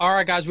All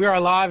right, guys, we are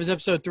live. It's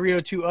episode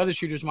 302, Other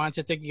Shooters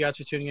Mindset. Thank you guys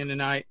for tuning in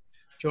tonight.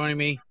 Joining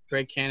me,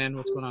 Greg Cannon.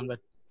 What's going on, bud?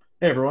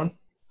 Hey, everyone.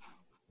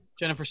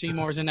 Jennifer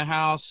Seymour's in the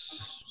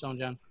house. What's on,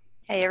 Jen?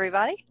 Hey,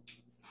 everybody.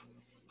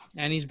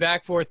 And he's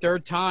back for a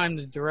third time,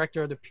 the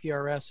director of the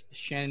PRS,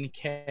 Shannon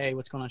K.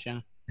 What's going on,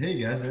 Shannon?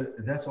 Hey, guys.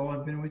 That's all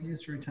I've been with you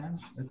 3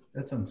 times?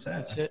 That's unsaid.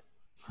 That's it.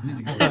 I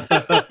need to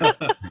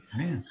go.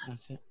 Man.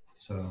 That's it.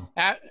 So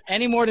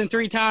any more than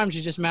 3 times,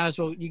 you just might as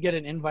well. You get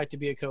an invite to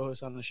be a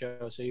co-host on the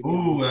show. So you.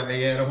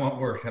 Yeah, I don't want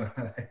work.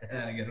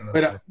 I get enough.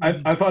 But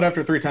I thought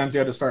after 3 times you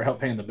had to start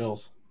help paying the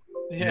bills.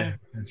 Yeah,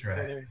 that's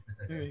right.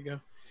 There you go.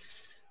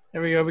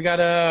 There we go. We got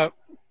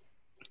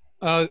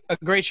a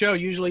great show.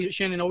 Usually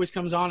Shannon always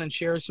comes on and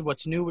shares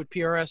what's new with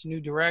PRS,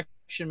 new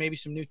direction, maybe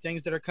some new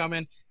things that are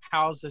coming.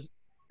 How's the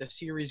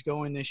series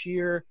going this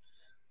year?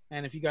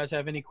 And if you guys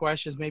have any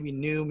questions, maybe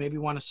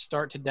want to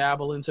start to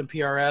dabble in some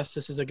PRS,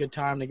 this is a good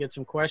time to get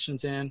some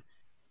questions in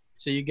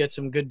so you get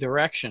some good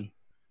direction.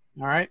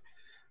 All right.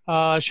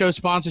 Show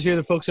sponsors here,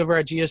 the folks over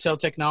at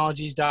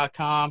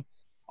gsltechnologies.com.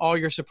 All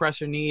your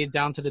suppressor need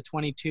down to the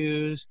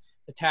 22s,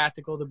 the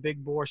tactical, the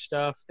big bore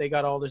stuff. They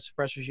got all the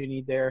suppressors you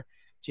need there,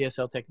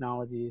 GSL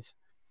Technologies.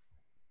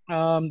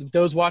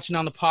 Those watching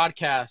on the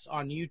podcast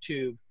on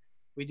YouTube,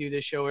 we do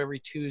this show every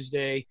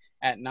Tuesday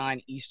at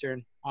 9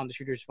 Eastern on the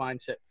Shooters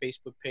Mindset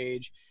Facebook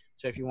page.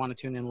 So if you want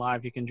to tune in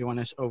live, you can join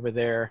us over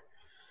there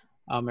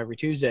every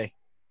Tuesday.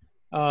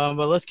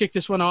 But let's kick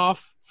this one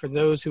off for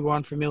those who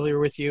aren't familiar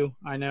with you.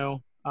 I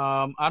know.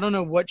 I don't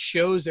know what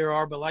shows there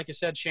are, but like I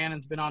said,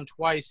 Shannon's been on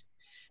twice.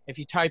 If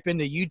you type in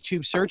the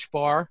YouTube search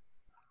bar,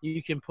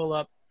 you can pull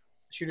up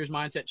Shooters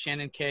Mindset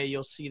Shannon K.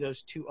 You'll see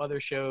those 2 other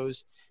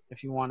shows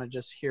if you want to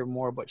just hear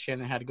more of what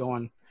Shannon had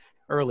going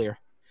earlier.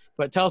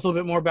 But tell us a little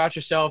bit more about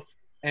yourself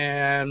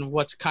and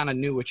what's kind of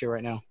new with you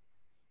right now.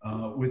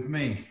 With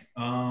me,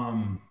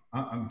 I'm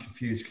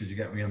confused because you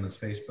got me on this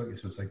Facebook.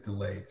 So it's like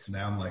delayed. So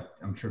now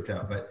I'm tripped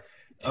out. But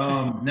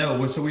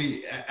no, so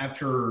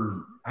after,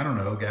 I don't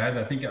know, guys,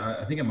 I think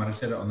I might have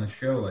said it on this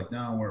show. Like,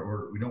 no,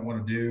 we don't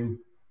want to do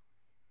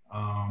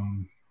a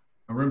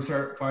rim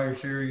fire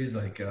series.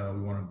 Like we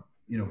want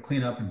to,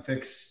 clean up and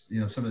fix,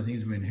 some of the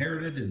things we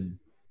inherited, and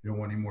we don't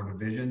want any more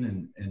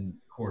division. And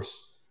of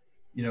course,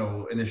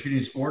 in the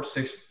shooting sports,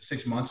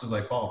 six months is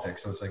like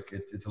politics. So it's like,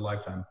 it's a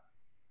lifetime.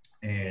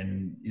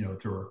 And,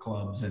 through our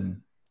clubs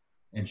and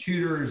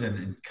shooters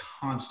and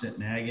constant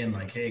nagging,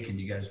 like, hey, can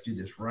you guys do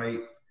this right?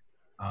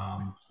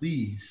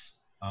 Please,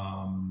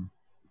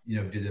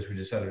 do this. We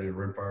decided to do a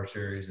rimfire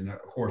series. And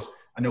of course,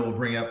 I know we'll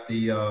bring up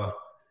some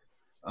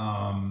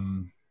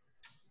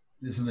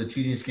of the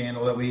cheating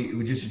scandal that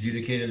we just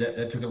adjudicated.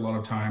 That took a lot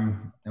of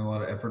time and a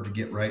lot of effort to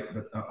get right,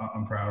 but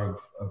I'm proud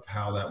of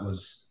how that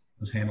was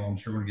handled. I'm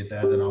sure we're gonna get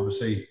that. Then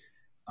obviously,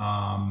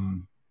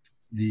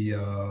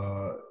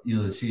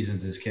 the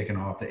seasons is kicking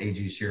off, the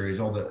AG series,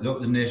 all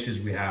the niches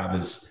we have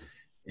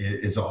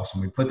is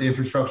awesome. We put the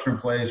infrastructure in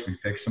place, we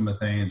fixed some of the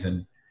things,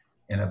 and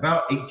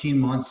about 18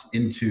 months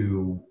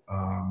into,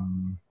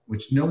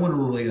 which no one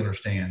will really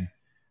understand,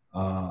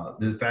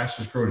 the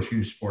fastest growing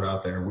shooting sport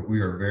out there, we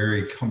are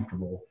very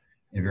comfortable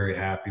and very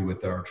happy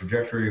with our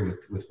trajectory,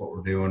 with what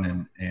we're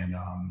doing,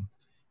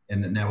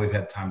 and now we've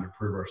had time to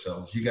prove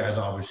ourselves. You guys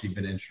obviously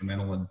been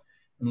instrumental in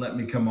letting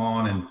me come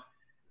on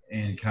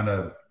and kind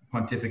of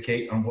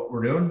pontificate on what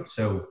we're doing.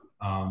 So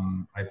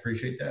I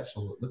appreciate that.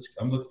 So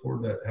I'm looking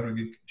forward to having a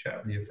good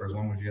chat with you for as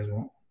long as you guys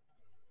want.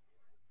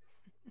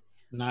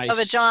 Nice. Oh,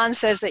 but John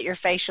says that your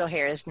facial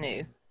hair is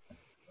new.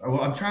 Well,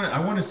 I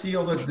want to see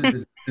all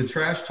the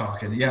trash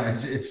talking. Yeah,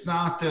 it's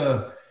not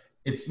a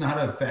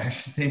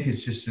fashion thing.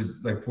 It's just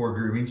like poor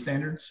grooming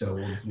standards. So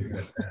we'll just leave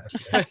it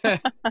at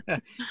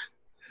that.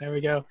 There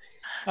we go.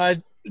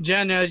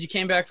 Jen, you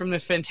came back from the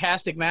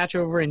fantastic match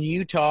over in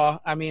Utah.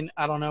 I mean,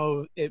 I don't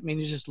know.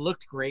 You just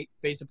looked great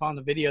based upon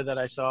the video that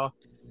I saw.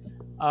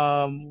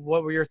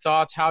 What were your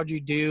thoughts? How'd you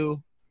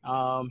do?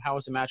 How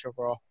was the match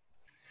overall?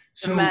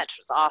 The match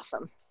was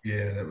awesome.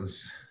 Yeah,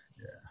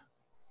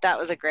 that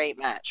was a great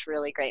match.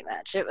 Really great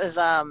match. It was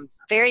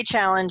very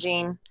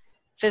challenging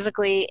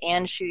physically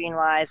and shooting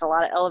wise. A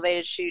lot of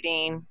elevated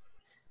shooting,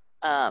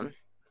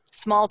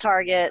 small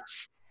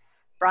targets.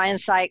 Brian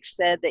Sykes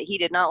said that he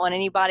did not want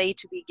anybody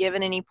to be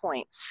given any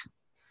points,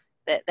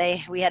 that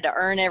we had to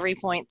earn every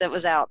point that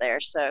was out there.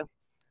 So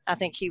I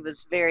think he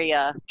was very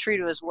true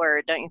to his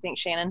word. Don't you think,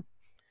 Shannon?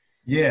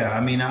 Yeah.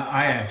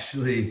 I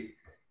actually,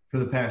 for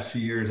the past 2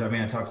 years,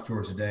 I talked to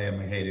George today.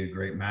 Hey, dude,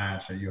 great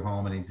match. Are you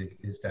home? And he's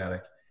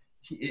ecstatic.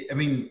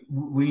 We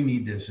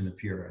need this in the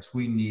PRS.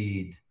 We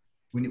need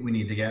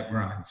the gap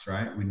grinds,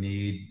 right? We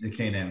need the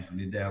K&Ms. We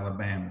need the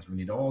Alabamas. We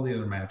need all the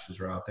other matches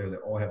that are out there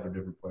that all have their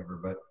different flavor.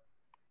 But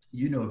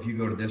if you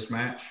go to this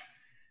match,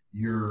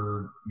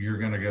 you're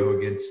going to go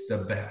against the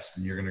best,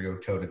 and you're going to go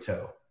toe to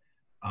toe.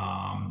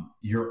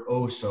 You're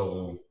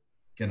also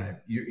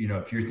gonna,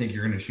 if you think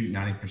you're going to shoot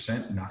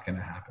 90%, not going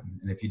to happen.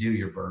 And if you do,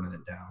 you're burning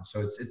it down.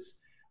 So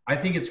I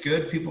think it's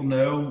good. People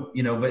know,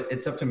 but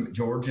it's up to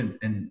George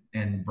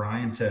and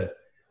Brian to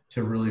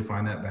really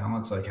find that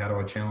balance. Like, how do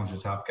I challenge the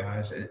top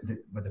guys?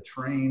 But the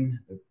train,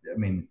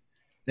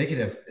 they could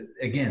have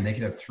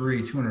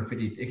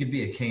 250. It could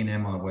be a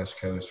K&M on the West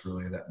Coast,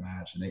 really, that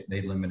match, and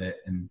they limit it,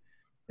 and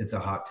it's a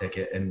hot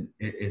ticket, and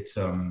it's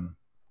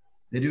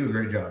they do a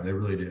great job. They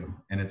really do,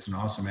 and it's an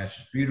awesome match.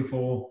 It's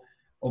beautiful,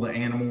 all the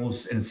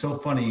animals, and it's so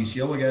funny. You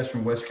see all the guys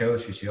from West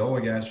Coast, you see all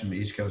the guys from the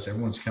East Coast.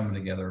 Everyone's coming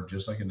together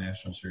just like a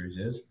national series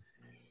is,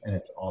 and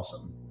it's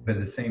awesome. But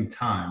at the same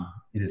time,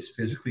 it is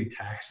physically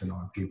taxing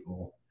on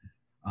people,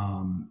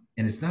 and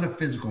it's not a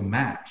physical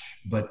match,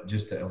 but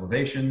just the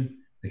elevation,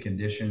 the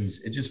conditions,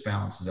 it just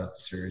balances out the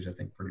series, I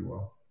think, pretty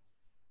well.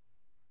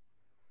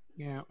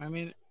 Yeah, I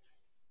mean,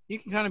 you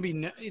can kind of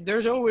be –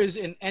 there's always –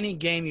 in any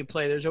game you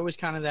play, there's always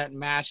kind of that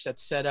match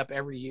that's set up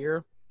every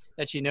year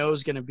that you know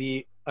is going to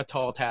be a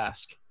tall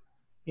task.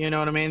 You know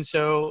what I mean?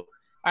 So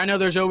I know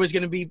there's always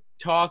going to be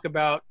talk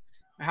about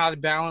how to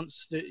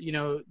balance,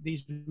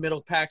 these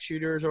middle pack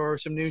shooters or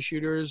some new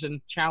shooters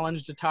and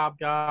challenge the top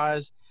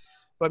guys.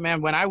 But,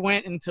 man, when I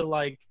went into,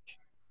 like,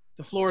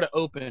 the Florida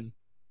Open,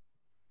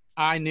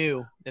 I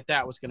knew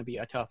that was going to be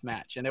a tough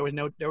match. And there was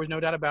no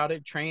doubt about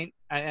it.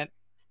 And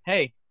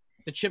hey,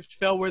 the chips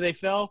fell where they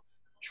fell.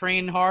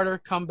 Train harder,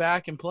 come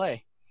back and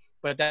play.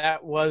 But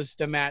that was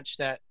the match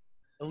that,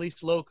 at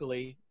least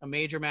locally, a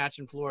major match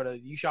in Florida.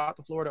 You shot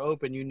the Florida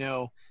Open,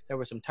 there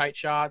were some tight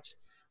shots.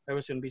 There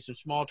was going to be some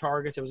small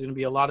targets. There was going to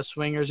be a lot of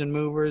swingers and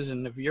movers.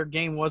 And if your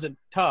game wasn't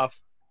tough,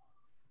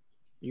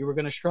 you were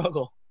going to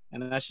struggle.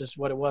 And that's just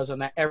what it was on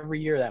that every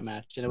year, that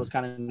match. And it was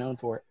kind of known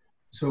for it.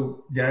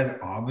 So, guys,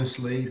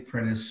 obviously,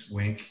 Prentice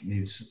Wink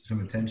needs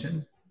some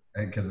attention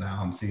because now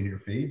I'm seeing your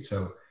feed.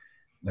 So,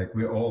 like,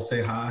 we all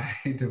say hi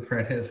to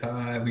Prentice.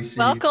 Hi, we see.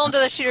 Welcome to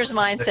the Shooter's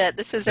Mindset.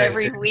 This is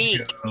every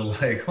week.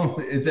 Like,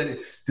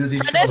 does he?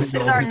 Prentice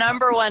is our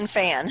number one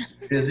fan.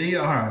 Is he?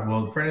 All right.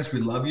 Well, Prentice,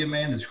 we love you,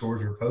 man. The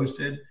scores are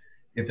posted.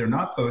 If they're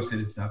not posted,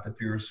 it's not the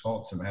Pierce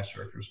fault. It's the match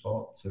director's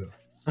fault. So,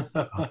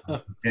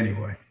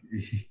 anyway.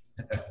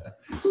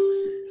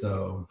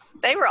 So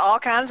they were all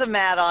kinds of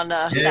mad on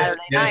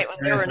Saturday night when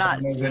there were not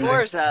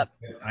scores up.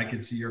 I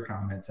could see your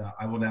comments.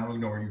 I will now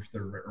ignore you for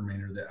the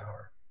remainder of the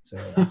hour. So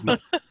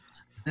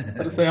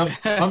I say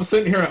I'm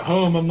sitting here at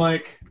home. I'm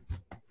like,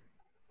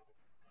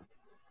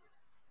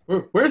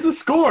 where's the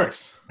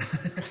scores?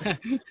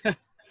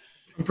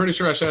 I'm pretty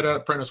sure I shouted out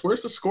at Prentice.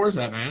 Where's the scores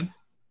at, man?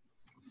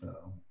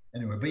 So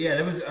anyway, but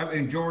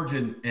yeah, George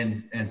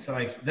and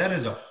Sykes. That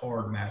is a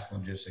hard match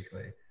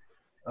logistically.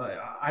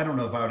 I don't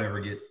know if I would ever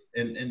get,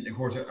 and of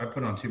course I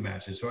put on 2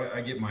 matches, so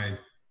I get my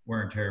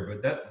wear and tear.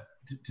 But that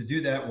to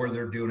do that where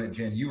they're doing it,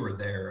 Jen, you were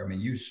there. I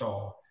mean, you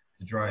saw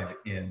the drive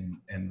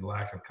in and the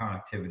lack of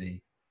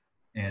connectivity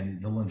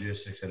and the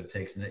logistics that it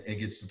takes, and it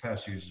gets the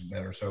pass users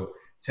better. So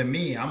to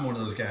me, I'm one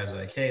of those guys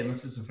like, hey,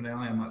 unless it's a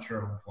finale, I'm not sure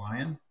if I'm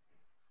flying.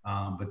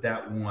 But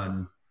that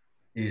one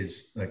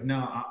is like,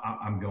 no,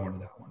 I'm going to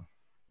that one.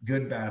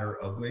 Good, bad,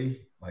 or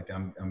ugly. Like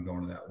I'm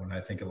going to that one. I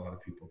think a lot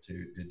of people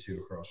did too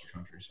across the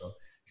country. So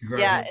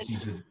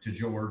congratulations to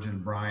George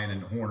and Brian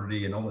and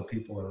Hornady and all the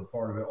people that are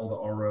part of it, all the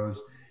ROs.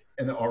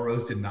 And the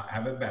ROs did not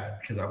have it bad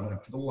because I went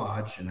up to the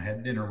lodge and I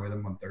had dinner with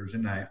them on Thursday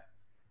night.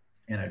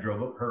 And I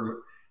drove up her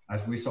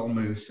as we saw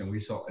moose and we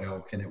saw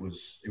elk, and it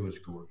was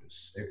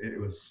gorgeous.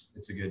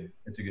 It's a good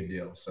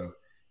deal. So if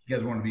you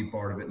guys want to be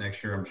part of it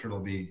next year, I'm sure it'll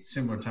be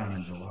similar time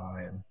in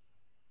July,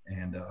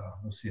 and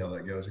we'll see how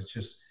that goes.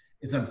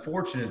 It's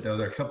unfortunate though.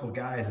 There are a couple of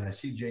guys, and I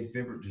see Jake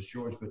Vibert just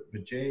George,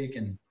 but Jake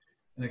and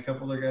a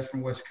couple other guys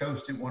from West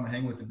Coast didn't want to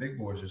hang with the big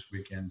boys this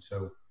weekend.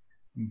 So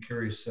I'm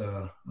curious.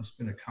 Must have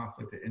been a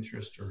conflict of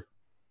interest or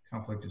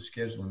conflict of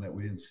scheduling that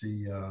we didn't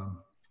see.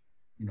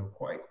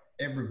 Quite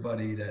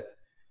everybody that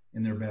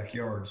in their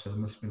backyard. So there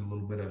must have been a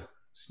little bit of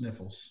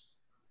sniffles.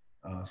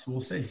 So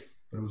we'll see.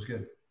 But it was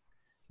good.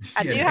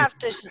 I do have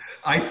to.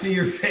 I see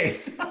your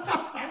face.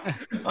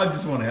 I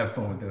just want to have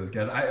fun with those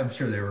guys. I'm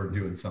sure they were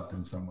doing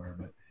something somewhere,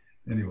 but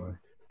anyway.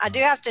 I do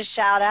have to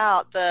shout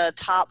out the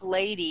top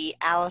lady,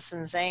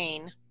 Allison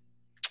Zane.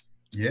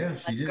 Yeah,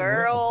 she did. The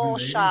girl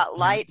shot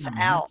lights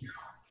out.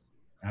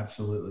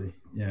 Absolutely.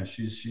 Yeah,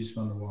 she's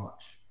fun to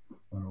watch.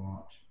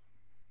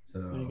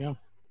 So there you go.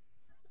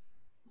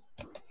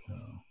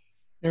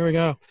 There we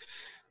go.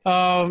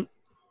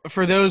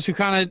 For those who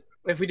kind of,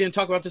 if we didn't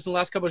talk about this in the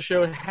last couple of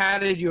shows, how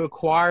did you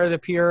acquire the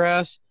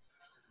PRS?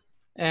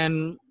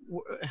 And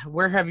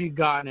where have you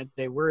gotten it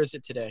today? Where is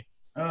it today?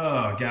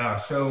 Oh,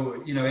 gosh.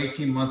 So,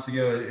 18 months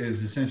ago, it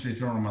was essentially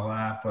thrown on my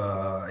lap.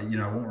 I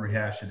won't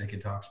rehash it. They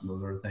could talk some of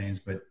those other things.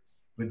 But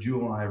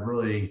Jewel and I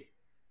really,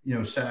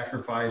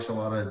 sacrificed a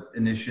lot of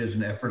initiatives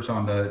and efforts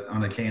on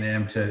the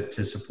K&M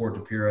to support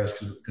the PRS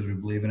because we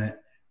believe in it.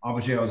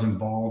 Obviously, I was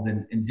involved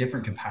in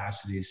different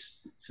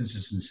capacities since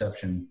its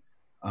inception.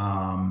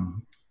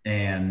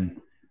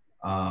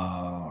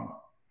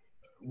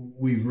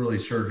 We've really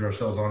surged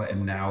ourselves on it,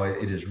 and now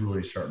it is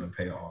really starting to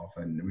pay off.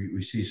 And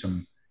we see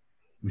some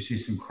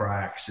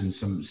cracks and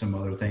some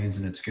other things,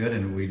 and it's good.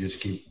 And we just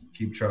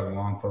keep chugging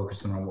along,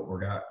 focusing on what we're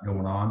got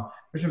going on.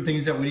 There's some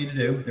things that we need to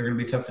do. They're going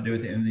to be tough to do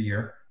at the end of the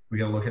year. We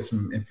got to look at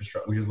some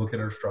infrastructure. We got to look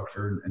at our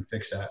structure and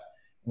fix that.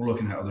 We're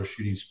looking at other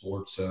shooting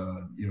sports,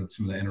 some of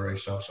the NRA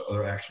stuff, so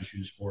other action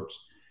shooting sports.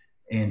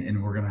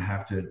 and we're going to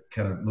have to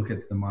kind of look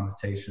at the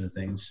monetization of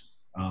things.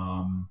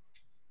 And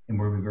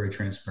we're going to be very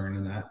transparent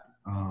in that.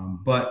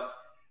 But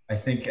I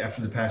think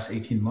after the past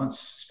 18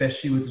 months,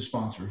 especially with the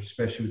sponsors,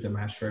 especially with the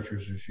match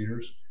directors and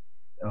shooters,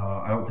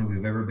 I don't think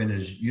we've ever been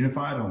as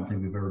unified. I don't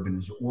think we've ever been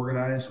as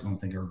organized. I don't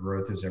think our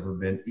growth has ever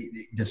been,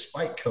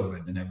 despite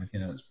COVID and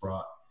everything that it's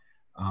brought.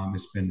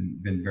 It's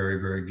been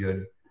very, very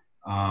good.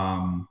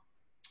 And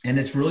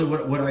it's really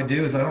what I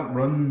do is I don't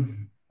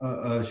run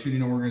a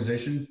shooting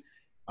organization.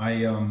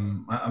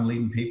 I'm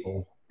leading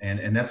people,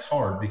 and that's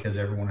hard because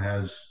everyone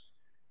has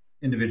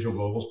individual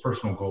goals,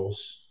 personal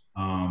goals,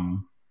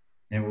 and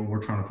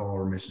we're trying to follow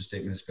our mission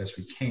statement as best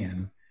we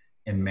can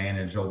and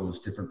manage all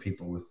those different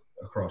people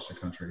across the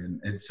country.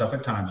 And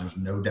Suffolk Times, there's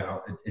no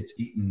doubt it's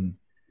eaten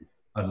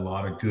a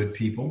lot of good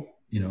people.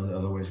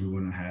 Otherwise we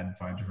wouldn't have had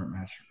 5 different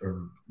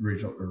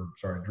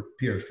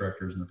PRS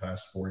directors in the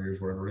past 4 years,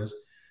 whatever it is.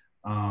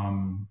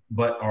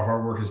 But our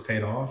hard work has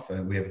paid off,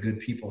 and we have good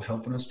people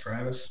helping us.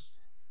 Travis,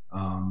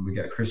 we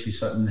got Chrissy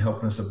Sutton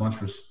helping us a bunch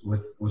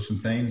with some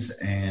things,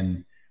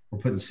 and we're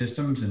putting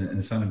systems and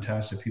assigning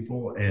tasks to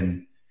people,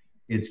 and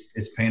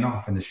it's paying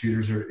off. And the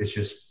shooters it's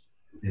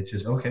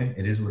just okay.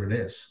 It is what it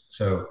is.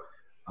 So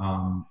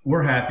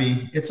we're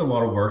happy. It's a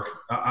lot of work.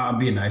 I'm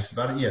being nice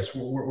about it. Yes,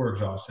 we're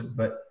exhausted,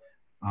 but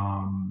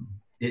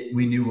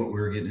we knew what we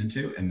were getting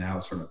into, and now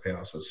it's starting to pay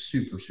off. So it's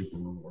super, super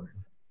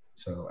rewarding.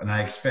 So, and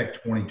I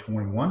expect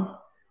 2021,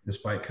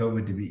 despite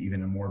COVID, to be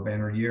even a more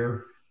banner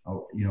year.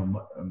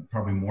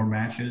 Probably more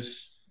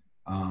matches,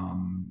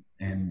 and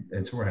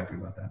so we're happy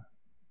about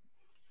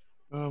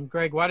that.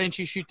 Greg, why didn't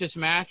you shoot this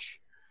match?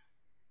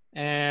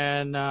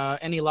 And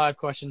any live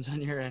questions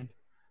on your end?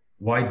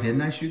 Why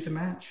didn't I shoot the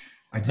match?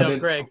 No,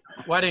 Greg.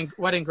 Why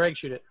didn't Greg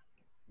shoot it?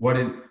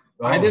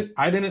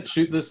 I didn't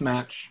shoot this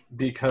match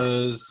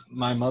because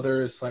my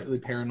mother is slightly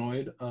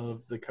paranoid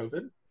of the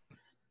COVID,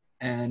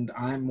 and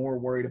I'm more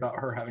worried about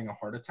her having a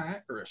heart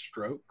attack or a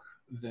stroke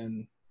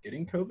than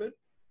getting COVID.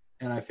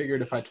 And I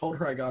figured if I told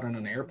her I got on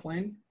an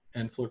airplane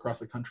and flew across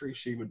the country,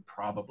 she would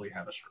probably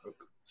have a stroke.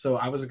 So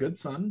I was a good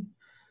son.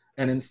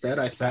 And instead,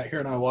 I sat here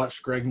and I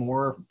watched Greg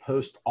Moore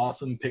post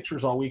awesome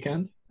pictures all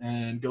weekend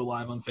and go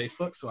live on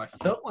Facebook. So I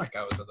felt like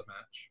I was at the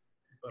match.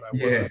 But I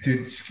wasn't.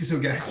 Dude. So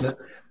guys,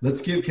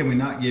 can we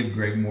not give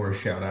Greg Moore a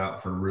shout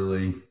out for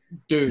really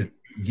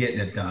getting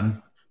it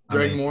done?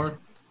 Greg Moore,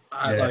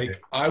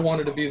 I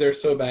wanted to be there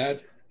so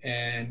bad,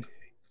 and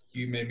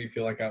you made me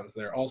feel like I was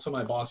there. Also,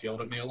 my boss yelled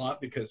at me a lot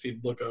because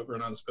he'd look over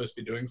and I was supposed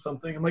to be doing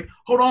something. I'm like,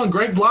 hold on,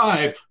 Greg's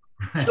live.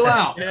 Chill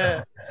out.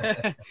 Yeah.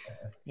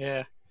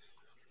 Yeah.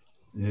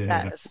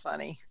 That is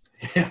funny.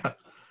 Yeah.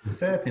 The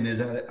sad thing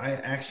is I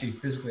actually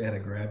physically had to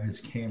grab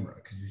his camera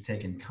because he was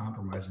taking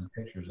compromising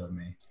pictures of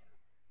me.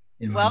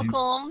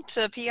 Welcome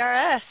to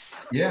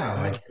PRS.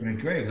 Yeah,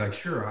 Greg,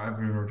 sure, I've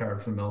been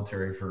retired from the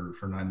military for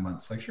 9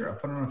 months. Sure, I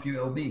put on a few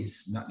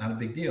LBs. Not a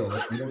big deal.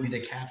 We don't need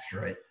to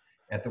capture it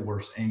at the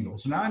worst angle.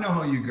 So now I know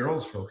how you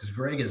girls feel because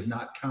Greg is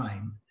not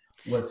kind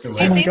whatsoever.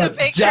 Did you see the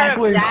picture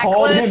Jacqueline of Jacqueline?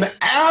 called him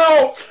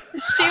out.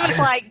 She was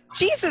like,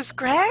 Jesus,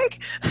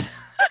 Greg.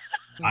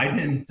 I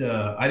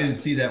didn't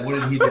see that. What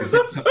did he do?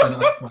 Did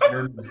something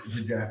else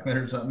to Jacqueline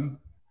or something?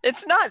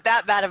 It's not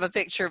that bad of a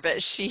picture,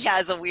 but she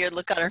has a weird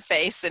look on her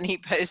face, and he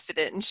posted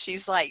it, and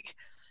she's like,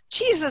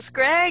 Jesus,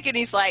 Greg. And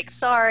he's like,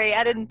 sorry,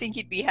 I didn't think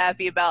you'd be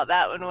happy about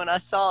that one when I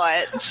saw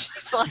it. And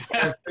she's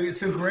like,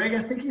 so Greg,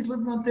 I think he's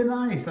living on thin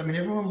ice. I mean,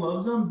 everyone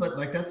loves him, but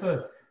that's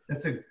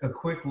a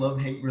quick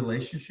love-hate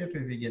relationship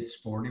if he gets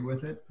sporty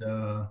with it,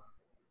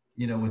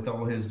 with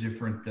all his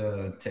different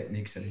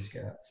techniques that he's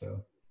got.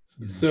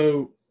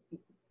 So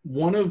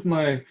one of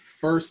my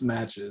first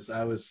matches,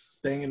 I was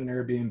staying in an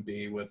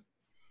Airbnb with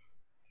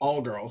all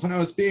girls, and I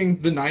was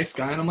being the nice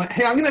guy, and I'm like,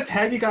 hey, I'm gonna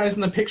tag you guys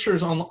in the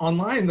pictures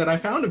online that I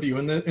found of you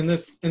in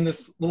this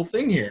little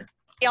thing here.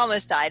 He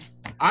almost died.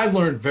 I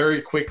learned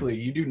very quickly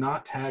you do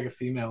not tag a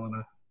female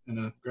in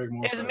a Greg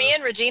Moore. It was me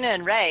and Regina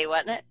and Ray,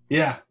 wasn't it?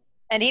 Yeah.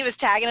 And he was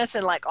tagging us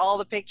in all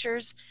the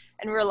pictures,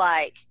 and we're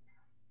like,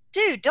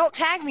 dude, don't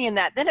tag me in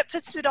that. Then it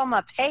puts it on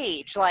my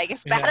page.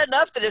 It's bad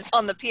enough that it's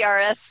on the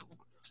PRS,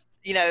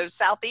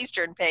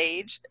 Southeastern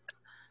page.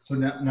 So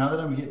now that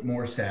I'm getting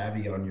more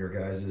savvy on your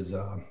guys'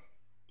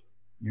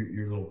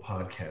 your little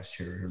podcast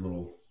here,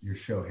 your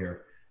show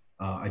here,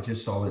 I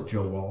just saw that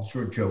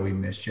Joey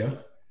missed you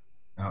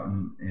out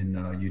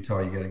in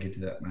Utah. You got to get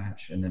to that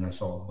match. And then I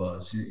saw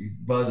Buzz.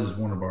 Buzz is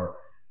one of our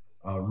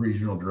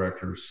regional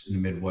directors in the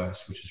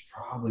Midwest, which is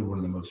probably one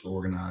of the most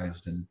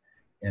organized and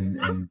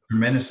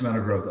tremendous amount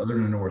of growth. Other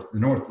than the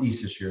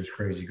Northeast this year is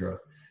crazy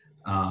growth.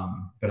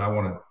 But I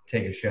want to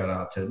take a shout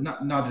out to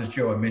not just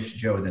Joe. I missed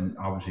Joe, and then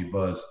obviously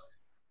Buzz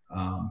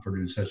for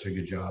doing such a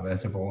good job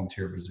as a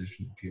volunteer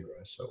position at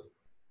PRS. So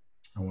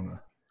I want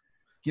to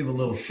give a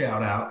little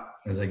shout out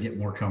as I get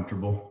more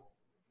comfortable.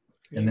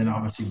 And then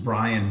obviously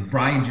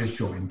Brian just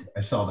joined. I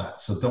saw that.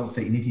 So don't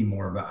say anything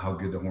more about how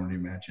good the Hornady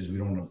match is. We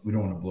don't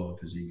want to blow up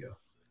his ego.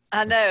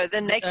 I know.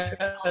 The next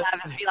year we'll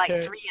have it be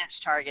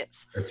 3-inch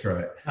targets. That's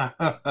right.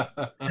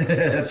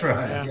 That's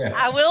right. Yeah.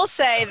 I will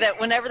say that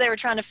whenever they were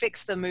trying to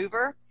fix the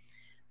mover,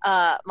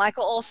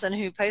 Michael Olson,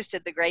 who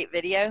posted the great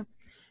video,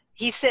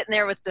 he's sitting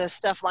there with the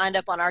stuff lined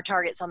up on our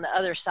targets on the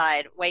other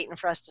side, waiting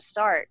for us to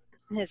start,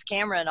 his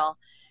camera and all.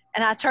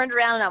 And I turned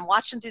around and I'm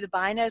watching through the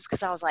binos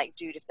because I was like,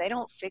 dude, if they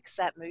don't fix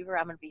that mover,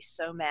 I'm going to be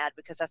so mad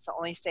because that's the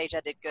only stage I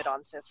did good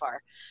on so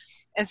far.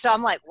 And so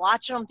I'm like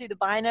watching them through the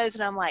binos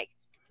and I'm like,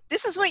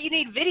 this is what you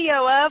need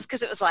video of,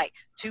 because it was like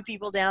 2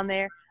 people down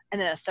there and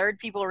then a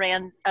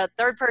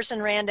third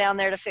person ran down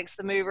there to fix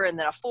the mover, and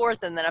then a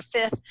fourth, and then a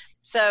fifth.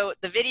 So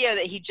the video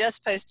that he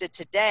just posted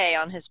today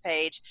on his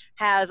page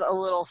has a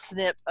little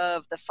snip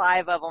of the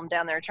 5 of them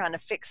down there trying to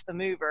fix the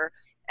mover,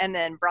 and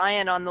then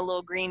Brian on the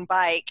little green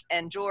bike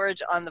and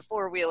George on the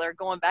 4-wheeler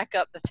going back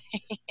up the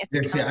thing.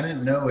 See, I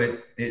didn't know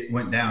it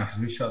went down because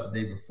we shot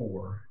the day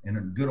before, and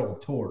a good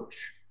old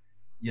Torch,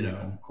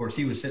 of course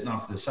he was sitting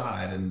off to the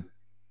side, and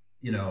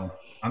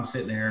I'm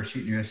sitting there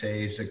shooting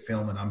USAs, like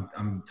filming.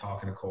 I'm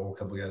talking to Cole, a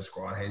couple of guys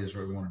squad. Hey, this is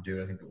what we want to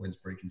do. I think the wind's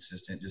pretty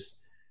consistent. Just,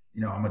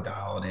 I'm gonna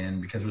dial it in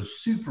because it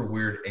was super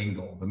weird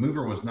angle. The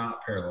mover was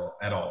not parallel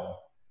at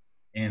all,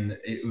 and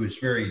it was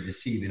very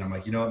deceiving. I'm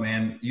like, you know what,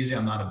 man? Usually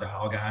I'm not a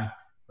dial guy.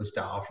 Let's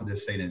dial for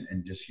this thing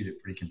and just shoot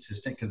it pretty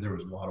consistent because there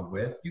was a lot of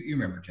width. You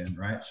remember, Jen,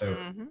 right? So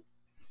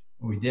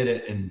we did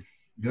it, and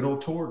good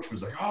old Torch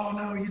was like, "Oh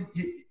no,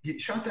 you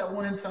shot that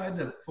one inside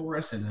the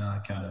fluorescent." And I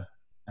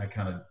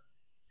kind of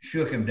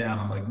shook him down.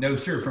 I'm like, no,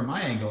 sir, from my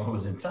angle, I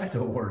was inside the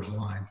orange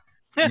line.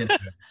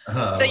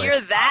 So you're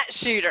that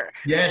shooter.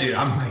 Yeah, dude.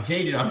 I'm like,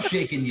 hey, dude, I'm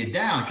shaking you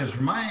down because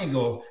from my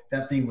angle,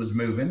 that thing was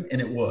moving,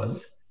 and it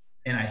was.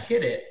 And I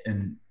hit it,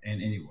 and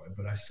anyway,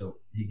 but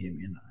he gave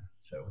me a 9.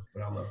 So,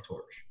 but I love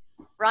Torch.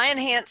 Ryan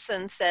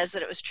Hansen says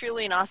that it was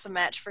truly an awesome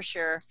match for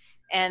sure.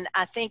 And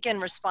I think in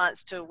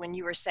response to when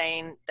you were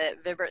saying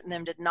that Vibert and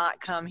them did not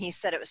come, he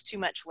said it was too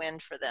much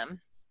wind for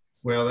them.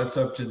 Well, that's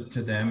up to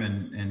them,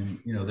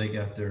 and they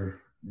got their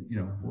 –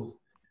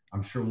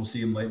 I'm sure we'll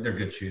see them later. They're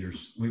good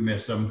shooters. We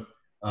missed them.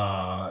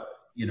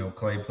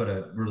 Clay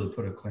really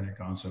put a clinic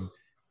on. So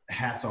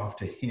hats off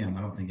to him.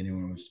 I don't think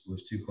anyone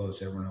was too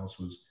close. Everyone else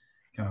was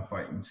kind of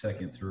fighting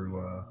second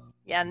through.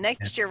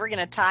 Next year we're going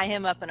to tie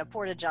him up in a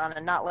porta-john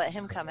and not let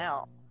him come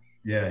out.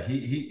 Yeah,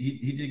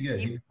 he did good.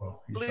 He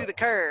blew the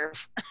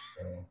curve.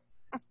 So,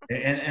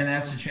 and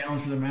that's a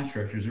challenge for the match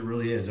directors. It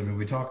really is. I mean,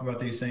 we talk about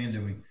these things,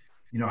 and we,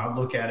 I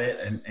look at it,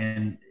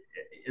 and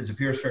as a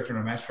PRS director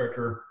and a match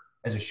director,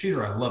 as a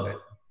shooter, I love it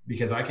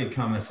because I could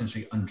come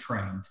essentially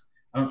untrained.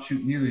 I don't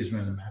shoot nearly as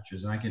many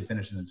matches, and I can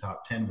finish in the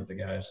top 10 with the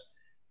guys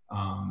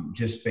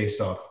just based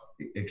off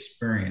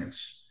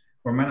experience.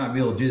 Or I might not be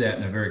able to do that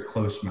in a very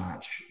close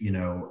match,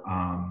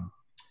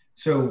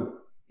 So,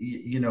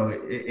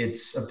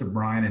 it's up to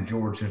Brian and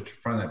George to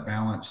find that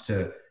balance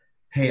to,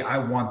 hey, I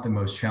want the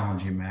most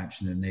challenging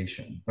match in the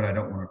nation, but I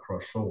don't want to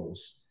crush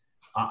souls.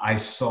 I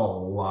saw a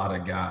lot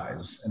of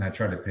guys, and I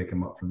tried to pick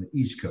them up from the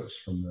East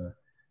Coast, from the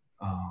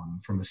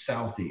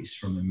Southeast,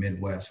 from the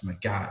Midwest. I'm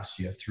like, guys,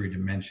 you have 3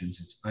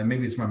 dimensions.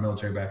 Maybe it's my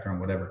military background,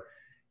 whatever.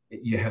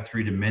 You have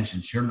 3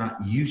 dimensions. You're not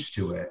used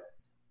to it.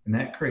 And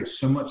that creates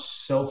so much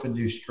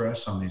self-induced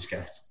stress on these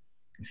guys.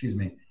 Excuse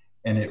me.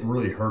 And it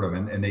really hurt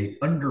them. And they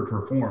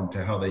underperform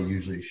to how they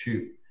usually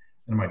shoot.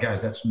 And I'm like,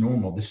 guys, that's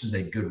normal. This is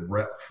a good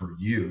rep for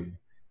you.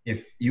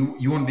 If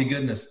you want to be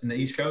good in the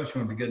East Coast, you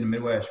want to be good in the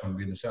Midwest, you want to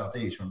be in the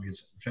Southeast, you want to be in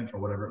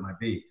Central, whatever it might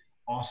be,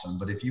 awesome.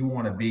 But if you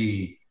want to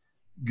be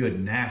good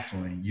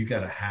nationally, you got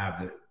to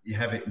have it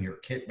in your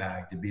kit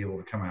bag to be able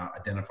to come out,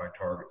 identify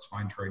targets,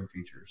 find trade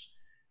features,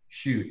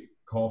 shoot,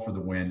 call for the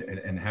wind,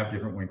 and have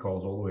different wind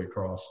calls all the way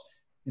across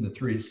in a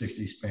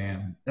 360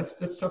 span.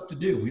 That's tough to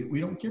do. We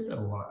don't get that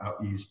a lot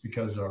out east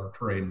because of our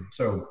terrain.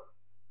 So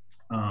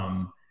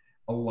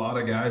a lot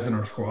of guys in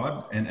our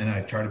squad, and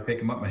I try to pick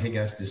them up. I'm like, hey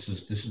guys, this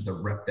is the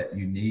rep that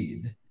you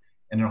need.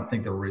 And I don't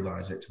think they'll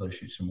realize it till they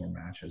shoot some more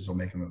matches. It'll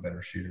make them a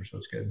better shooter. So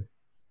it's good.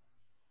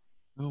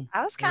 Oh,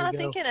 I was kind of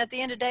thinking at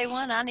the end of day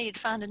 1, I need to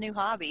find a new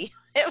hobby.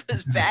 It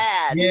was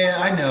bad. Yeah,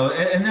 I know.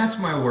 And that's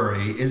my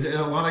worry is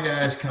a lot of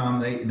guys come,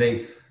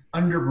 they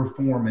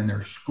underperform in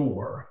their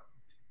score.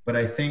 But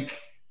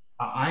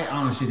I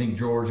honestly think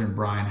George and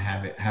Brian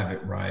have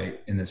it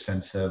right in the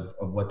sense of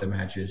what the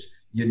match is.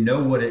 You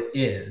know what it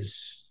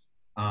is,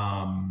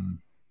 and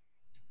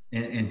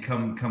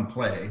come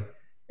play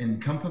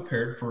and come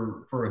prepared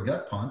for a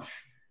gut punch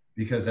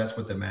because that's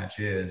what the match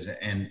is.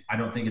 And I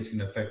don't think it's going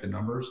to affect the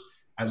numbers.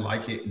 I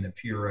like it in the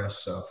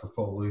PRS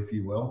portfolio, if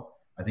you will.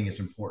 I think it's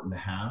important to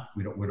have.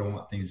 We don't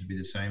want things to be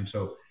the same.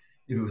 So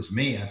if it was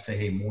me, I'd say,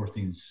 hey, more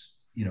things,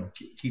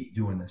 keep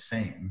doing the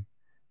same.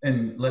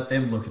 And let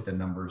them look at the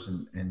numbers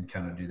and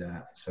kind of do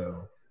that.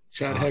 So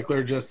Chad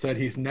Heckler just said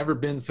he's never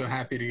been so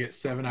happy to get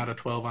 7 out of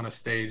 12 on a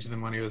stage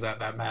than when he was at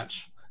that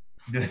match.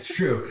 That's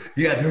true.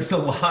 Yeah, there was a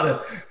lot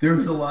of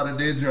dudes who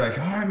are like,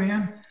 all right,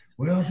 man.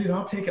 Well, dude,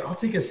 I'll take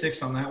a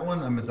 6 on that one.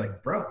 I'm just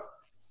like, bro,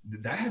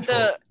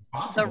 that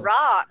the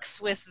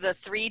rocks with the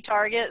 3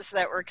 targets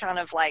that were kind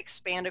of like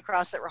spanned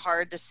across that were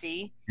hard to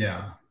see.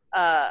 Yeah.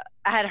 I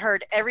had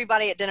heard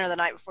everybody at dinner the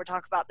night before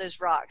talk about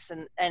those rocks,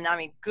 and I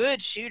mean,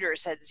 good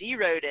shooters had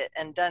zeroed it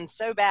and done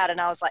so bad,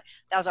 and I was like,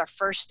 that was our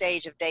first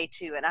stage of day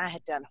 2, and I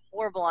had done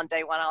horrible on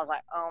day 1. I was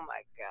like, oh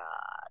my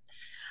God.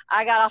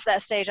 I got off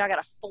that stage, I got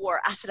a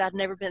 4. I said I'd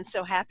never been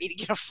so happy to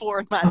get a 4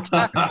 in my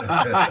entire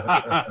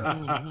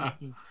life.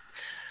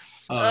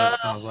 That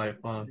sounds like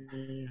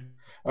fun.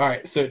 All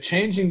right, so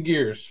changing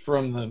gears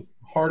from the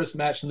hardest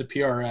match in the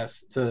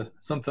PRS to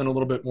something a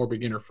little bit more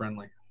beginner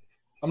friendly.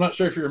 I'm not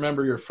sure if you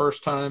remember your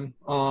first time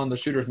on the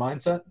Shooter's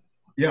Mindset.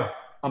 Yeah.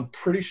 I'm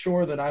pretty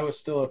sure that I was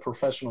still a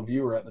professional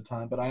viewer at the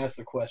time, but I asked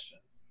the question.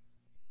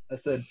 I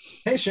said,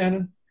 hey,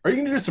 Shannon, are you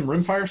going to do some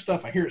rimfire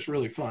stuff? I hear it's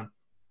really fun.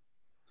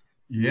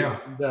 Yeah.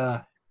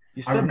 And,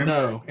 you said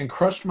no and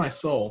crushed my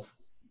soul.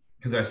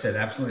 Because I said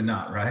absolutely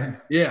not, right?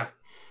 Yeah.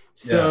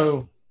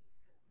 So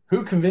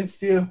who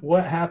convinced you?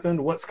 What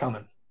happened? What's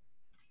coming?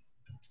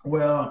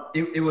 Well,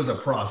 it was a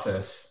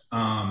process.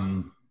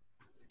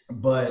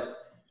 But,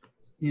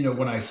 you know,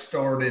 when I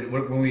started,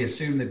 when we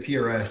assumed the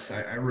PRS,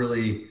 I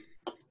really,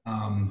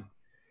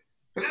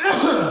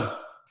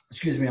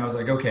 excuse me, I was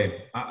like,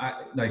 okay,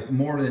 I like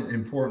more than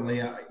importantly,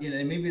 you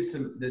know, maybe it's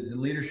the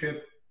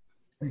leadership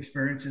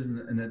experiences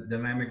and the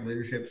dynamic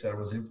leaderships that I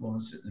was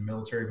influenced in the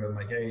military, but I'm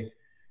like, hey,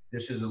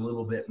 this is a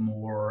little bit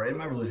more in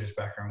my religious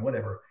background,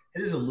 whatever.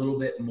 It is a little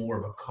bit more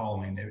of a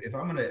calling. If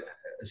I'm going to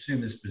assume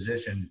this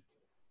position,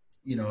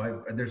 you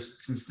know,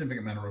 there's some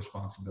significant amount of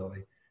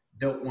responsibility.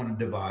 Don't want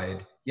to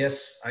divide.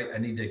 Yes, I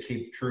need to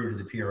keep true to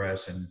the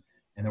PRS and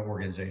the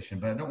organization,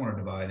 but I don't want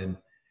to divide. And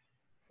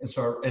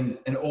so,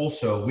 and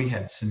also we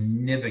had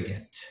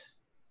significant,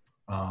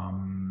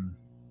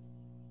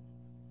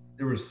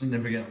 there was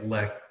significant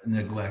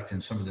neglect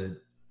in some of the,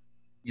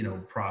 you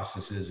know,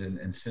 processes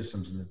and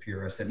systems in the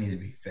PRS that needed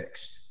to be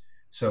fixed.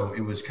 So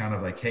it was kind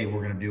of like, hey,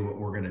 we're going to do what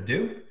we're going to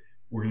do.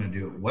 We're going to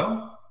do it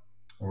well.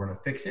 We're going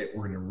to fix it.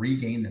 We're going to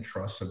regain the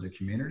trust of the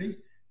community,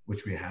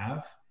 which we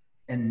have.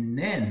 And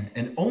then,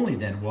 and only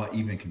then will I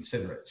even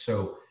consider it.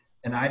 So,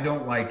 and I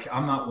don't like,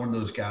 I'm not one of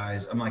those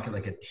guys. I'm like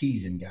a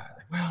teasing guy.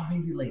 Like, well,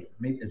 maybe later.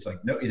 Maybe it's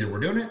like, no, either we're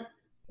doing it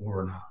or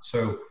we're not.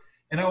 So,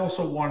 and I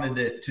also wanted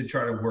it to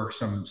try to work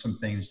some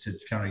things to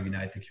kind of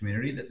unite the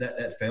community.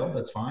 That failed.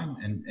 That's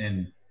fine.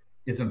 And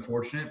it's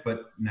unfortunate,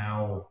 but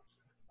now,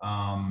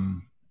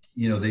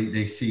 you know,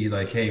 they see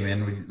like, hey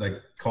man, we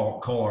like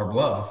call our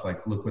bluff.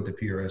 Like, look what the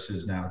PRS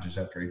is now just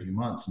after 18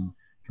 months and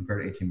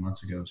compared to 18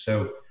 months ago.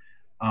 So,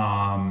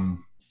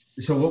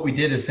 so what we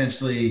did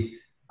essentially,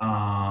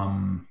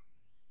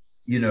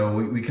 you know,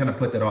 we kind of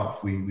put that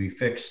off. We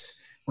fixed,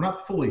 we're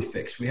not fully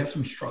fixed. We have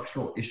some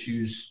structural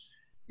issues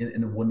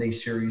in the one-day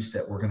series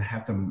that we're going to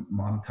have to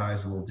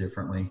monetize a little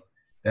differently.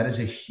 That is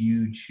a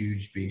huge,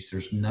 huge beast.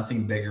 There's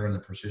nothing bigger in the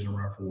precision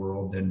rifle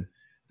world than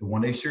the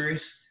one-day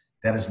series.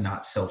 That is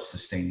not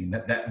self-sustaining.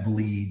 That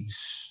bleeds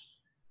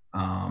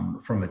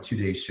from a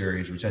 2-day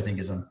series, which I think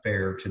is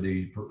unfair to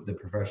the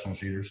professional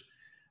shooters.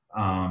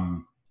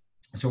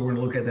 So we're going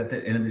to look at that at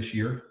the end of this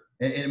year.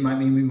 And it might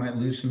mean we might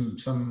lose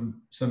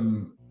some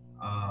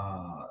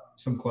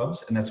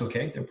clubs, and that's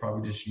okay. They're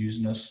probably just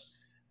using us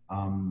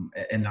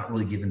and not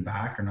really giving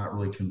back or not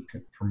really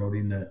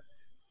promoting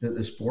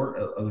the sport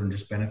other than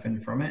just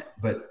benefiting from it.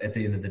 But at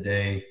the end of the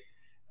day,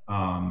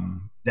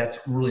 that's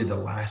really the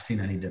last thing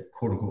I need to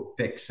quote unquote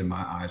fix in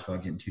my eyes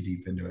without getting too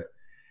deep into it.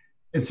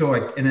 And so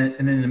and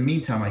then in the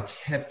meantime, I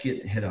kept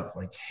getting hit up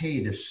like,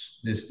 hey,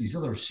 these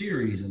other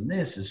series and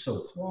this is so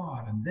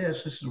flawed and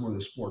this is where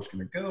the sport's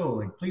going to go.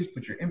 Like, please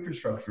put your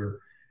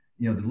infrastructure,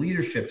 you know, the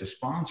leadership, the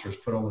sponsors,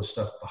 put all this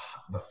stuff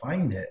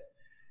behind it.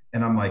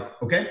 And I'm like,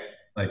 okay,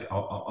 like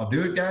I'll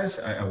do it, guys.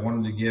 I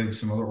wanted to give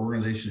some other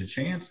organizations a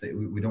chance. That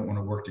we don't want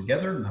to work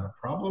together, not a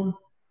problem.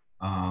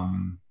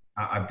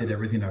 I did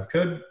everything I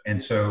could,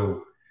 and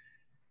so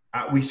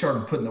we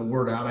started putting the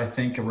word out. I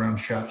think around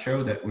SHOT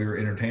Show that we were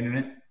entertaining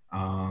it.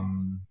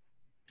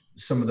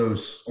 Some of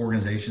those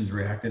organizations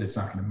reacted. It's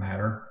not going to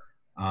matter.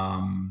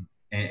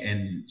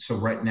 And so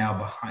right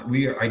now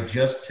I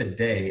just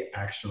today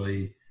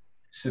actually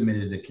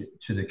submitted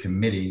to the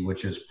committee,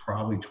 which is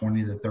probably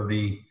 20 to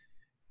 30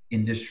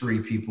 industry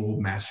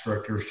people, match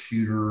directors,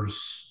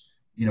 shooters.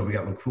 You know, we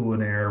got LaPoule in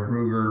there,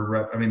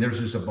 Ruger, I mean, there's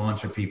just a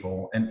bunch of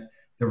people. And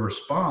the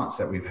response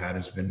that we've had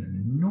has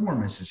been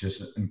enormous. It's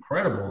just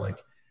incredible.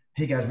 Like,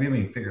 hey guys, we haven't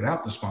even figured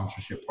out the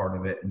sponsorship part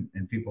of it.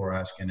 And people are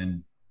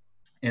asking.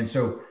 And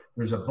so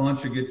there's a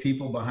bunch of good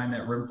people behind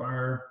that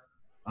rimfire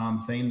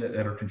thing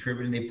that are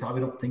contributing. They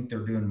probably don't think they're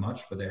doing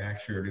much, but they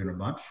actually are doing a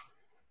bunch.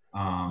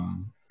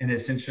 And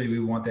essentially we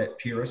want that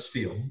PRS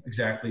feel,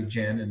 exactly,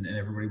 Jen and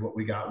everybody, what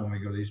we got when we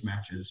go to these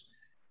matches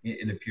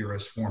in a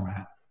PRS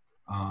format,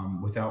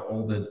 without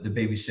all the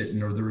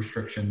babysitting or the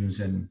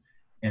restrictions, and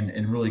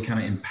really kind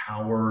of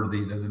empower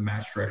the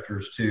match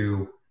directors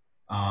to,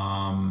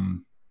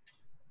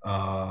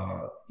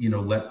 you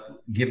know,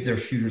 give their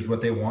shooters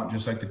what they want,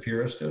 just like the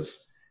PRS does.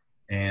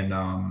 And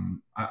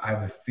I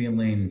have a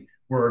feeling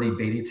we're already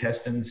beta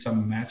testing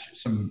some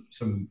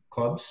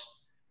clubs.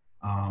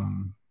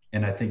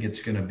 And I think it's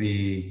going to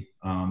be,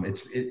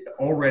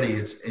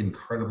 it's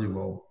incredibly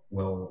well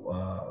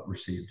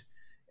received.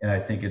 And I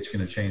think it's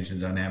going to change the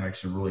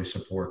dynamics and really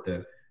support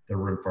the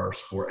rimfire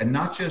sport, and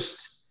not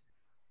just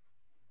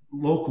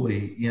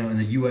locally, in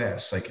the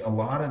U.S. Like a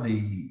lot of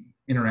the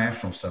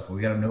international stuff.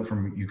 We got a note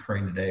from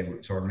Ukraine today.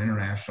 So our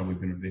international, we've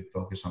been a big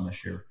focus on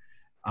this year.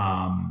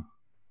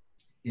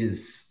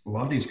 Is a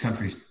lot of these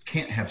countries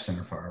can't have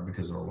center fire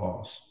because of their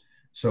laws.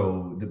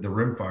 So the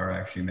rimfire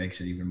actually makes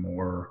it even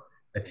more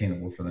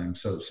attainable for them.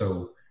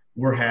 So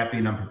we're happy,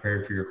 and I'm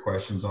prepared for your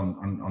questions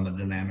on the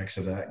dynamics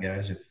of that,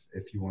 guys,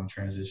 if you want to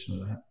transition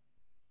to that.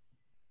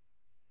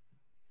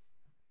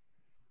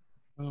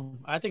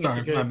 I think Sorry,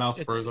 it's a good. My mouse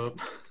froze up.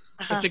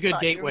 It's a good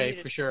gateway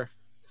for sure.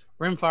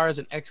 Rimfire is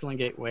an excellent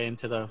gateway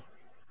into the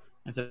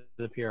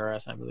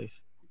PRS, I believe.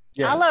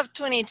 Yeah. I love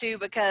 22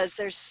 because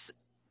there's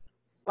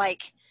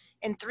like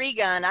in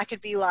 3-gun, I could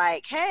be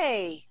like,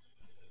 hey,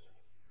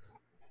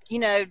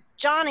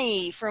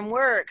 Johnny from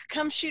work,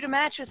 come shoot a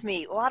match with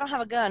me. Well, I don't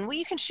have a gun. Well,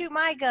 you can shoot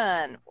my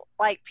gun.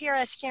 Like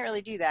PRS, you can't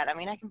really do that. I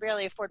mean, I can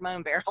barely afford my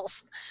own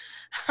barrels.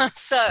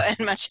 And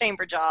my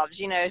chamber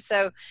jobs,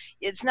 so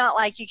it's not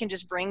like you can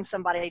just bring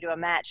somebody to a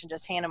match and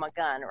just hand them a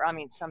gun. Or, I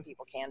mean, some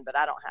people can, but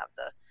I don't have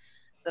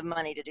the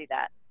money to do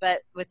that.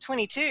 But with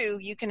 22,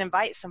 you can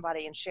invite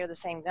somebody and share the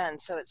same gun.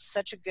 So it's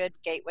such a good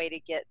gateway to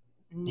get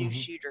new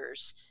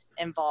shooters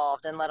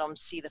involved and let them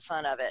see the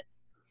fun of it.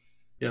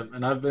 Yep,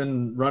 and I've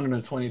been running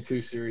a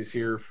 22 series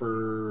here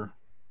for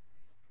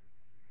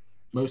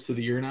most of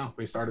the year now.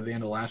 We started the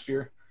end of last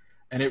year,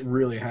 and it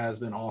really has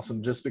been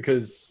awesome just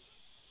because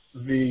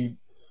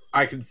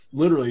I could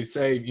literally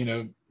say,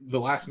 the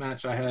last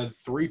match I had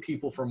 3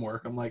 people from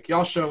work. I'm like,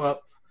 y'all show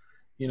up,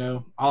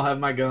 I'll have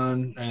my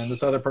gun and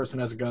this other person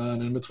has a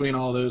gun, and between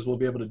all those we'll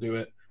be able to do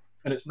it.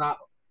 And it's not,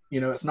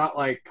 it's not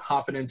like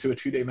hopping into a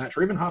 2-day match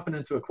or even hopping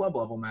into a club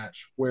level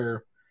match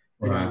where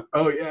Right.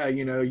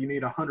 You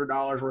need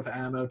 $100 worth of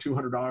ammo,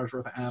 $200 worth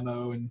of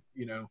ammo, and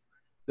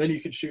then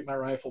you can shoot my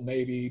rifle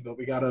maybe, but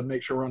we got to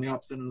make sure we're on the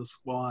opposite end of the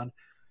squad.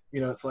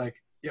 It's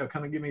like,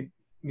 come and give me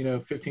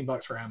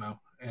 $15 for ammo,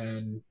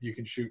 and you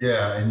can shoot.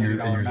 And you're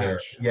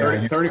match. There.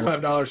 Yeah,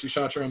 $35. You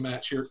shot your own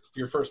match,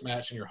 your first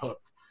match, and you're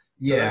hooked.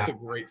 So that's a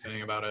great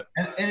thing about it.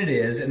 And it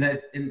is, and I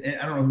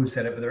don't know who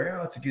said it, but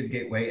it's a good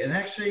gateway. And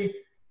actually,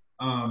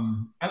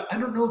 I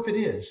don't know if it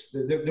is.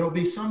 There'll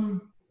be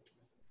some.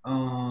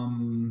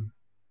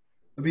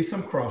 There'll be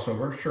some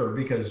crossover, sure,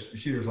 because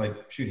shooters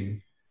like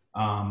shooting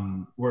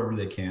wherever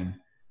they can.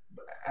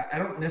 But I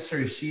don't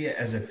necessarily see it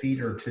as a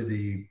feeder to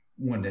the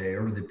 1-day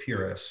or the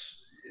PRS.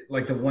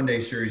 Like the 1-day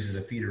series is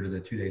a feeder to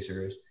the 2-day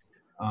series.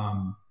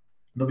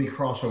 There'll be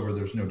crossover.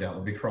 There's no doubt.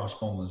 There'll be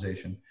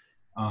cross-pollination.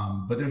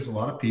 But there's a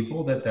lot of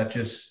people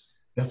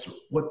that's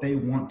what they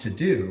want to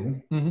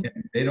do. And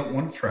they don't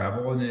want to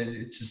travel, and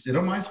it's just, they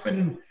don't mind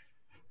spending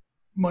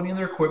money on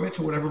their equipment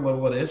to whatever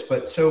level it is.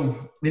 But so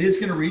it is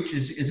going to reach,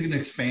 is it going to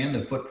expand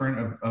the footprint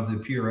of the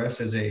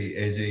PRS as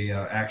a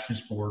action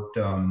sport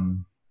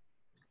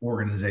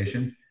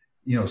organization,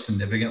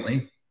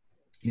 significantly.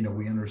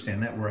 We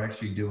understand that we're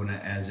actually doing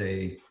it as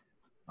a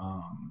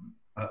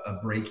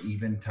break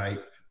even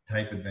type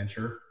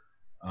adventure,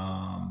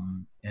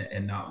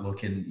 and not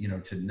looking,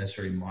 to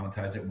necessarily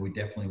monetize it. We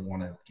definitely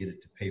want to get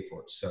it to pay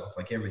for itself,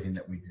 like everything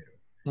that we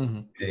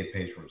do. It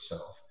pays for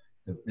itself.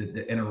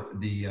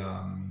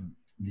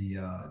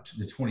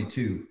 The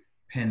 22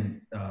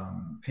 pen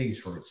pays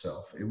for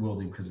itself. It will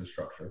do because of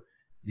structure.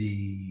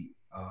 The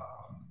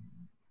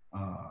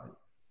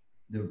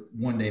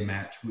 1-day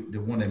match. The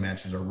 1-day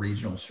match is a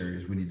regional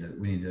series. We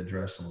need to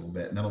address a little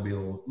bit, and that'll be a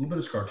little bit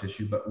of scar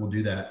tissue, but we'll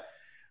do that.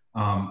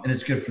 And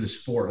it's good for the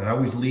sport. And I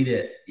always lead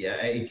it.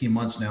 18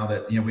 months now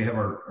that we have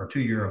our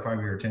 2-year, or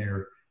 5-year,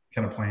 10-year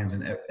kind of plans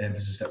and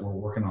emphasis that we're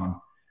working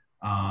on.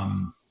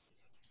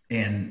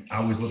 And I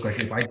always look like,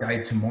 if I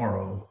died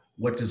tomorrow,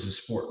 what does the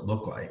sport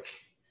look like?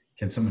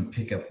 Can someone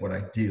pick up what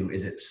I do?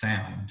 Is it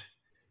sound?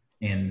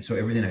 And so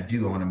everything I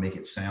do, I want to make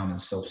it sound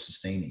and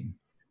self-sustaining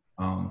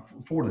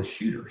for the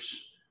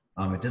shooters.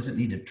 It doesn't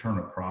need to turn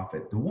a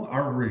profit.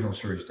 Our original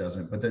series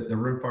doesn't, but the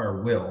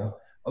rimfire will.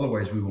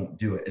 Otherwise, we won't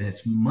do it. And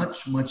it's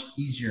much, much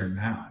easier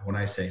now when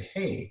I say,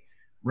 hey,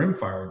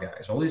 rimfire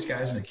guys, all these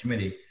guys in the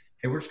committee,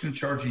 hey, we're just going to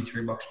charge you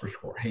 $3 per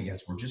score. Hey,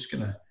 guys, we're just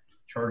going to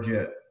charge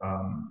you.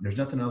 There's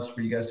nothing else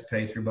for you guys to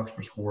pay, $3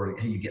 per score.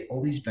 Hey, you get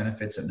all these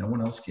benefits that no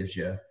one else gives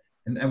you.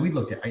 And we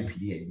looked at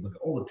IPDA, we look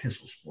at all the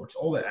pistol sports,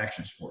 all the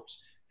action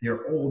sports.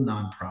 They're all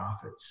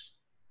nonprofits,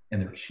 and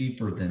they're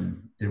cheaper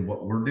than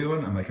what we're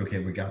doing. I'm like, okay,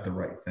 we got the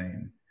right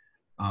thing.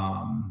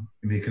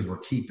 Because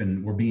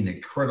we're being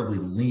incredibly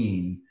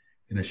lean.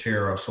 Going to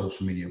share our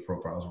social media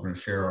profiles. We're going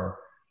to share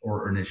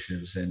our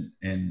initiatives and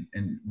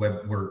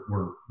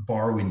we're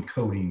borrowing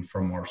coding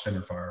from our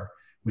centerfire,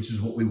 which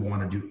is what we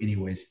want to do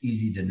anyways.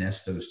 Easy to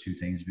nest those two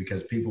things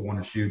because people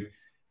want to shoot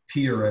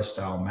PRS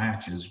style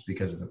matches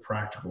because of the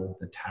practical,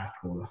 the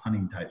tactical, the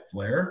hunting type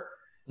flair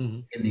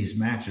in these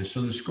matches. So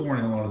the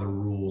scoring and a lot of the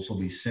rules will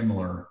be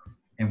similar,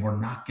 and we're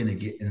not going to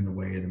get in the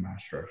way of the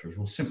match directors.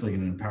 We're simply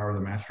going to empower the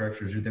match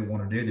directors who they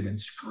want to do. They've been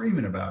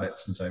screaming about it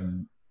since I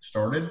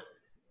started.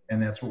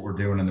 And that's what we're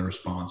doing, and the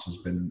response has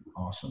been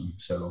awesome.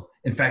 So,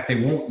 in fact,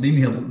 they won't leave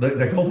me.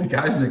 They call the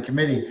guys in the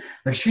committee,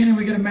 like, Shannon,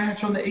 we got a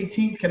match on the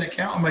 18th. Can it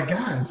count? I'm like,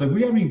 guys, like,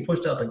 we haven't even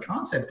pushed out the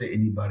concept to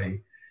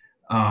anybody.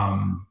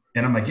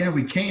 And I'm like, yeah,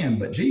 we can,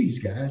 but geez,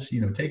 guys,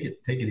 take it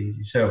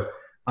easy. So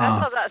that's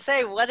what I was about to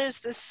say. What is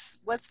this?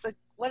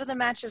 What are the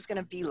matches going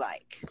to be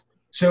like?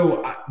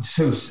 So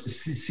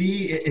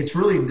see, it's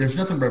really, there's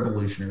nothing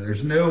revolutionary.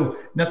 There's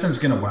nothing's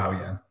going to wow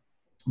you,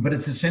 but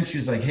it's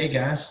essentially like, hey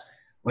guys,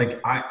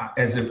 like I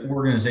as an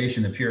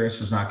organization, the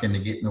PRS is not going to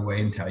get in the way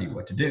and tell you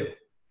what to do.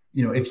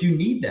 If you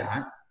need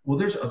that, well,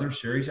 there's other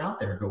series out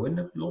there. Go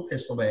into a little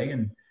pistol bay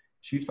and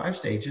shoot 5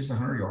 stages,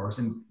 100 yards,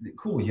 and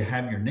cool, you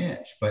have your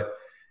niche. But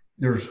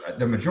there's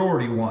the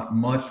majority want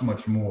much,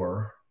 much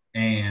more,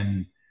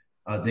 and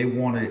they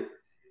want to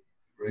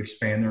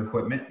expand their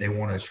equipment. They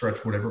want to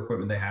stretch whatever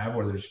equipment they have,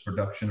 whether it's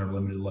production or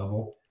limited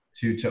level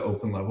to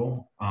open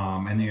level,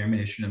 and the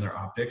ammunition and their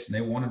optics. And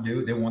they want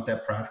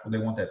that practical, they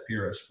want that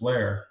PRS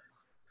flair.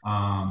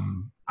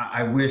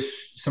 I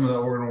wish some of the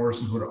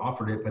organizations would have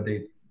offered it, but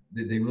they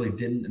really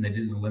didn't, and they did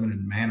it in a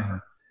limited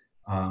manner,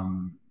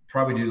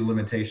 probably due to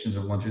limitations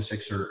of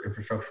logistics or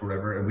infrastructure or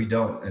whatever, and we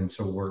don't. And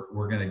so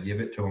we're going to give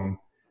it to them,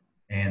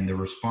 and the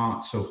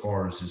response so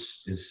far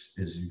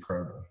is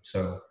incredible.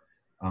 So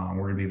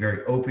we're going to be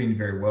very open,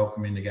 very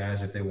welcoming to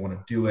guys if they want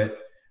to do it.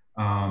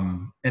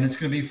 And it's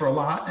going to be for a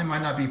lot. It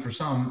might not be for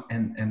some,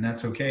 and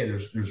that's okay.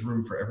 There's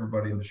room for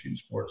everybody in the shooting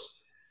sports.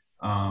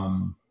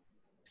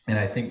 And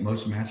I think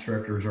most match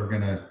directors are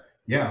going to,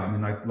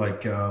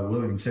 like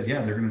William said,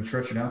 they're going to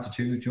stretch it out to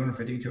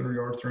 250, 200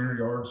 yards, 300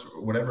 yards,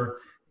 whatever.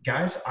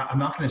 Guys, I'm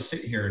not going to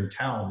sit here and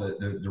tell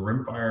the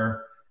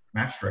rimfire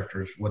match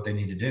directors what they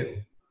need to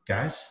do.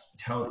 Guys,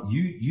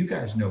 you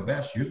guys know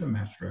best. You're the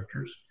match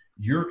directors.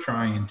 You're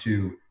trying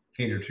to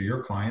cater to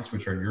your clients,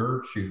 which are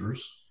your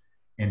shooters,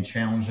 and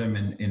challenge them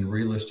in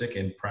realistic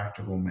and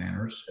practical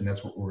manners. And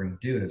that's what we're going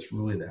to do. And it's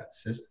really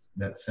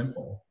that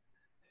simple.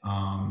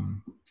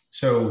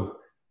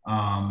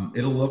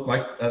 It'll look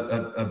like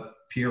a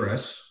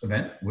PRS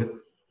event with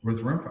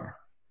rimfire,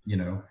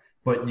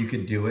 but you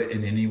could do it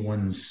in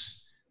anyone's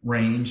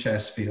range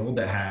field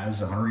that has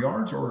 100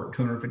 yards or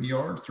 250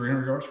 yards,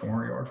 300 yards,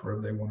 400 yards,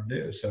 whatever they want to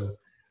do. So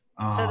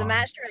the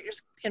match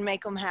directors can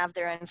make them have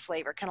their own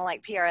flavor, kind of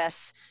like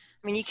PRS.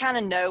 I mean, you kind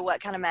of know what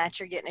kind of match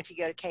you're getting if you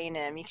go to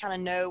K&M. You kind of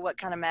know what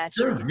kind of match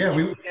you're getting if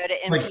you go to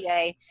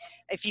MPA.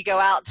 If you go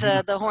out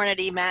to the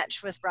Hornady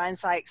match with Brian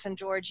Sykes and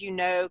George,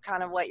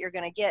 kind of what you're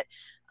going to get.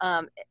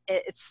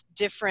 It's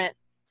different.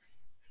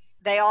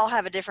 They all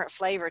have a different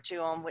flavor to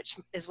them, which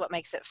is what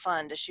makes it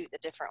fun to shoot the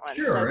different ones.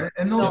 Sure, so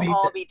and they'll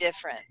all be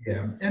different.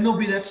 Yeah, and there'll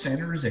be that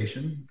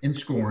standardization in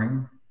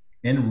scoring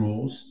and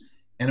rules,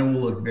 and it will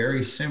look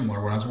very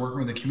similar. When I was working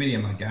with the committee,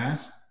 I'm like,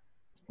 guys,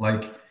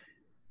 like,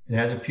 it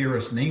has a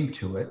PRS name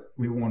to it.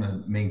 We want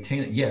to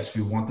maintain it. Yes,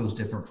 we want those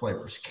different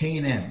flavors.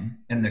 K&M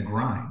and the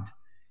grind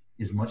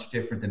is much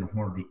different than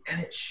Hornady, and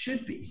it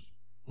should be.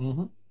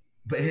 Mm-hmm.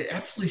 But it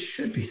absolutely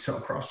should be so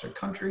across the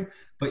country.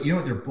 But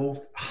they're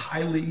both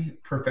highly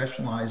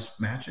professionalized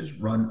matches,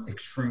 run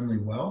extremely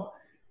well.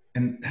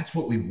 And that's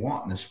what we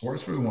want in the sport.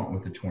 That's what we want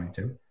with the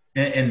 22.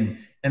 And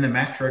the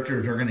match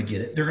directors are going to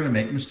get it. They're going to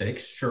make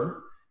mistakes,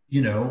 sure.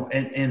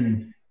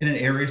 And in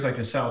areas like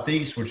the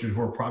Southeast, which is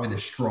where probably the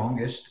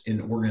strongest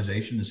in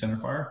organization, the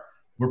centerfire,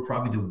 we're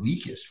probably the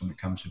weakest when it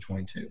comes to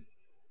 22.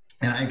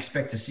 And I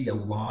expect to see a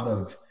lot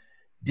of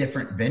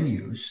different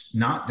venues,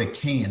 not the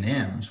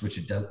K&Ms, which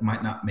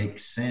might not make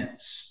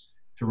sense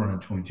to run a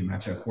 22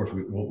 match. Of course,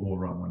 we'll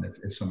run one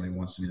if somebody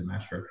wants to be the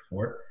match director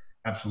for it.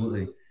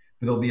 Absolutely. But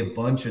there'll be a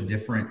bunch of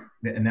different,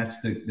 and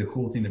that's the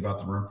cool thing about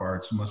the rimfire.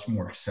 It's much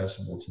more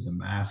accessible to the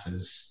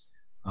masses.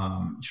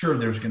 Sure,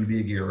 there's going to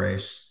be a gear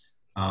race,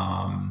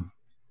 and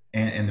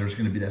there's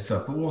going to be that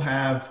stuff, but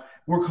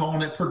we're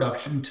calling it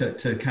production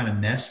to kind of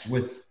nest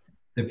with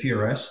the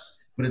PRS.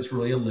 But it's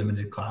really a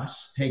limited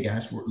class. Hey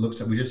guys,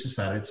 we just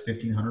decided it's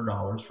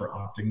 $1,500 for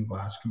optic and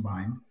glass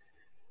combined.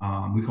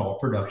 We call it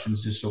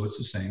productions just so it's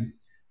the same.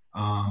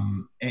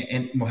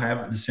 And we'll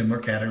have the similar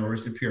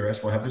categories to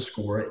PRS. We'll have to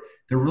score it.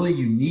 The really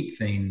unique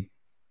thing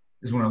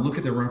is when I look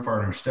at the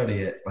rimfire and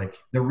study it, like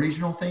the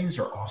regional things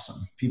are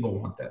awesome. People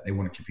want that. They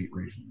want to compete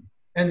regionally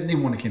and they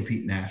want to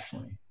compete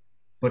nationally.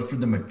 But for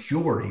the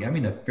majority,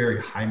 a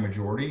very high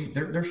majority,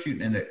 they're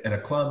shooting at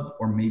a club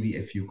or maybe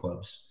a few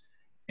clubs.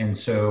 And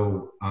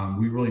so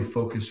we really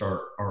focus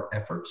our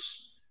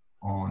efforts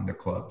on the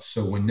clubs.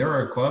 So when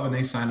they're a club and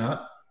they sign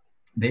up,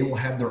 they will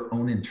have their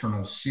own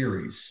internal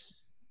series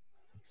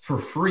for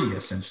free,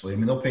 essentially.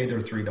 They'll pay their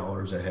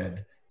 $3 a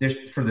head.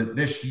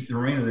 The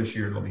remainder of this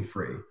year, it'll be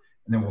free.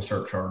 And then we'll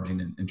start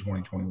charging in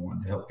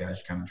 2021 to help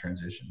guys kind of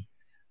transition.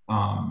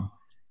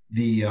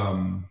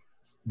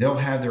 They'll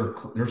have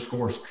their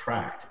scores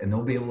tracked, and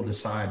they'll be able to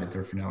decide if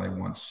their finale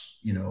wants,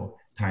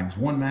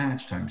 ×1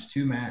 match,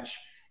 ×2 match.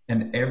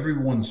 And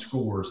everyone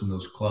scores in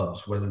those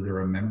clubs, whether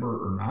they're a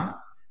member or not,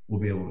 will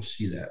be able to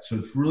see that. So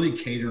it's really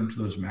catering to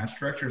those match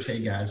directors. Hey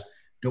guys,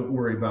 don't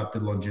worry about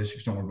the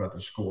logistics. Don't worry about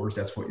the scores.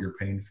 That's what you're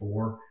paying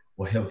for.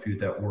 We'll help you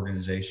with that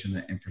organization,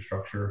 that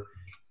infrastructure.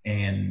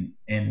 and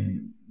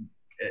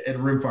at a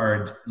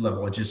rimfire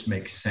level, it just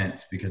makes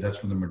sense because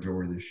that's where the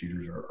majority of the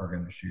shooters are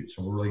going to shoot.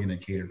 So we're really going to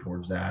cater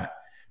towards that,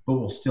 but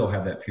we'll still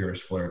have that PRS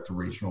flair at the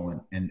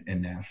regional and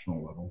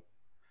national level.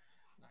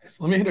 Nice.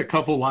 Let me hit a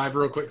couple live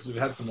real quick because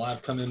we've had some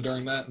live come in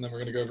during that, and then we're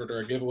going to go over to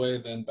our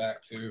giveaway, then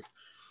back to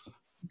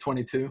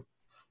 22.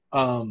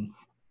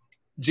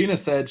 Gina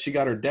said she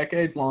got her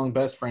decades-long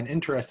best friend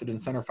interested in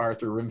centerfire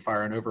through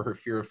rimfire and over her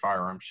fear of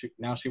firearms.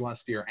 Now she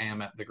wants to be her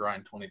AM at the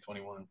Grind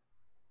 2021.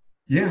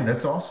 Yeah,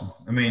 that's awesome.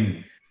 I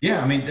mean,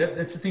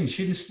 that's the thing.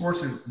 Shooting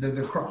sports,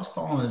 the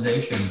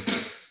cross-pollination,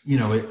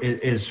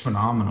 it is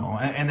phenomenal.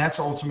 And that's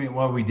ultimately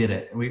why we did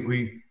it.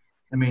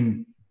 I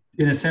mean,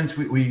 in a sense,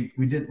 we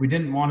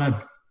didn't want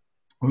to,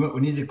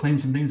 we needed to clean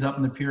some things up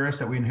in the PRS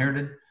that we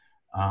inherited.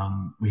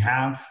 We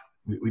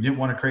didn't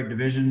want to create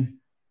division.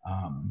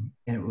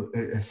 And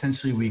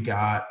essentially we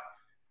got,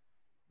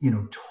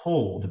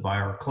 told by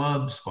our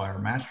clubs, by our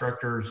match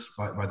directors,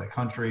 by the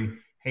country,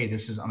 hey,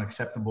 this is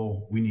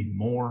unacceptable. We need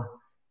more.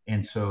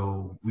 And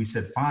so we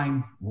said,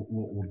 fine,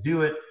 we'll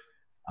do it.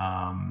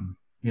 And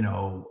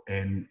now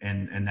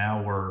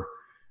we're,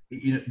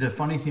 the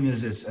funny thing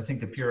is I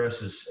think the PRS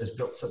has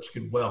built such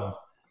goodwill.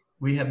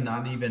 We have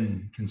not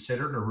even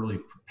considered or really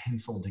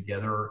penciled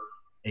together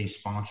a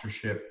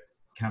sponsorship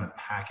kind of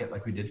packet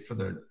like we did for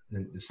the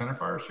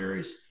Centerfire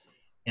series.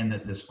 And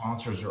that the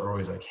sponsors are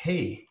always like,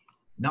 hey,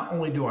 not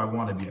only do I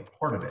want to be a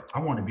part of it,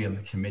 I want to be on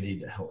the committee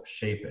to help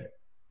shape it.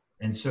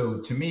 And so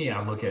to me,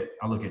 I look at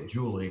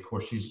Julie. Of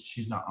course,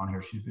 she's not on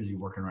here. She's busy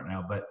working right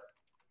now, but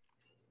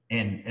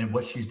and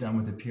what she's done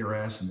with the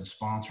PRS and the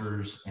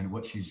sponsors and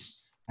how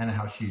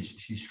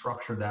she's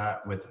structured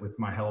that with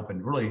my help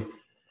and really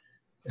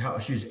how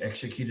she's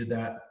executed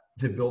that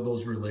to build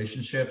those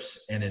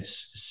relationships. And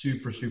it's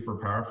super, super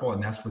powerful.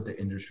 And that's what the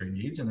industry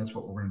needs. And that's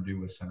what we're going to do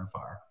with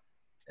Centerfire.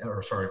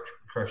 With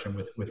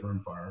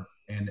rimfire.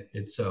 And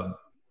it's going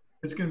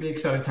to be an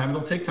exciting time.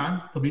 It'll take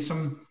time. There'll be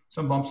some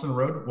bumps in the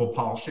road. We'll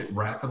polish it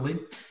rapidly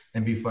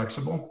and be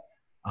flexible.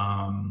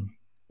 We'll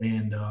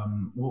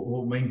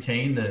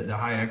maintain the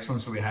high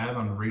excellence that we have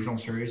on the regional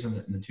series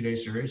and the 2-day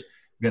series.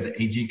 We got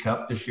the AG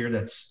Cup this year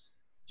that's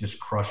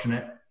just crushing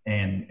it.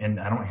 And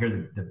I don't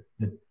hear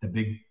the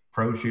big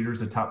pro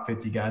shooters, the top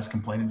 50 guys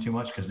complaining too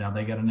much because now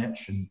they got a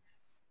niche.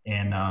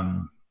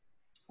 I'm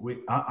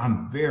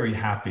very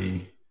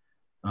happy.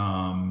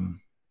 And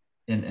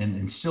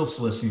still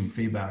soliciting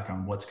feedback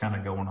on what's kind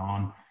of going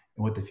on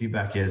and what the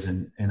feedback is.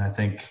 And I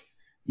think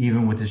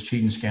even with this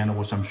cheating scandal,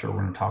 which I'm sure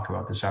we're going to talk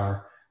about this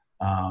hour,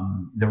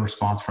 the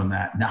response from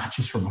that, not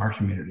just from our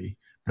community,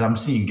 but I'm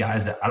seeing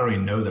guys that I don't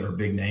even know that are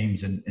big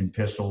names in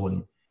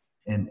pistol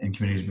and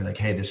communities be like,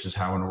 hey, this is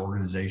how an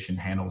organization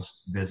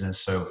handles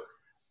business. So,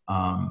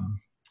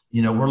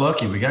 we're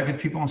lucky. We got good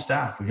people on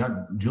staff. We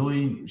got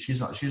Julie.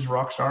 She's a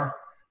rock star.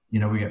 We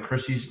got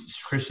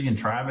Christy and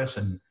Travis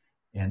and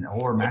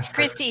or it's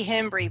Christy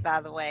Hembry,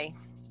 by the way.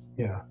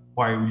 Yeah.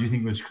 Why would you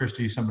think it was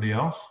Christy somebody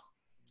else?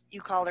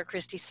 You called her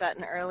Christy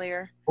Sutton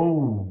earlier.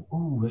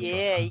 Oh,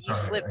 yeah, you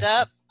slipped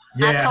up.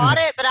 Yeah. I caught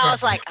it, but I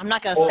was like, I'm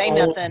not going to say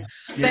nothing.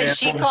 But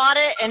she caught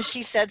it and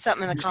she said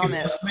something in the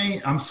comments.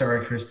 I'm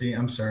sorry, Christy.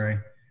 I'm sorry.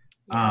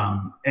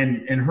 And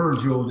her and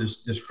Jewel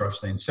just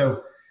crushed things.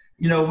 So,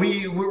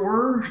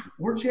 we're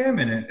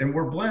jamming it and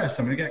we're blessed.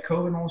 I mean, we got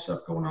COVID and all this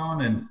stuff going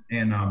on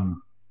and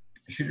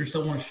shooters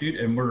still want to shoot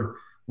and we're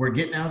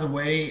getting out of the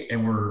way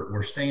and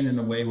we're staying in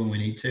the way when we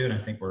need to. And I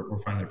think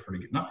we're finding it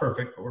pretty good. Not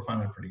perfect, but we're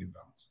finding a pretty good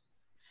balance.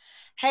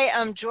 Hey,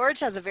 George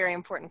has a very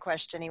important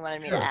question he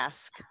wanted me to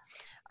ask.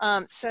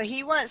 So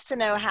he wants to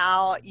know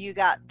how you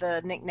got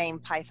the nickname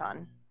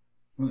Python.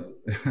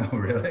 Oh,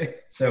 really?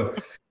 So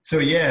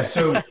yeah.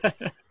 So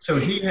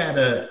he had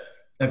a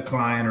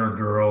client or a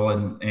girl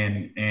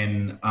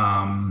and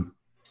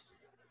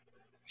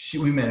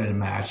we met at a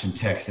match in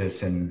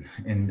Texas, and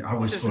I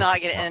was. This is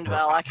not going to end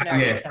well. I can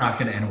already tell. It's not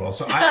going to end well.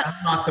 So I'm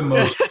not the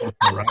most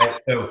vocal, right?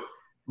 So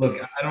look,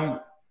 I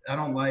don't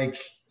like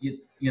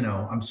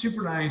I'm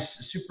super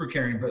nice, super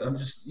caring, but I'm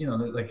just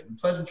like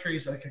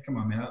pleasantries. Like, come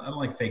on, man, I don't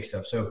like fake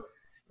stuff. So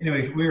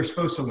anyway, we were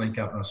supposed to link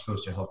up, and I was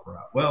supposed to help her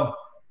out. Well,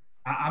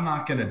 I'm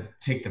not going to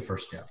take the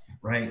first step,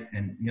 right?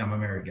 And I'm a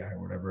married guy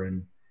or whatever,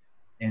 and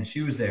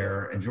she was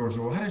there, and George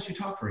said, well, how did you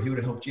talk to her? He would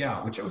have helped you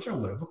out, which I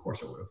would have. Of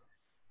course I would have.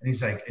 And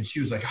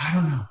she was like, I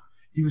don't know.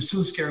 He was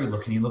so scary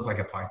looking. He looked like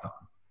a python.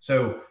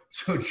 So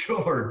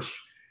George,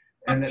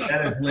 and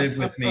that has lived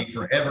with me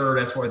forever.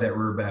 That's why that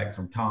rear bag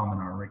from Tom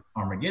and our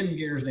Armageddon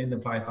gear is named the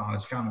Python.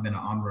 It's kind of been an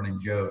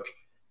on-running joke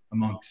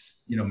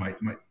amongst, my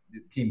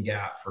team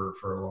Gap for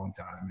a long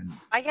time. And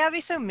I gotta be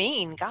so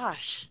mean.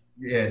 Gosh.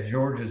 Yeah,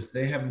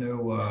 they have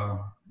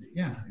no,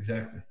 yeah,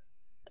 exactly.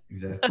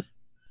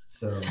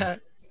 So.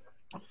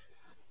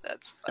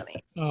 That's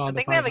funny. I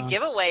think we have a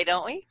giveaway,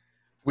 don't we?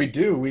 We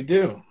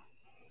do.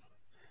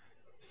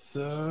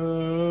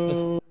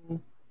 So,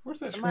 where's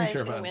that screen share button?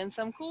 Somebody's gonna win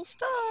some cool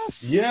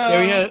stuff.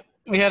 Yeah,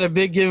 we had a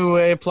big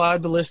giveaway.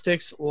 Applied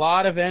Ballistics, a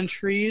lot of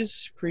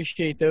entries.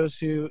 Appreciate those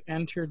who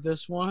entered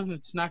this one.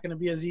 It's not going to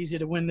be as easy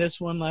to win this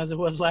one as it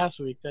was last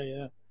week. Tell you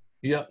that.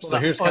 Yep. So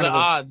here's kind of the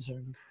odds.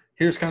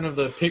 here's kind of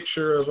the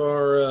picture of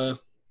our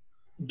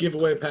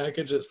giveaway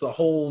package. It's the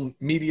whole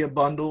media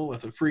bundle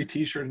with a free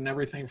t-shirt and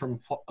everything from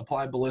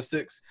Applied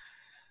Ballistics.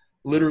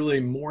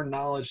 Literally more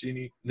knowledge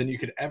than you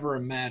could ever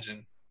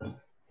imagine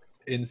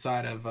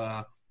inside of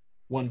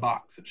one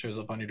box that shows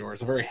up on your door.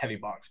 It's a very heavy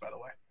box, by the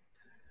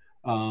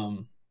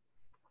way.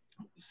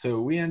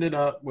 So we ended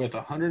up with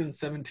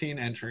 117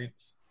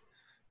 entries.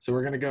 So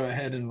we're going to go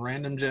ahead and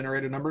random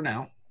generate a number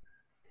now.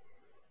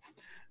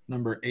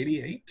 Number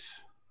 88.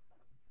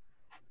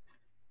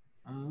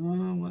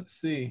 Let's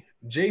see.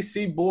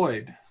 JC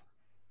Boyd.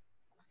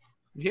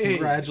 Yay.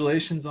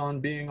 Congratulations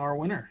on being our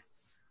winner.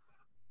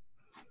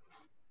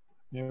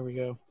 There we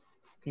go.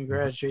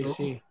 Congrats,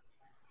 JC.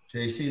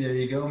 JC, there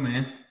you go,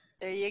 man.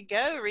 There you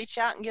go. Reach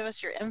out and give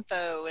us your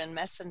info in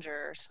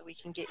Messenger so we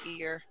can get you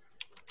your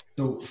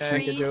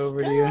package over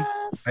stuff. to you.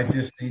 I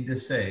just need to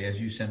say, as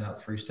you send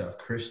out free stuff,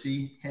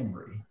 Christy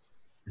Henry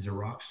is a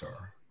rock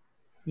star.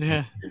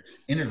 Yeah. It's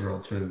integral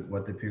to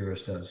what the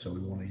PRS does, so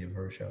we want to give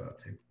her a shout out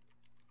to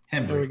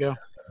Henry. There we go.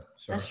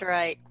 That's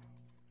right.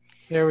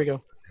 There we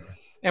go.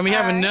 And we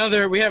have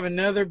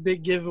another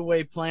big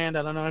giveaway planned.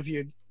 I don't know if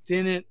you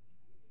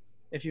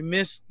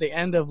missed the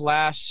end of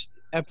last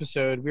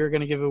episode, we were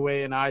going to give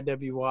away an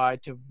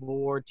IWI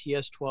Tavor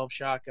TS12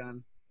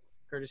 shotgun,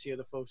 courtesy of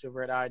the folks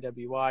over at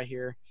IWI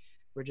here.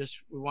 We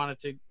wanted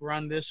to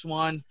run this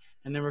one,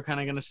 and then we're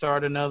kind of going to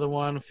start another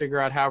one, figure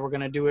out how we're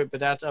going to do it, but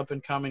that's up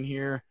and coming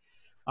here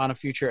on a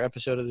future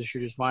episode of the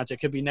Shooter's Minds. It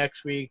could be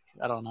next week.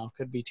 I don't know.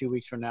 Could be 2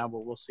 weeks from now, but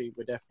we'll see.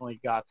 We definitely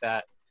got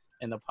that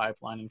in the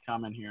pipeline and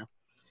coming here.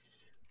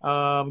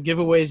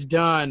 Giveaways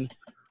done.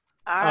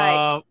 All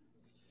right.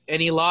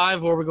 Any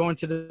live, or we're going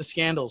to the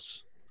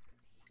scandals?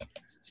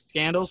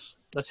 Scandals?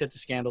 Let's hit the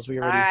scandals. All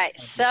right.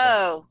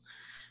 So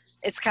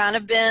it's kind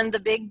of been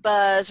the big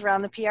buzz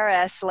around the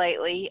PRS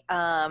lately.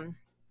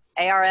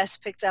 ARS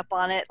picked up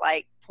on it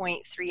like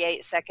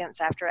 0.38 seconds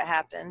after it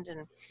happened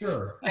and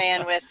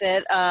ran with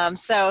it.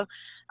 So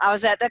I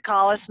was at the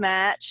Collis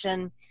match,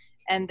 and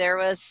there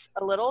was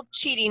a little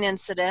cheating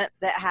incident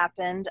that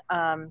happened.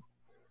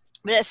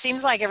 But it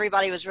seems like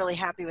everybody was really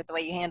happy with the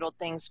way you handled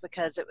things,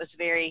 because it was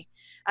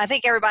I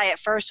think everybody at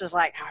first was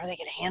like, how are they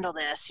going to handle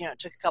this? You know, it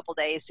took a couple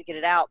days to get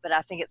it out, but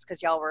I think it's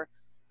because y'all were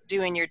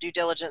doing your due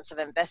diligence of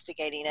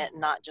investigating it and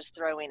not just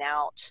throwing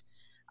out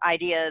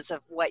ideas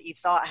of what you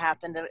thought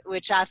happened,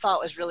 which I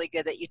thought was really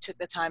good that you took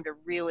the time to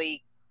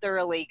really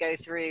thoroughly go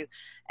through.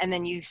 And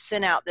then you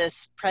sent out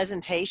this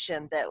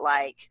presentation that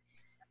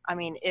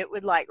it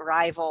would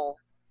rival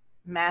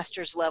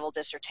master's level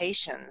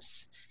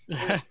dissertations.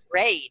 It was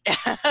great,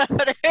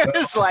 but it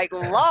was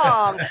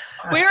long.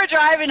 We were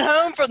driving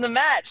home from the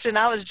match, and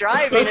I was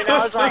driving, and I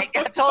was like,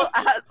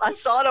 I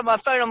saw it on my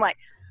phone. I'm like,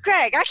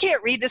 Greg, I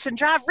can't read this and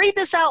drive. Read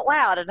this out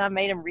loud. And I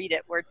made him read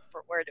it word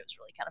for word. It was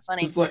really kind of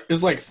funny. It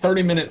was like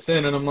 30 minutes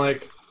in, and I'm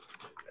like,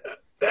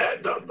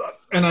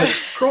 and I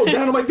scrolled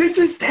down. I'm like, this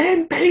is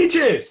 10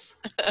 pages.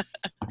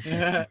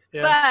 Yeah.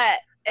 But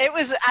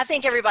I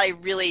think everybody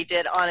really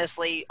did,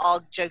 honestly,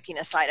 all joking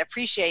aside,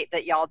 appreciate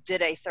that y'all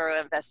did a thorough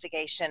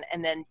investigation,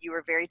 and then you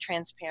were very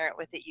transparent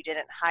with it. You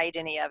didn't hide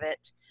any of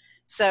it.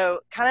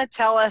 So kind of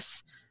tell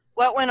us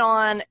what went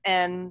on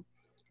and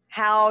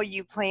how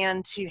you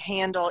plan to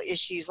handle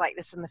issues like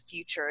this in the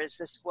future. Is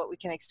this what we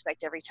can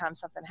expect every time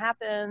something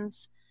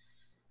happens?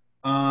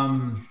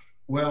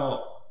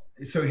 Well,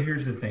 so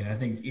here's the thing. I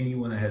think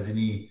anyone that has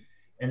any,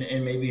 and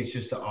maybe it's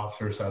just the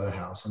officer side of the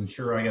house. I'm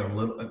sure I got a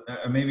little,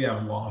 maybe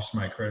I've lost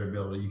my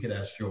credibility. You could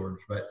ask George,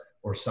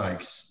 or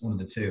Sykes, one of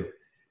the two,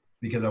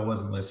 because I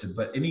wasn't listed.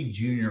 But any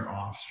junior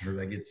officer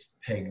that gets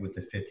pegged with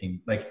the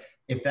 15,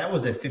 if that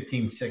was a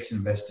 15-6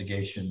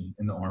 investigation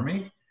in the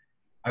Army,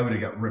 I would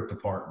have got ripped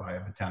apart by a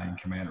battalion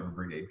commander or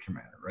brigade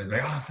commander, right?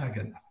 It's not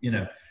good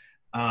enough,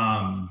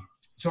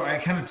 So I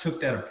kind of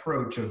took that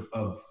approach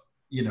of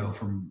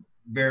from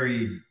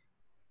very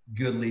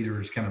good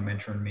leaders kind of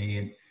mentoring me,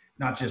 and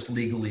not just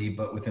legally,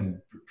 but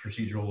within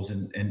procedurals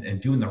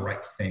and doing the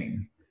right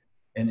thing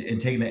and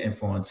taking that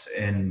influence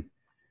and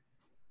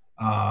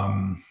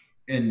finding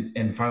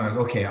out,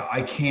 okay,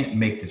 I can't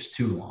make this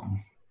too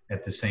long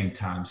at the same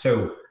time.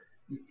 So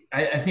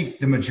I think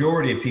the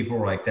majority of people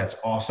were like, that's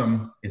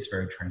awesome. It's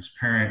very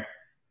transparent.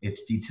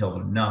 It's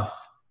detailed enough.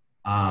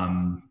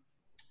 And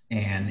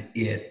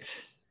it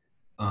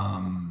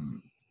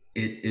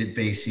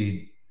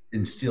basically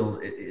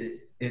instilled,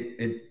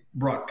 it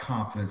brought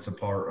confidence a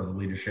part of the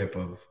leadership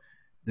of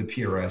the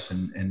PRS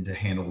and to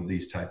handle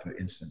these type of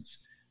incidents.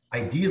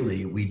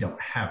 Ideally, we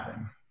don't have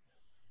them.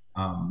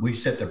 We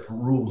set the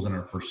rules and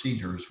our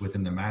procedures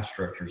within the match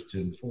structures to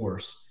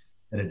enforce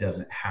that it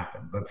doesn't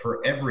happen. But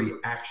for every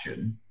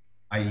action,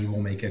 i.e.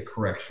 we'll make a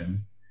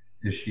correction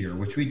this year,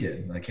 which we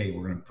did. Like, hey,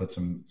 we're going to put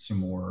some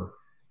more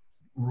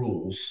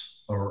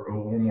rules or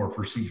more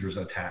procedures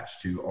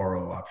attached to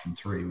RO option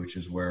 3, which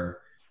is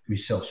where we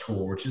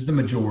self-score, which is the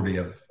majority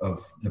of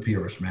the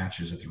PRS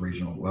matches at the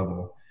regional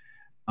level.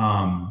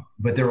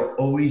 But there will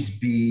always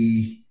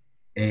be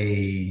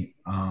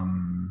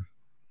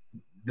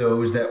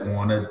those that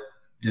want to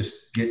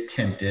just get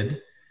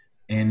tempted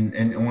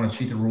and want to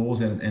cheat the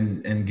rules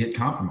and get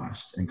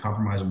compromised and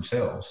compromise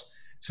themselves.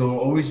 So it'll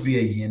always be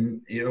a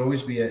yin. It'll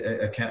always be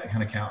a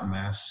kind of cat and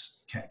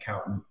mouse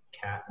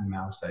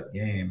type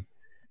game.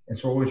 And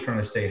so we're always trying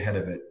to stay ahead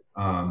of it.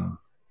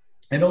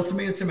 And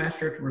ultimately, it's a match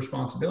director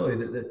responsibility.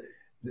 That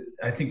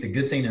I think the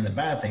good thing and the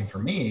bad thing for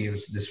me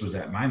was this was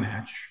at my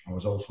match. I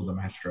was also the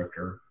match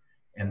director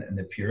and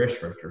the PRS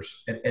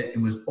directors. And it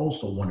was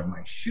also one of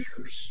my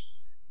shooters.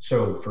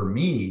 So for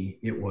me,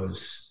 it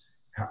was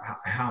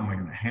how am I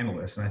going to handle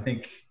this? And I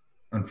think,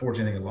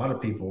 unfortunately, a lot of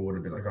people would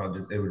have been like,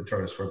 oh, they would try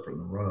to sweep it in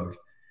the rug.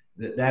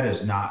 That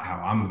is not how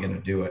I'm going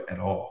to do it at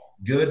all.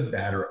 Good,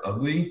 bad, or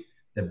ugly,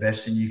 the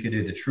best thing you could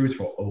do, the truth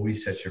will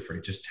always set you free.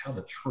 Just tell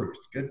the truth,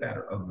 good, bad,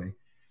 or ugly.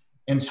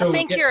 And so I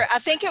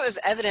think it was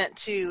evident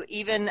too,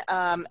 even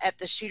at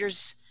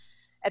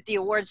the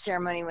awards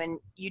ceremony, when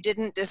you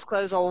didn't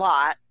disclose a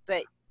lot,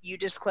 but you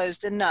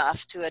disclosed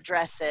enough to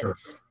address it. Sure.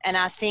 And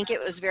I think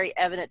it was very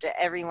evident to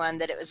everyone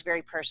that it was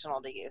very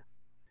personal to you.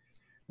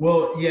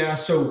 Well, yeah.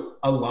 So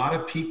a lot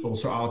of people,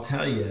 so I'll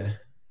tell you,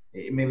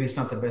 maybe it's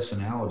not the best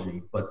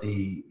analogy, but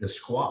the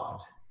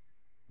squad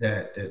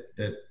that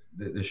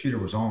the shooter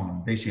was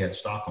on basically had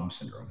Stockholm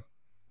syndrome.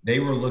 They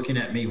were looking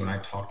at me when I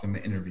talked to them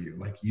in the interview,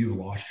 like, you've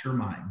lost your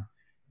mind.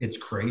 It's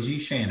crazy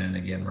Shannon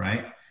again,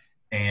 right?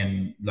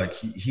 And like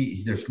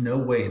there's no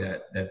way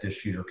that this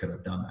shooter could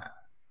have done that.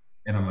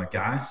 And I'm like,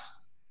 guys,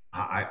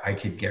 I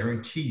could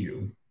guarantee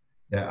you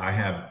that I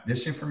have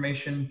this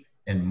information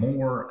and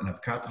more, and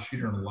I've caught the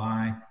shooter in a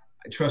lie.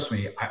 Trust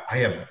me, I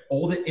have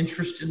all the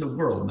interest in the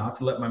world not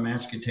to let my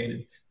match get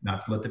tainted,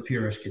 not to let the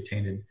PRS get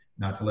tainted,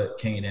 not to let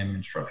K&M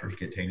instructors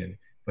get tainted.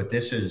 But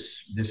this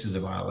is a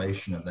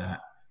violation of that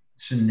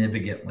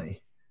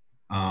significantly,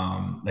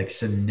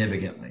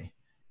 significantly.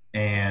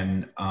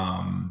 And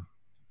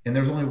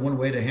there's only one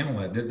way to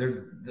handle it.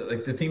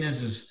 Like the thing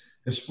is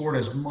the sport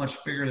is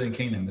much bigger than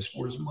K&M. The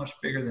sport is much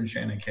bigger than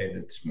Shannon K.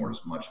 The sport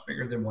is much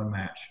bigger than one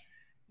match.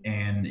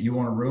 And you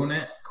want to ruin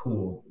it?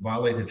 Cool.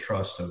 Violate the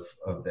trust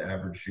of the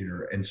average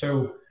shooter. And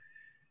so,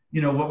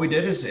 what we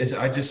did is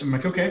I'm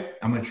like, okay,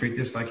 I'm going to treat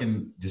this like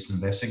in just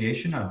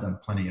investigation. I've done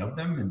plenty of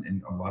them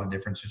in a lot of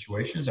different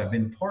situations. I've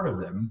been part of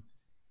them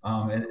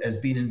as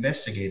being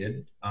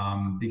investigated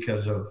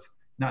because of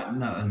not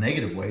a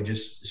negative way,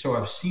 just so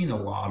I've seen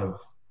a lot of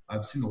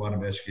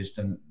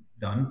investigations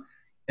done,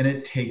 and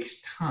it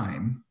takes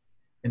time,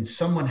 and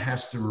someone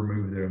has to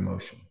remove their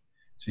emotion.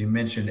 So you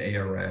mentioned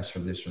ARS or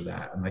this or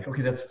that. I'm like,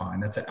 okay, that's fine.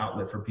 That's an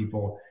outlet for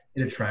people.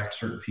 It attracts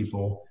certain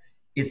people.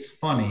 It's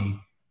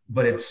funny,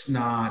 but it's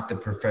not the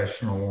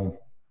professional.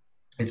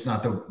 It's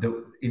not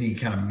the any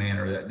kind of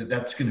manner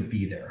that's going to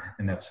be there,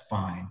 and that's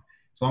fine.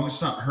 As long as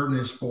it's not hurting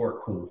the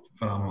sport, cool,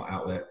 phenomenal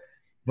outlet.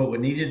 But what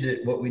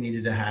we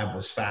needed to have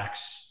was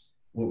facts.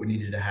 What we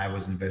needed to have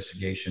was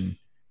investigation,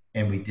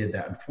 and we did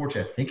that.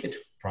 Unfortunately, I think it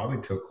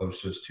probably took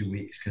close to 2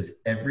 weeks because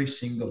every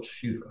single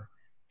shooter,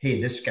 hey,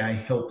 this guy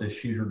helped this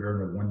shooter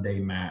during a one-day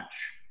match,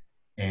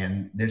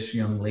 and this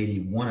young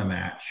lady won a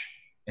match,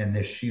 and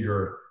this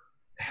shooter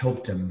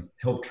helped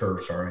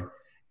her,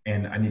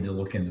 and I need to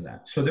look into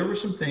that. So there were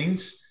some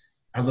things.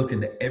 I looked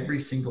into every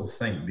single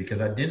thing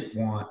because I didn't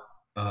want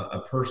a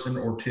person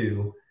or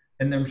two,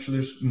 and I'm sure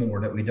there's more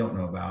that we don't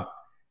know about,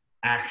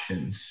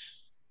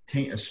 actions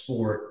taint a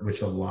sport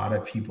which a lot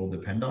of people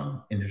depend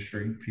on,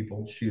 industry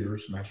people,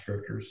 shooters, match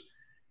directors.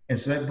 And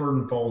so that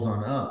burden falls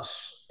on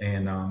us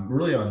and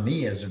really on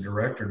me as a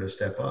director to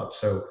step up.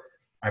 So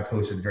I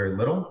posted very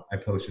little. I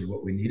posted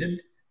what we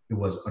needed. It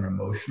was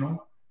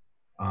unemotional.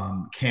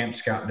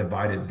 Camps got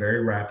divided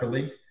very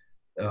rapidly.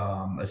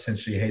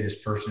 Essentially, hey,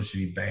 this person should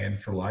be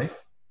banned for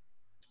life.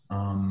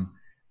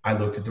 I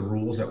looked at the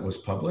rules that was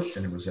published,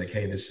 and it was like,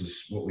 hey, this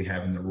is what we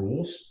have in the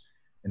rules.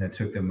 And it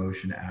took the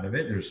emotion out of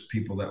it. There's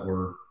people that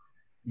were,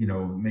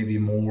 maybe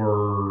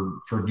more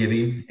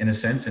forgiving in a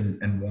sense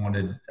and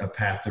wanted a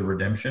path to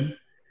redemption.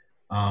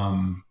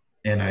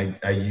 And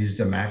I used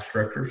the match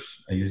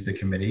directors. I used the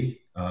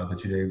committee, the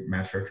 2-day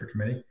match director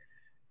committee.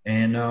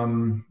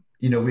 And,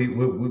 we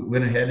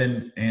went ahead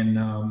and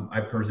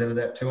I presented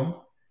that to them.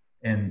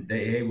 And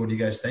they, hey, what do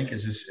you guys think?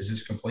 Is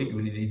this complete? Do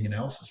we need anything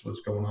else? This is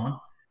what's going on.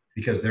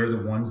 Because they're the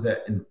ones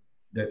that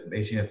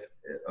basically have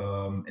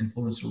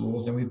influenced the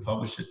rules, and we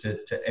published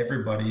it to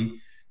everybody.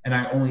 And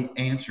I only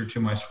answer to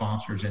my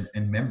sponsors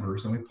and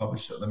members, and we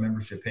published it on the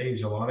membership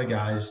page. A lot of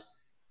guys,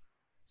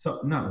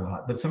 not a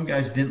lot, but some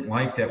guys didn't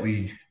like that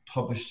we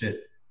published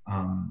it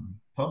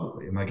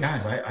publicly. I'm like,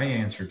 guys, I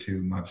answer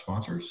to my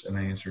sponsors, and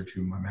I answer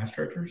to my match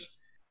directors,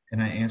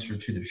 and I answer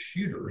to the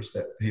shooters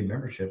that pay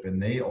membership,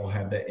 and they all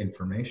have that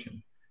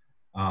information.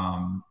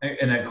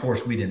 And of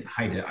course we didn't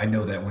hide it. I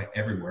know that went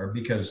everywhere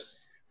because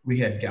we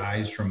had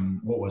guys from,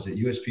 what was it,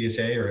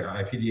 USPSA or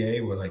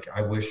IPDA were like,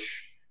 I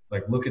wish,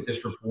 like, look at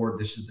this report.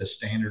 This is the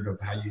standard of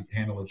how you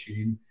handle a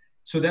cheating.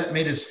 So that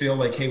made us feel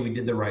like, hey, we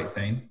did the right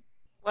thing.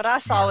 What I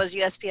saw was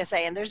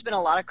USPSA, and there's been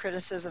a lot of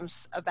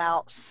criticisms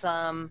about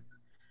some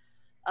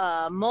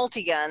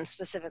multi-gun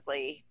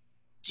specifically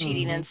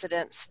cheating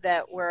incidents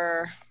that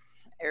were,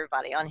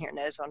 everybody on here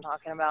knows what I'm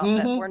talking about,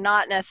 but were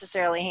not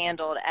necessarily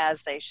handled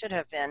as they should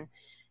have been.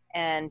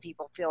 And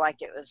people feel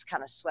like it was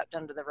kind of swept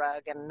under the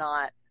rug and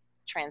not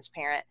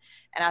transparent.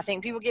 And I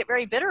think people get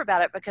very bitter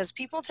about it because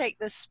people take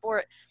this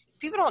sport,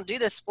 people don't do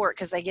this sport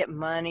because they get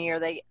money or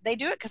they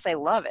do it because they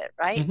love it,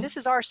 right? This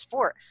is our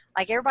sport.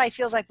 Like everybody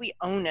feels like we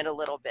own it a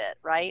little bit,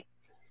 right?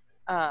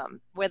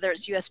 Whether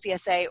it's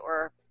USPSA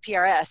or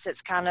PRS,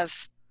 it's kind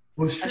of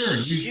a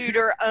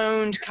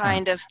shooter-owned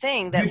kind of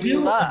thing that we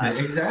love.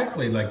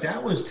 Exactly. Like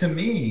that was, to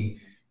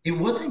me, it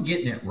wasn't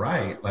getting it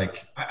right.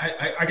 Like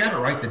I got it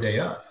right the day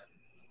of.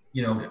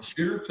 You know,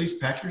 shooter, please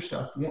pack your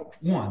stuff.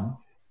 One,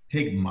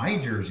 take my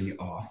jersey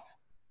off,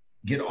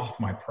 get off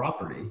my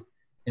property,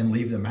 and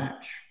leave the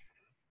match.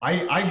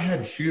 I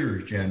had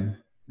shooters, Jen,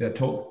 that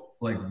told,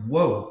 like,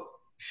 whoa,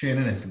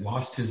 Shannon has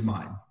lost his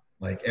mind.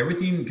 Like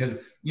everything, because,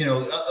 you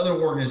know, other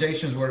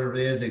organizations, whatever it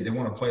is, they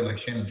want to play like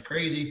Shannon's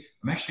crazy.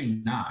 I'm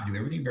actually not. I do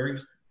everything very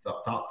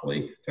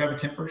thoughtfully. Do I have a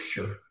temper?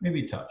 Sure.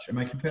 Maybe a touch. Am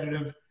I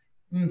competitive?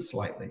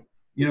 Slightly.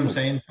 You know what I'm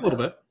saying? A little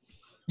bit.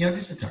 You know,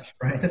 just a touch,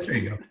 right? There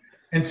you go.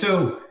 And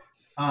so,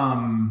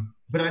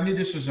 but I knew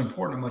this was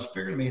important and much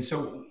bigger to me.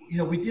 So, you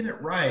know, we did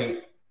it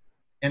right.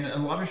 And a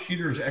lot of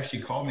shooters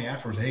actually called me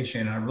afterwards. Hey,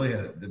 Shannon, I really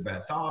had the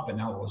bad thought, but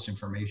now all this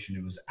information,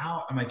 it was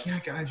out. I'm like, yeah,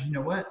 guys, you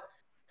know what?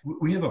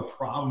 We have a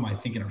problem, I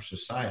think, in our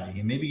society,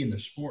 and maybe in the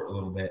sport a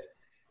little bit,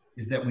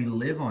 is that we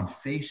live on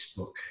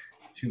Facebook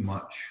too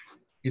much.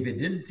 If it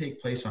didn't take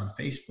place on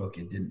Facebook,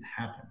 it didn't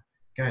happen.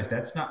 Guys,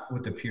 that's not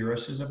what the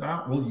PRS is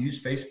about. We'll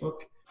use Facebook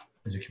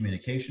as a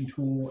communication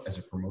tool, as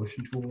a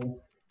promotion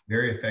tool,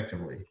 very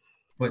effectively.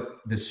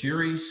 But the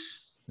series,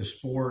 the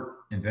sport,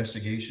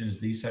 investigations,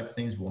 these type of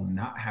things will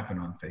not happen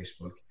on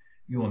Facebook.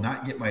 You will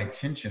not get my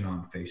attention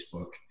on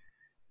Facebook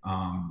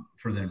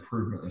for the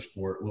improvement of the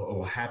sport. It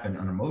will happen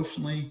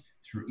unemotionally,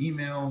 through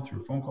email,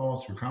 through phone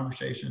calls, through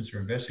conversations,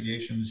 through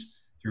investigations,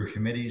 through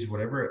committees,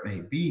 whatever it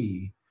may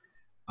be.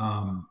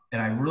 And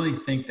I really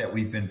think that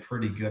we've been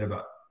pretty good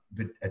about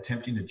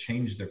attempting to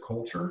change the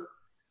culture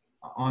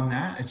on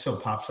that. It still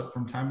pops up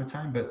from time to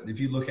time, but if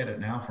you look at it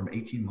now from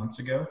 18 months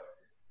ago,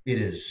 it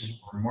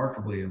is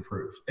remarkably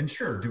improved. And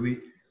sure,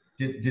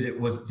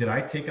 did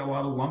I take a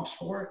lot of lumps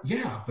for it?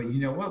 Yeah, but you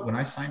know what? When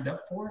I signed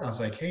up for it, I was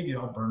like, hey, dude,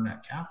 I'll burn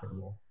that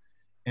capital.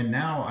 And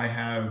now I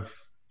have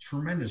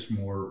tremendous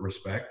more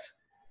respect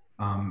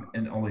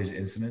in all these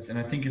incidents. And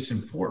I think it's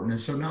important. And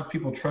so now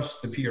people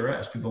trust the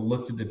PRS. People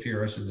looked at the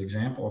PRS as an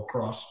example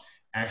across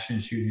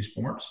action shooting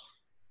sports.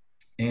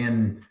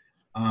 And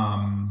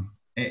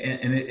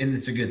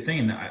it's a good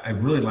thing. I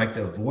really like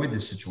to avoid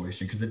this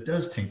situation because it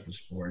does taint the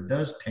sport. It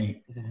does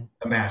taint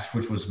the match,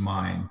 which was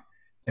mine.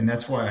 And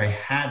that's why I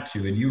had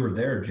to, and you were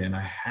there, Jen,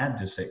 I had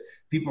to say,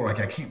 people are like,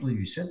 I can't believe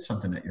you said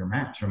something at your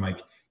match. I'm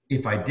like,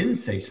 if I didn't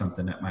say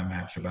something at my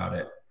match about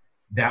it,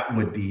 that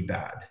would be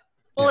bad.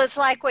 Well, it's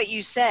like what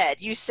you said.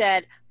 You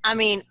said, I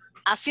mean,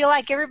 I feel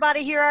like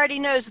everybody here already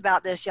knows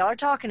about this. Y'all are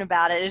talking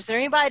about it. Is there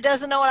anybody that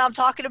doesn't know what I'm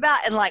talking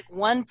about? And like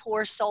one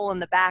poor soul in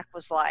the back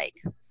was like,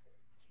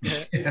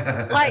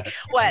 like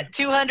what,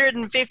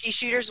 250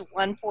 shooters,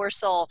 one poor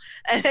soul.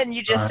 And then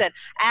you just said,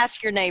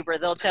 ask your neighbor,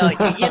 they'll tell you,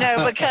 you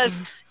know,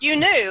 because you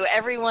knew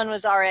everyone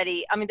was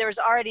already, I mean, there was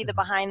already the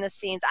behind the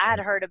scenes. I had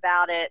heard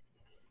about it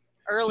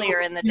earlier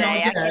in the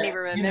day. I can't even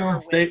remember.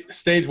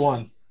 Stage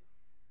one.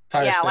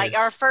 Yeah, stage. Like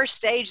our first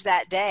stage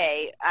that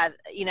day,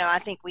 I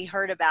think we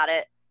heard about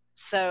it.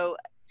 So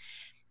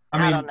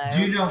I don't know.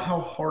 Do you know how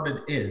hard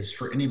it is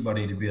for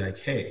anybody to be like,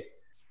 hey,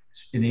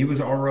 and he was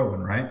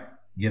ROing, right?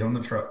 Get on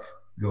the truck.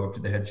 Go up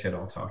to the head shed,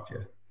 I'll talk to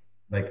you.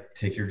 Like,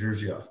 take your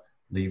jersey off,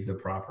 leave the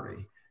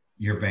property.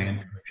 You're banned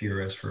from the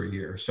PRS for a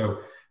year. So,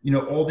 you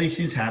know, all these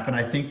things happen.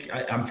 I think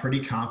I'm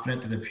pretty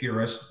confident that the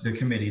PRS, the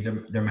committee,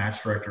 the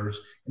match directors,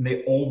 and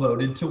they all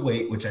voted to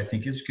wait, which I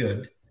think is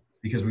good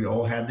because we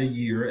all had the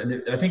year.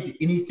 And I think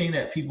anything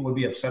that people would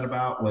be upset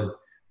about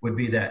would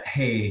be that,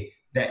 hey,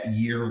 that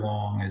year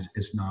long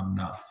is not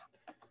enough.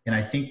 And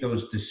I think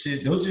those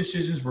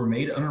decisions were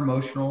made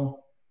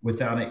unemotional,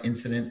 without an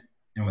incident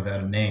and without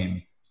a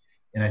name.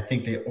 And I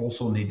think they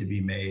also need to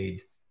be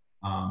made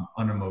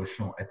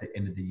unemotional at the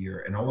end of the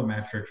year. And all the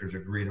match directors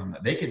agreed on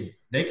that.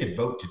 They could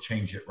vote to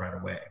change it right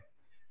away.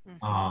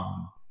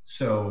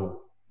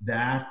 So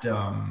that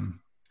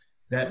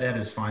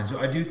is fine. So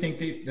I do think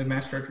the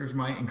match directors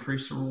might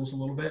increase the rules a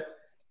little bit,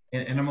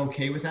 and I'm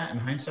okay with that in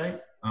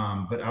hindsight.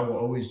 But I will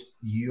always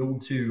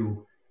yield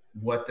to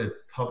what the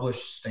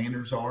published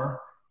standards are,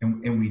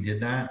 and we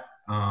did that.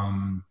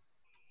 And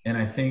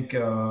I think.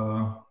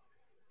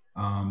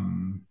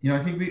 I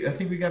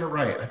think we got it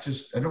right.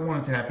 I don't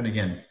want it to happen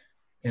again.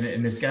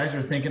 And if guys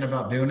are thinking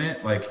about doing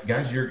it, like,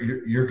 guys,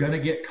 you're going to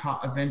get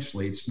caught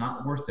eventually. It's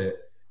not worth it.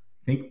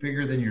 Think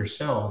bigger than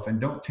yourself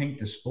and don't taint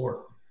the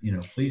sport. You know,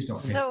 please don't.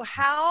 So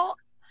how,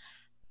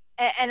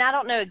 and I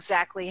don't know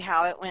exactly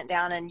how it went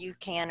down, and you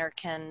can or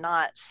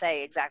cannot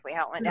say exactly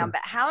how it went down,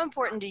 but how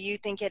important do you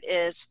think it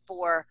is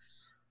for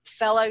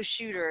fellow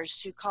shooters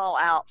to call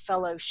out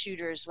fellow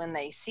shooters when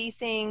they see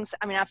things?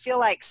 I mean, I feel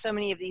like so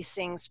many of these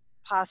things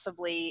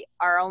possibly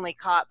are only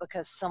caught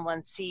because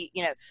someone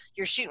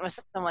you're shooting with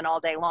someone all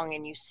day long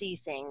and you see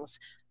things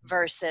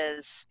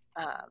versus,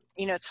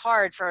 it's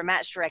hard for a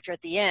match director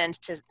at the end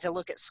to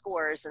look at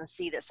scores and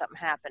see that something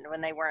happened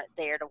when they weren't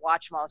there to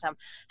watch them all the time.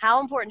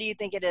 How important do you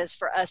think it is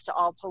for us to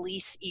all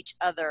police each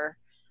other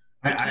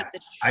to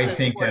keep the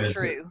think sport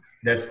true?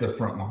 That's the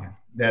front line.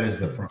 That is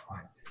the front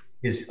line,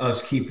 is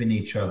us keeping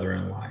each other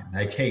in line.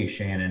 Like, hey,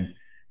 Shannon,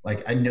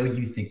 like, I know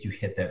you think you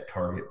hit that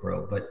target,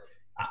 bro, but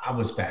I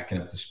was backing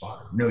up the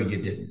spotter. No, you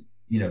didn't.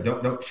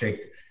 Don't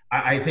shake.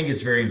 I think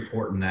it's very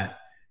important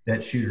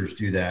that shooters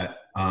do that,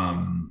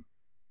 and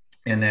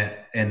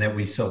that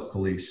we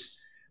self-police.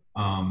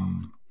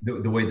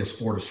 The way the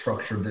sport is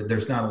structured, that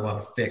there's not a lot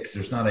of fix.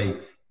 There's not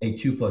a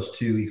 2 +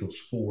 2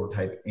 = 4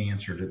 type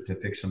answer to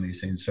fix some of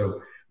these things.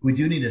 So we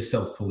do need to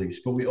self-police,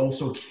 but we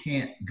also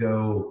can't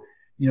go,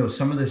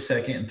 some of the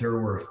second and third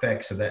order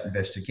effects of that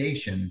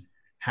investigation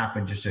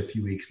happened just a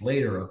few weeks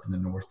later up in the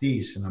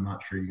Northeast. And I'm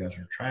not sure you guys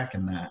are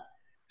tracking that.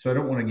 So I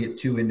don't want to get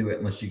too into it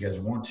unless you guys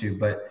want to,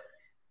 but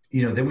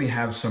then we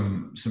have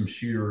some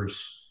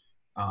shooters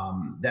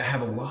that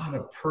have a lot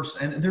of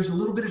and there's a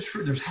little bit of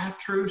truth. There's half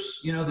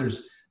truths,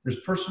 there's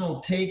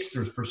personal takes,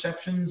 there's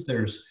perceptions,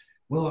 there's,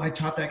 well, I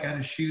taught that guy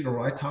to shoot, or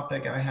I taught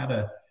that guy how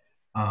to,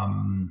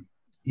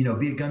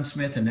 be a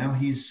gunsmith. And now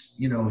he's,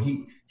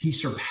 he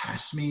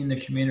surpassed me in the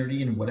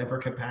community in whatever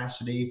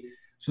capacity.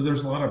 So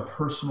there's a lot of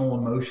personal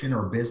emotion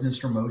or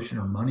business emotion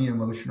or money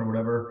emotion or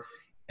whatever.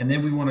 And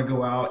then we want to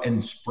go out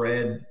and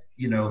spread,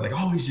 like,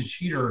 oh, he's a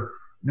cheater.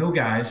 No,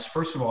 guys,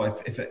 first of all,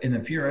 if in the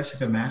PRS,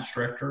 if a match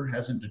director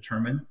hasn't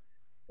determined,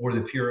 or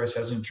the PRS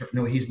hasn't,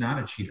 no, he's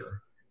not a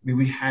cheater. I mean,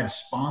 we had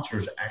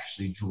sponsors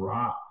actually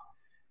drop,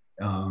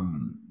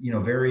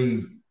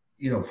 very,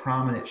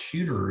 prominent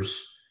shooters,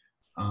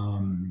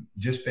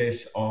 just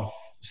based off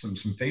some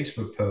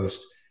Facebook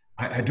posts.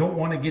 I don't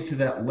want to get to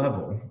that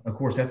level. Of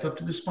course, that's up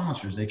to the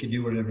sponsors. They can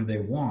do whatever they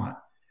want.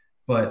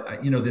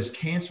 But, this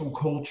cancel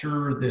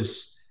culture,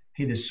 this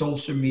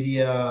social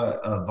media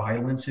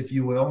violence, if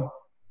you will,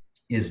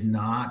 is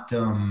not,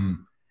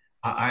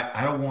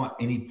 I don't want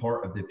any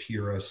part of the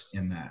PRS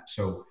in that.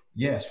 So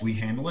yes, we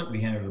handle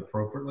it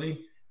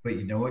appropriately, but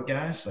you know what,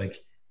 guys,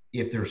 like,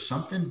 if there's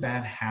something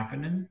bad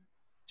happening,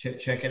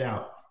 check it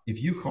out.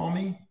 If you call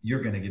me,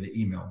 you're going to get an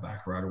email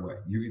back right away.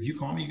 If you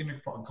call me, you're going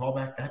to call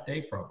back that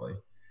day probably.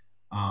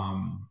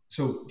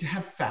 So to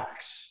have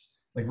facts,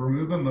 like,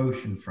 remove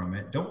emotion from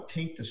it. Don't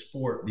taint the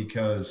sport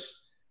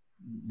because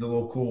the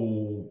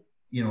local,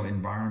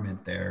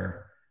 environment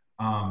there.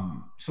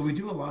 So we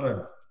do a lot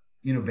of,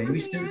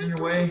 babysitting in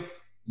a way,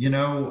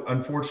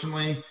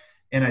 unfortunately.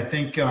 And I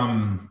think,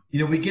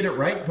 we get it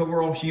right, but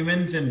we're all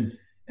humans. And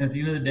at the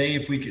end of the day,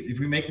 if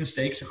we make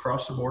mistakes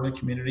across the board in the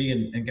community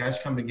and guys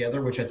come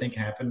together, which I think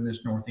happened in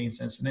this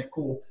Northeast incident,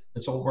 cool.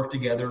 Let's all work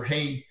together.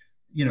 Hey,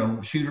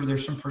 shooter,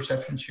 there's some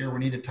perceptions here. We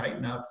need to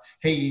tighten up.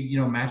 Hey,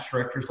 match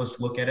directors, let's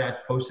look at it. I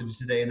posted it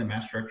today in the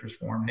match directors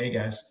forum. Hey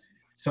guys,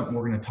 something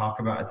we're going to talk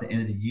about at the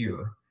end of the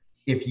year.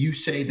 If you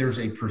say there's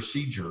a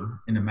procedure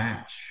in a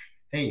match,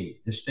 hey,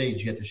 this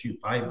stage, you have to shoot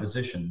 5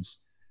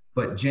 positions,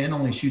 but Jen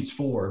only shoots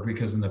 4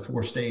 because in the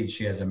 4th stage,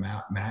 she has a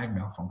mag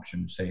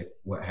malfunction, say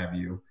what have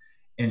you,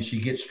 and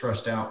she gets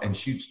stressed out and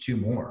shoots 2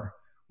 more.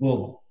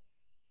 Well,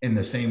 in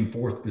the same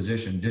 4th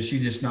position, does she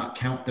just not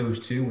count those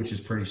 2, which is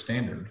pretty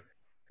standard?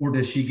 Or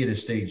does she get a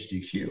stage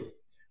DQ?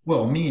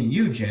 Well, me and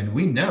you, Jen,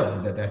 we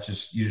know that's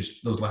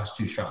just those last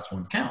 2 shots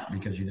won't count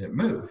because you didn't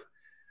move.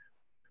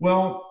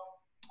 Well,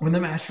 when the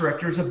match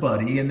director is a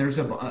buddy and there's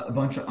a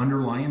bunch of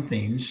underlying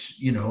things,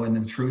 and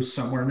the truth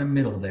somewhere in the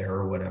middle there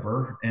or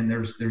whatever, and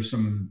there's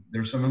some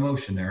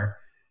emotion there,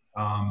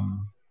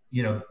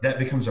 that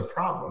becomes a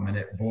problem and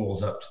it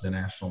boils up to the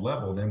national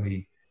level. Then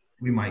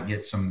we might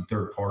get some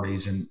third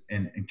parties and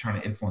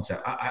trying to influence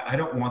that. I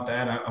don't want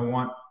that. I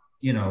want,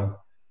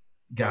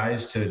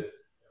 guys to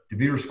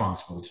be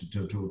responsible,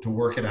 to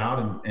work it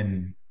out.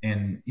 And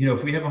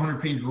if we have a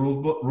 100-page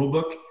rule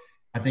book,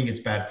 I think it's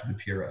bad for the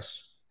PRS.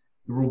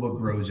 The rule book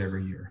grows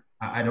every year.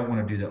 I don't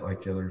want to do that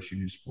like the other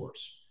shooting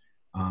sports.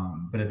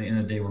 But at the end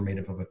of the day, we're made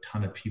up of a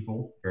ton of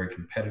people, very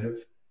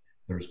competitive.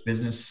 There's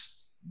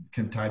business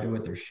tied to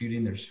it. There's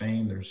shooting, there's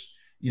fame. There's,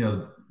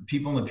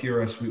 people in the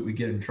PRS, we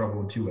get in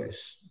trouble in 2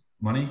 ways,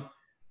 money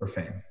or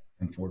fame,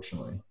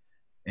 unfortunately.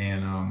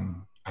 And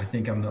I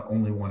think I'm the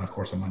only one, of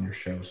course I'm on your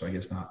show, so I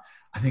guess not.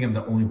 I think I'm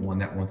the only one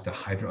that wants to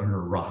hide under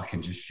a rock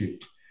and just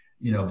shoot,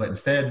 but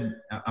instead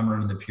I'm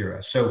running the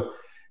PRS. So,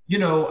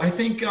 I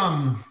think,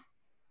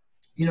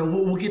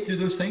 we'll get through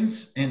those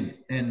things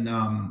and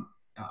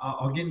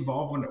I'll get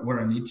involved when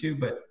I need to,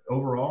 but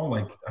overall,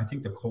 like, I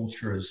think the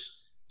culture is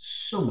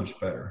so much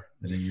better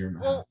than a year and a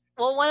half.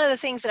 Well, one of the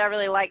things that I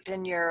really liked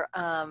in your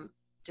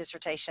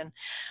dissertation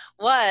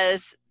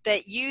was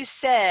that you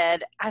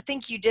said, I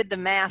think you did the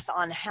math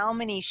on how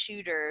many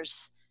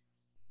shooters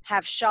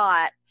have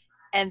shot,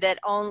 and that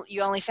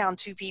you only found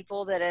 2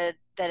 people that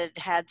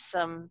had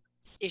some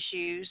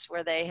issues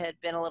where they had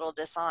been a little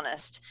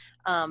dishonest.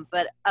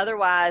 But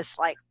otherwise,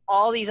 like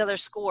all these other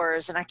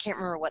scores, and I can't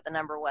remember what the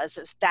number was,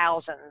 it was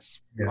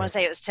thousands. Yeah. I want to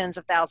say it was tens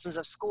of thousands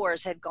of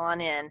scores had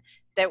gone in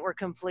that were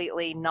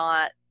completely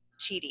not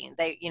cheating.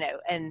 They,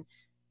 and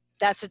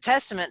that's a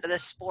testament to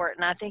this sport.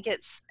 And I think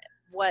it's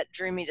what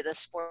drew me to this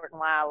sport and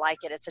why I like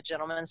it. It's a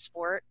gentleman's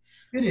sport.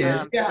 It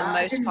is. For the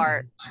most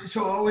part.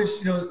 So always,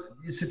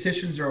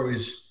 statisticians are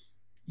always,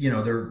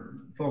 they're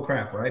full of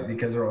crap, right?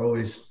 Because they're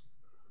always,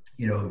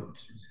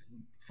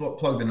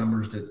 plug the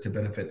numbers to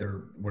benefit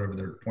whatever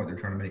their point they're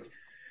trying to make.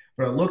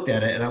 But I looked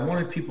at it and I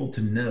wanted people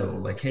to know,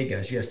 like, hey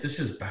guys, yes, this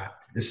is bad.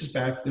 This is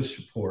bad for the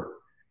support.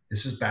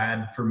 This is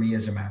bad for me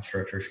as a match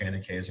director,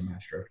 Shannon K as a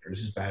match director.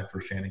 This is bad for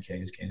Shannon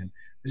K as Canon.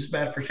 This is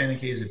bad for Shannon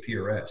K as a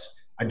PRS.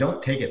 I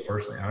don't take it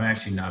personally. I'm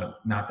actually not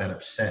that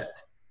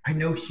upset. I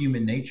know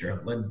human nature.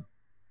 I've led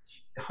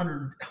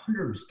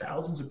hundreds,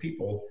 thousands of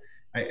people.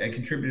 I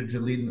contributed to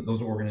leading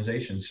those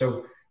organizations.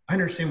 So I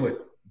understand what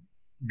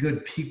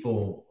good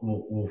people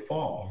will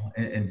fall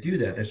and do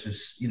that. That's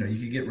just, you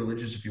could get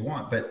religious if you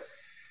want, but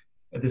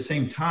at the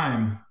same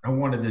time, I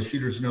wanted the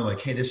shooters to know,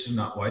 like, hey, this is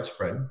not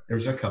widespread.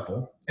 There's a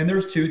couple, and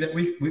there's two that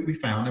we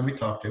found and we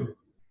talked to,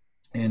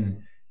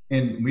 and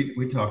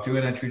we talked to,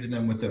 and I treated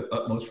them with the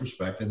utmost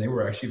respect, and they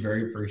were actually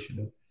very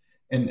appreciative.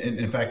 And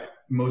in fact,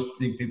 most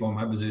people in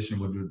my position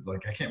would be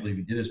like, I can't believe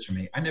you did this to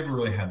me. I never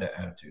really had that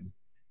attitude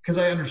because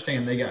I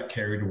understand they got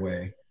carried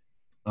away.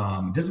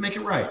 Doesn't make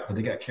it right, but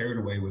they got carried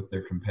away with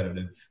their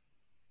competitive,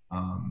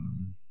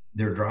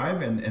 their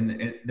drive,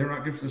 and they're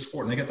not good for the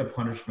sport, and they got the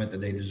punishment that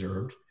they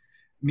deserved.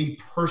 Me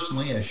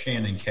personally, as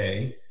Shannon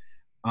K,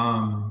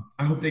 I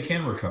hope they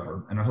can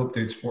recover, and I hope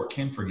the sport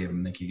can forgive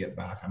them. They can get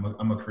back.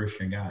 I'm a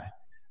Christian guy.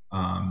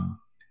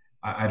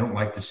 I don't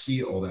like to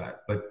see all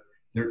that, but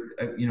they're,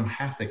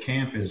 half the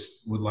camp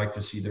would like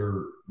to see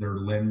their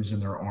limbs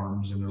and their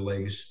arms and their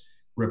legs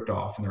ripped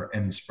off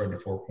and spread to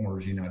four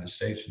corners of the United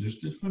States. So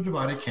there's some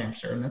divided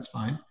camps there, and that's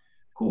fine.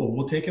 Cool.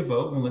 We'll take a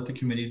vote and we'll let the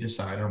committee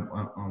decide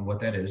on what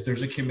that is.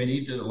 There's a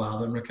committee to allow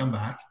them to come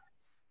back.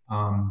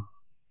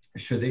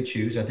 Should they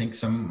choose? I think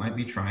some might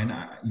be trying.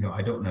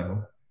 I don't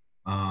know,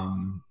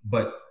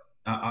 but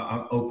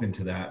I'm open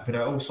to that. But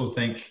I also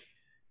think,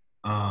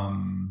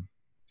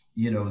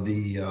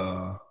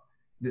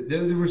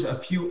 there was a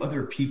few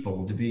other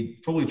people, to be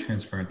fully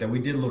transparent, that we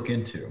did look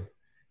into,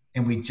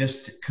 and we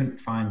just couldn't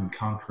find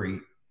concrete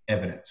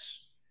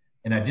evidence.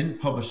 And I didn't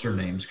publish their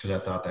names because I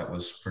thought that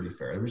was pretty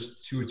fair. There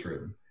was 2 or 3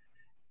 of them,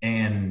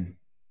 and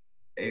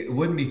it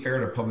wouldn't be fair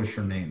to publish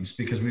their names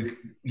because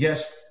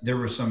there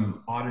was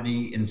some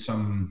oddity in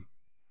some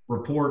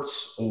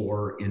reports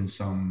or in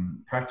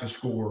some practice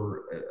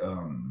score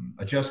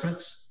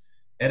adjustments,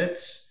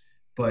 edits,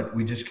 but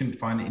we just couldn't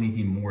find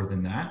anything more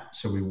than that.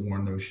 So we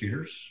warned those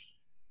shooters,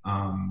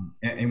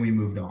 and we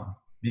moved on,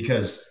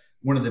 because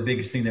one of the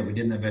biggest thing that we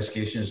did in the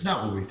investigation is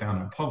not what we found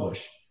and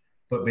published,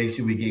 but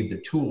basically we gave the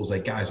tools,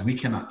 like, guys, we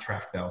cannot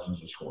track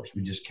thousands of scores.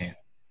 We just can't.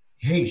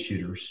 Hey,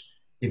 shooters,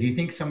 if you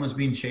think someone's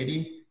being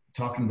shady,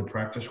 talking to the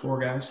practice score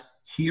guys,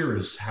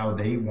 here's how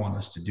they want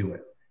us to do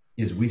it,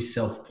 is we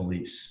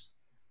self-police.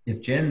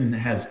 If Jen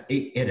has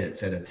 8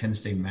 edits at a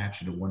 10-state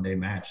match, at a one-day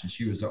match, and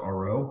she was the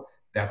RO,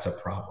 that's a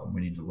problem. We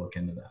need to look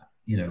into that.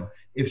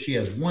 If she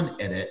has 1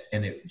 edit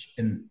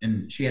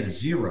and she had a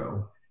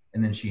 0,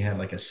 and then she had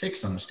like a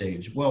 6 on the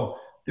stage, well,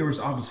 there was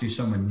obviously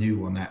someone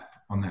new on that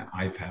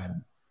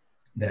iPad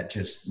that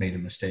just made a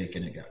mistake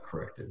and it got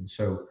corrected.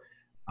 So,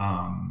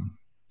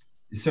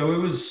 so it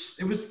was,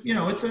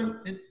 it's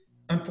an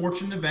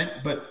unfortunate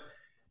event, but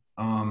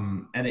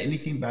at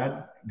anything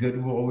bad,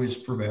 good will always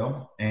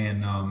prevail.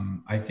 And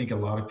I think a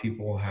lot of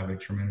people have a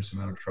tremendous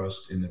amount of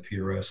trust in the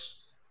PRS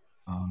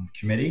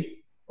committee,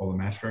 all the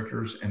match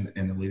directors, and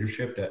the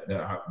leadership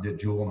that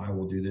Jewel and I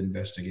will do the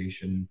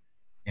investigation,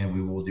 and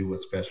we will do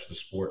what's best for the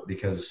sport,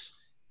 because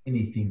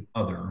anything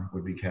other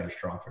would be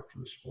catastrophic for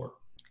the sport.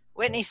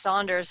 Whitney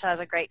Saunders has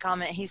a great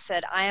comment. He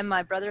said, I am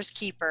my brother's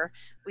keeper.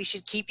 We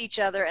should keep each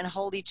other and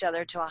hold each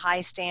other to a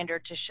high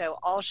standard to show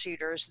all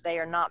shooters they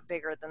are not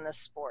bigger than this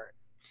sport.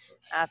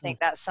 I think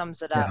that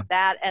sums it up. Yeah.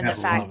 That and the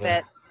fact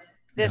that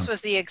this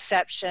was the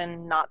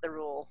exception, not the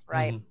rule,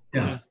 right? Mm-hmm.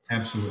 Yeah,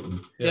 absolutely.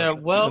 Yeah,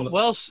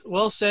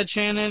 well said,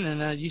 Shannon.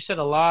 And you said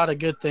a lot of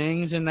good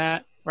things in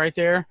that right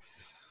there,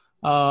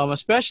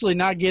 especially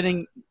not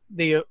getting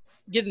the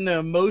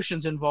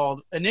emotions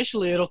involved.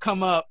 Initially, it'll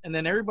come up, and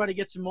then everybody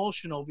gets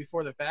emotional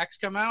before the facts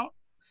come out,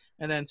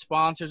 and then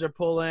sponsors are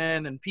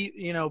pulling, and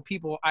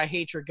people, I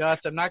hate your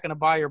guts, I'm not going to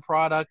buy your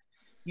product,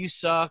 you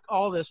suck,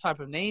 all this type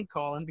of name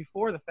calling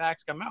before the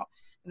facts come out.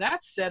 And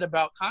that's said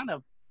about kind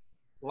of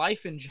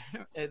life in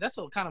general. That's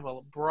a kind of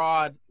a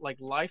broad, like,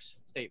 life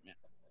statement.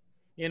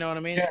 You know what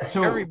I mean? Yeah,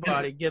 so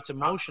everybody gets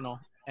emotional.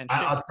 And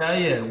I'll tell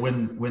you,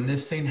 when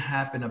this thing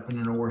happened up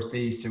in the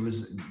Northeast, it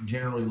was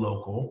generally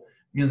local.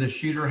 The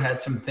shooter had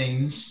some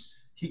things.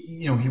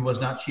 He was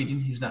not cheating.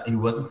 He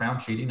wasn't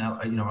found cheating.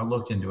 I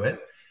looked into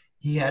it.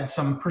 He had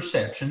some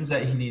perceptions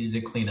that he needed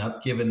to clean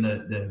up, given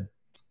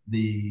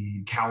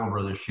the caliber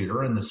of the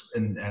shooter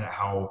and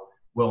how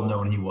well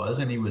known he was.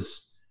 And he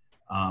was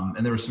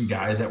And there were some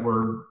guys that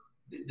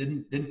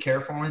didn't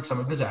care for some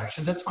of his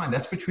actions. That's fine.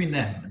 That's between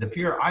them. The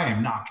PR, I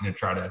am not going to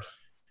try to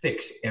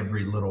fix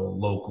every little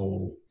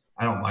local,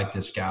 I don't like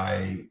this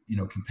guy,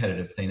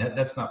 competitive thing.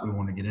 That's not what we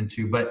want to get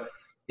into. But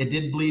it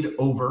did bleed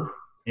over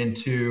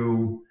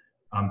into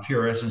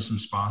PRS and some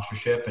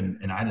sponsorship,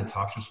 and I had to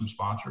talk to some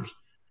sponsors.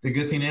 The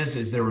good thing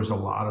is there was a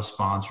lot of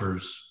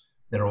sponsors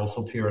that are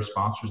also PRS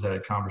sponsors that I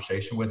had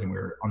conversation with, and we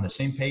were on the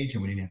same page,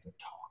 and we didn't have to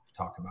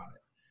talk about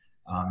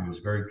it. It was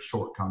very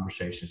short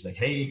conversations. Like,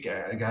 hey,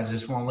 guys, I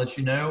just want to let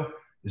you know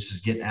this is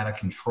getting out of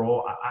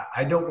control.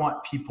 I don't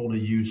want people to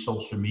use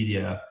social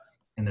media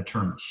and the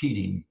term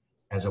cheating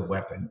as a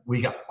weapon.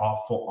 We got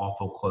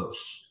awful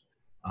close.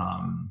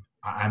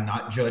 I'm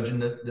not judging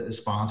the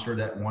sponsor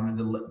that wanted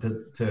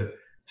to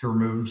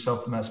remove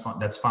himself from that sponsor.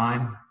 That's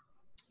fine.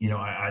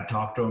 I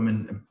talked to him,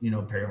 and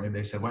apparently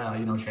they said, well,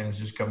 Shannon's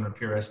just covering the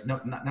PRS.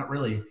 No, not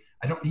really.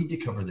 I don't need to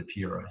cover the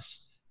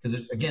PRS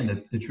because,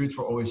 again, the truth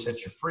will always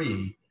set you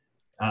free.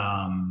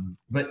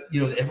 But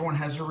everyone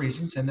has their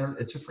reasons, and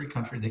it's a free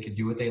country. They could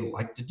do what they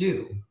like to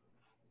do.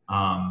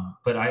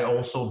 But I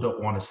also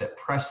don't want to set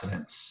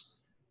precedents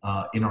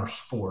in our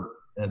sport.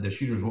 The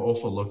shooters will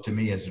also look to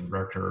me as a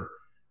director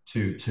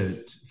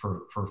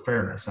for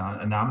fairness.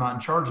 And I'm not in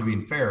charge of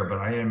being fair, but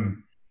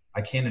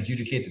I can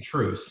adjudicate the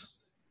truth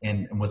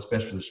and what's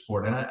best for the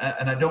sport.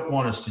 And I don't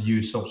want us to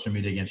use social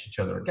media against each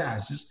other.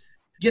 Guys, just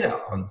get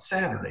out on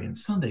Saturday and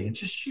Sunday and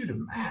just shoot a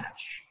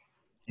match.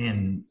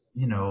 And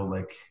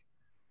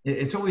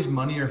it's always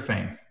money or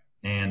fame.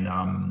 And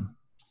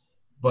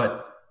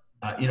but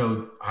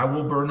I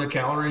will burn the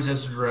calories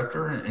as a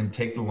director and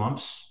take the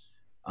lumps.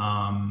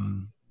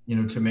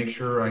 To make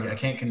sure I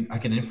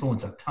can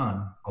influence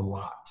a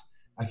lot.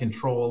 I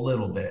control a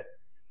little bit.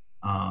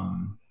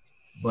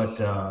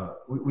 But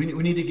we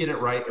need to get it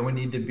right, and we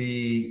need to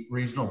be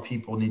regional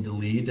people need to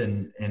lead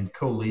and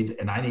co-lead,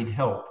 and I need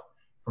help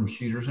from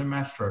shooters and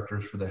match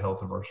directors for the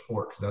health of our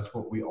sport, because that's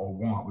what we all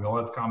want. We all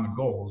have common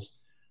goals.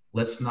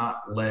 Let's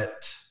not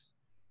let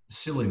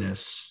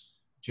silliness,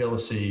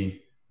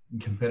 jealousy,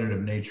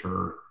 competitive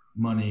nature,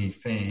 money,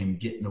 fame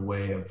get in the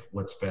way of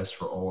what's best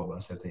for all of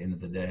us at the end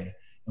of the day.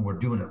 And we're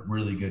doing a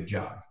really good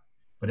job.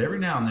 But every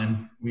now and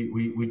then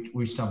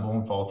we stumble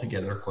and fall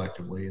together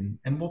collectively,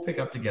 and we'll pick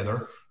up together.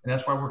 And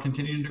that's why we're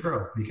continuing to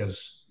grow,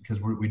 because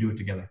we do it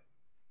together.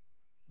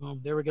 Well,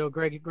 there we go.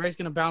 Greg's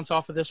going to bounce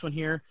off of this one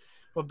here.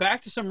 Well,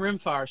 back to some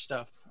rimfire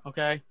stuff.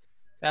 Okay.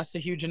 That's the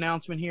huge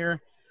announcement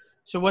here.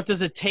 So what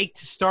does it take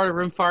to start a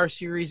rimfire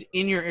series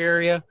in your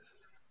area?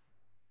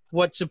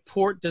 What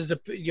support does the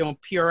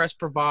PRS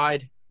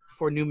provide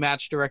for new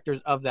match directors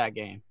of that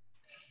game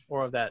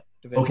or of that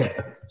division? Okay,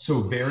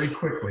 so very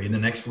quickly in the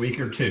next week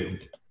or two,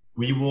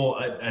 we will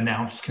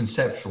announce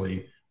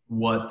conceptually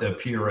what the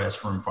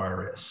PRS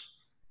rimfire is.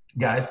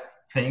 Guys,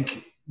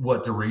 think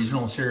what the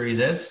regional series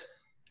is.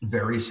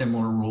 Very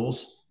similar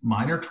rules,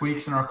 minor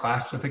tweaks in our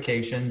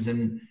classifications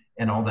and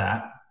all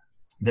that.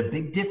 The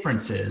big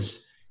difference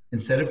is,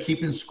 instead of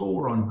keeping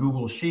score on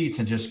Google Sheets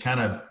and just kind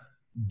of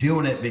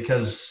doing it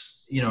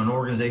because an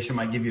organization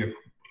might give you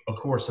a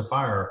course of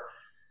fire,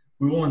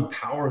 we will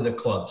empower the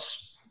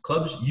clubs.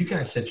 Clubs, you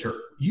guys set your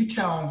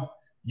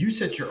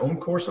own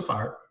course of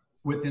fire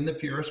within the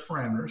PRS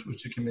parameters,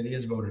 which the committee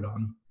has voted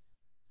on.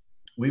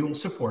 We will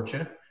support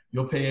you.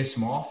 You'll pay a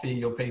small fee.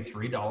 You'll pay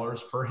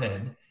 $3 per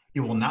head. It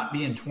will not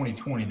be in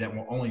 2020. That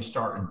will only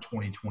start in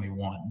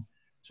 2021.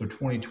 So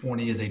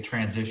 2020 is a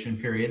transition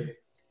period.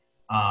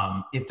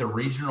 If the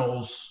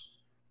regionals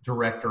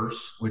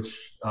directors,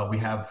 which we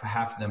have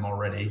half of them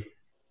already,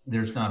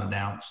 there's not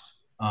announced,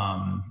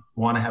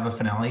 want to have a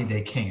finale,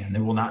 they can.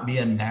 There will not be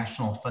a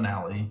national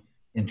finale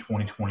in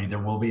 2020. There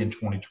will be in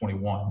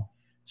 2021.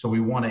 So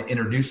we want to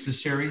introduce the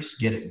series,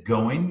 get it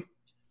going,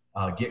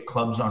 get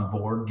clubs on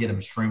board, get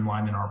them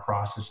streamlined in our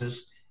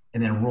processes,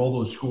 and then roll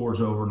those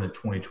scores over into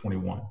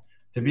 2021.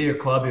 To be a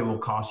club, it will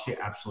cost you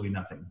absolutely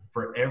nothing.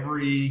 For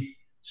every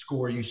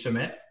score you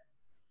submit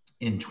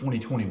in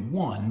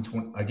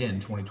 2021, again,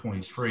 2020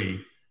 is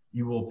free,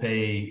 you will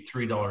pay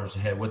 $3 a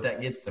head. What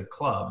that gets the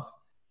club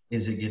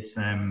is it gets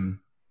them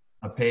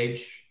a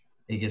page,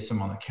 it gets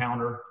them on the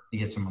counter, it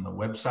gets them on the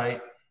website,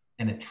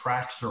 and it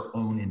tracks their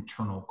own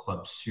internal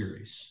club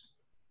series.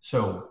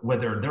 So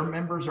whether their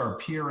members are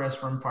PRS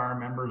rimfire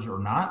members or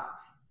not,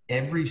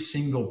 every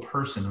single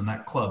person in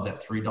that club,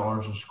 that $3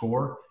 a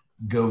score,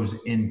 goes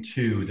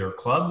into their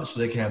club so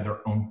they can have their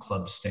own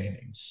club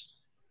standings.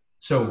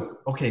 So,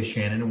 okay,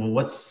 Shannon,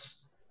 well,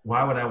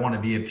 why would I want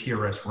to be a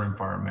PRS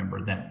rimfire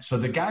member then? So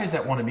the guys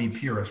that want to be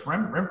PRS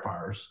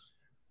rimfires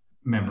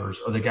members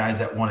are the guys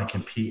that want to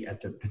compete at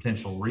the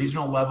potential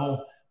regional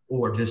level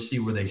or just see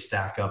where they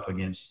stack up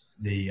against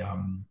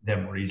them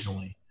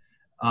regionally.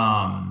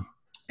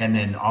 And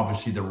then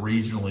obviously the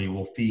regionally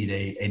will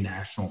feed a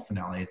national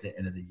finale at the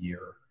end of the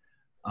year.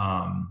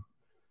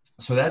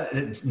 So that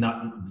it's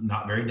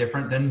not very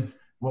different than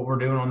what we're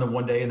doing on the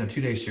 1 day and the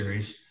 2 day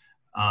series.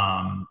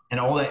 And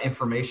all that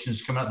information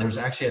is coming out. There's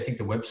actually, I think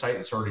the website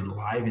is already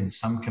live in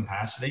some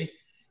capacity.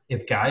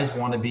 If guys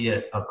want to be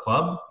a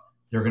club,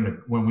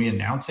 when we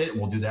announce it,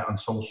 we'll do that on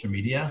social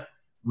media.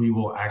 We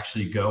will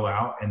actually go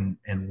out and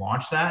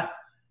launch that.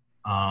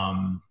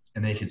 And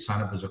they can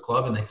sign up as a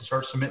club, and they can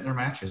start submitting their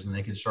matches, and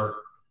they can start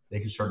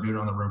doing it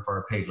on the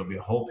Rimfire page. There'll be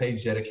a whole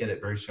page dedicated,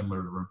 very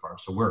similar to Rimfire.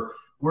 So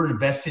we're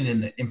investing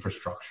in the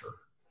infrastructure,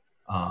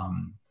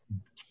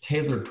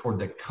 tailored toward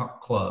the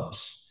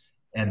clubs.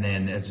 And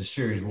then as a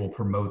series, we'll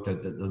promote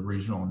the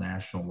regional and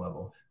national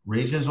level.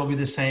 Regions will be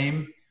the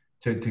same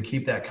to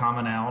keep that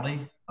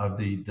commonality of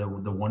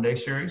the one-day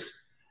series.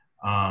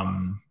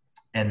 And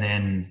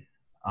then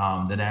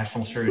the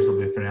national series will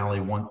be a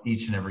finale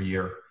each and every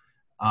year.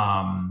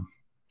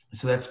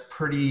 So that's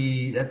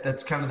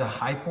that's kind of the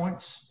high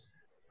points.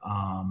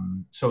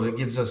 So it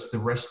gives us the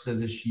rest of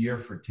this year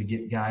to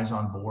get guys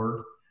on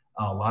board.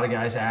 A lot of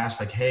guys ask,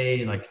 like,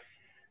 hey, like,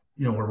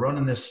 we're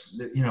running this,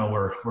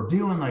 we're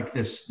doing like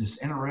this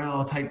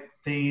NRL type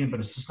thing, but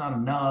it's just not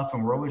enough.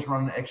 And we're always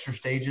running extra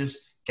stages.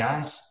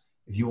 Guys,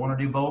 if you want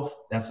to do both,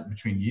 that's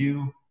between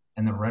you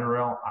and the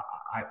NRL.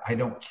 I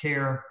don't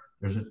care.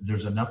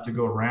 There's enough to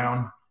go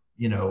around.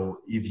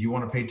 If you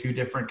want to pay two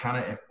different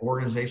kind of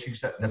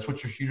organizations, that's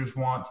what your shooters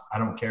want. I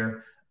don't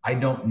care. I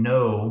don't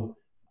know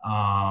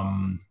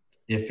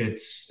if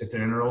the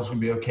NRL is going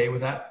to be okay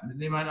with that.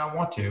 They might not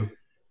want to,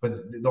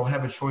 but they'll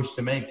have a choice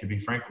to make, to be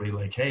frankly,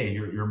 like, hey,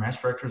 your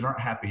match directors aren't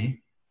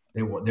happy.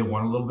 They want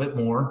a little bit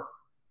more.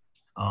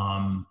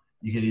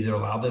 You could either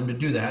allow them to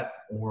do that,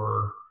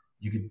 or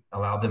you could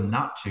allow them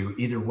not to.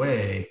 Either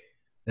way,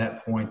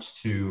 that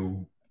points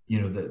to,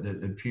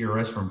 the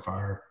PRS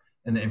Rimfire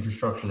and the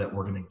infrastructure that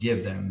we're going to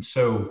give them.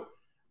 So,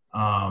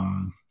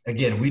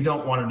 again, we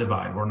don't want to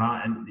divide. We're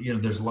not,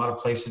 and there's a lot of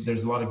places,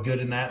 there's a lot of good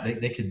in that.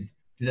 They could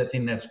do that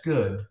thing that's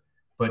good,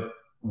 but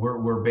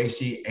we're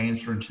basically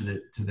answering to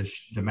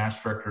the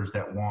match directors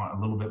that want a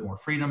little bit more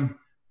freedom,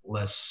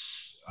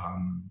 less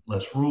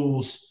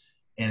rules,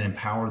 and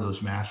empower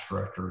those match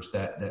directors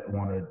that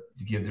want to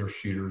give their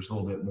shooters a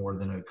little bit more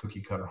than a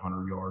cookie cutter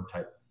 100-yard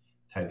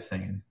type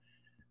thing.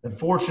 The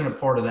fortunate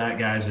part of that,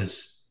 guys,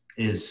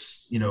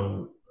 is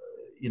the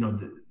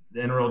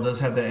NRL does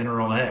have the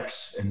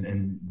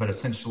NRLX, but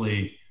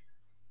essentially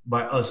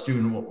by us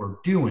doing what we're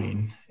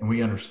doing, and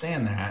we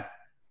understand that,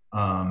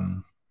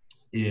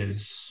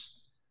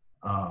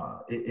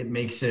 it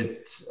makes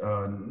it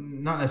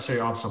not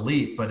necessarily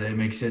obsolete, but it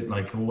makes it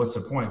like, well, what's the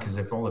point? Because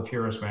if all the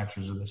PRS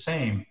matches are the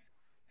same,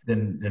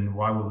 then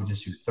why would we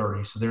just do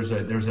 30? So there's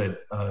a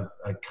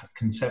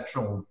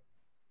conceptual.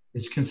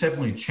 It's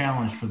conceptually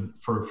challenged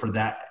for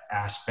that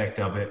aspect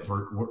of it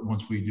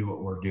once we do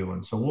what we're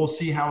doing. So we'll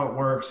see how it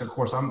works. Of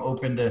course, I'm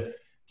open to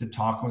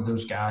talking with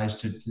those guys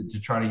to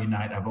try to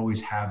unite. I've always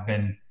have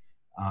been.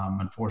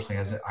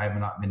 Unfortunately, I have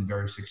not been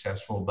very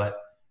successful, but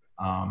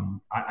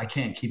I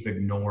can't keep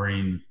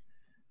ignoring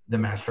the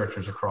match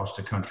directors across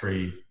the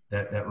country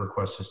that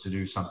request us to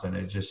do something.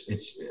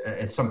 It's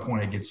at some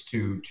point it gets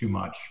too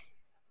much.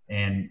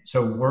 And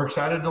so we're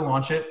excited to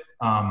launch it.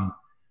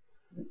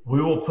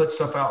 We will put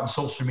stuff out on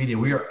social media.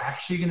 We are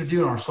actually going to do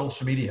it on our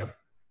social media.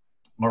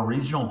 Our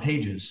regional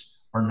pages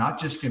are not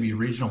just going to be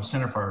regional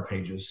centerfire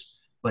pages,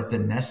 but to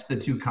nest the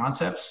two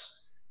concepts,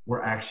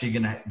 we're actually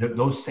going to,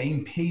 those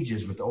same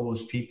pages with all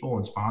those people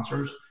and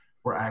sponsors,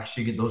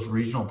 those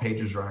regional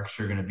pages are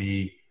actually going to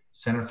be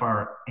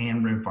centerfire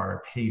and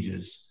rimfire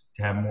pages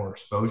to have more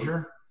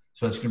exposure.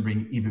 So it's going to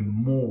bring even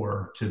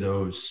more to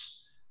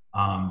those,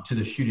 to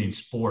the shooting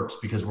sports,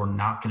 because we're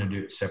not going to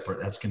do it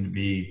separate. That's going to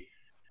be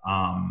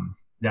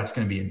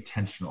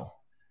intentional.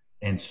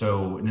 And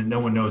so no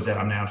one knows that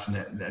I'm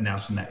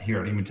announcing that here.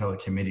 I didn't even tell the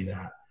committee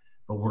that,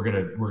 but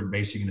we're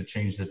basically going to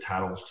change the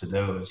titles to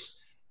those.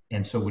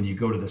 And so when you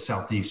go to the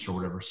Southeast or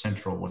whatever,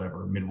 Central,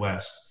 whatever,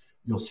 Midwest,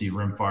 you'll see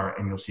rimfire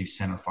and you'll see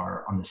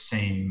centerfire on the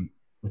same,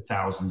 with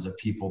thousands of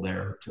people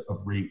there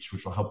of reach,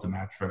 which will help the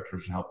match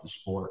directors and help the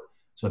sport.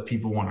 So if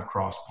people want to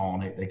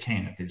cross-pollinate, they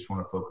can, if they just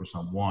want to focus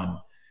on one.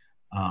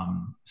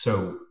 And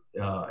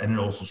it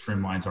also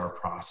streamlines our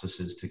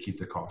processes to keep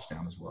the cost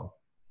down as well.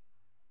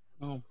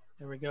 Oh,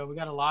 there we go. We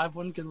got a live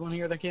one, good one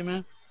here that came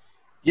in.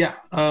 Yeah.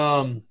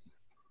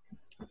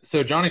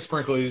 So Johnny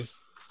Sprinkley's,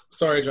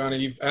 sorry, Johnny,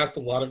 you've asked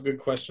a lot of good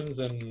questions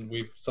and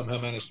we've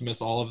somehow managed to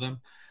miss all of them.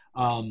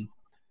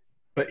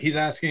 But he's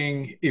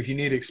asking if you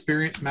need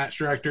experienced match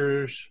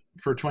directors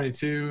for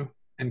 22,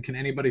 and can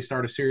anybody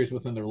start a series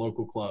within their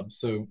local club?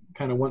 So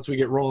kind of once we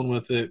get rolling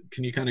with it,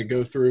 can you kind of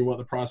go through what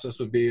the process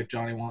would be if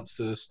Johnny wants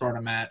to start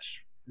a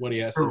match, what he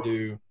has to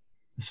do?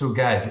 So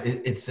guys,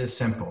 it's this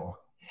simple.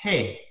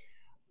 Hey,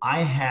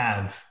 I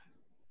have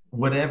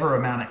whatever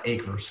amount of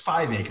acres,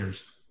 5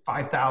 acres,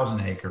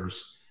 5,000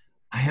 acres.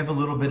 I have a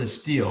little bit of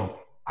steel.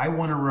 I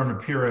want to run a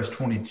PRS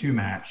 22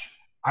 match.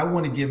 I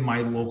want to give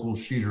my local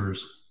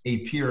shooters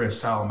a PRS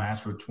style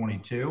match with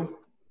 22.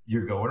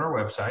 You go on our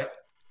website,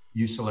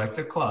 you select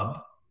a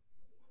club.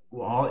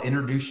 I'll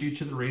introduce you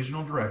to the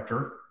regional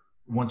director.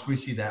 Once we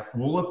see that,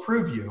 we'll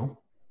approve you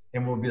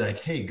and we'll be like,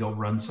 hey, go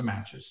run some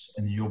matches.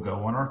 And then you'll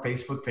go on our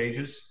Facebook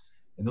pages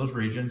in those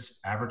regions,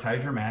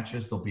 advertise your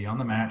matches. They'll be on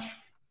the match.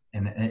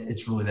 And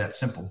it's really that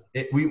simple.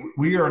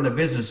 We are in the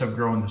business of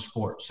growing the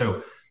sport.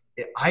 So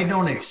I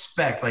don't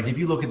expect, like if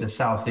you look at the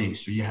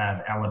Southeast, so you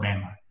have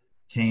Alabama,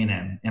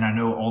 K&M, and I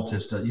know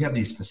Altus, you have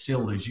these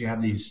facilities, you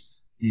have these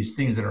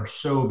things that are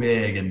so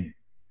big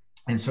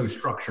and so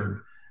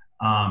structured.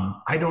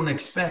 I don't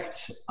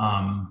expect,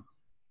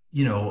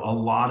 you know, a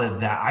lot of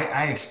that.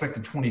 I expect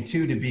the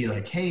 22 to be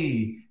like,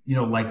 hey, you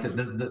know, like the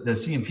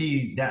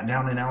CMP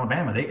down in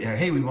Alabama,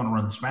 hey, we want to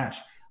run this match.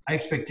 I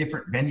expect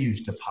different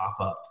venues to pop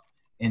up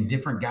and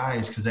different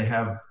guys because they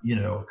have, you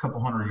know, a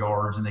couple hundred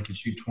yards and they can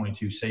shoot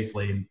 22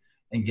 safely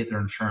and get their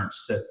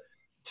insurance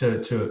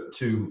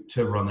to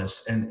run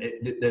this. And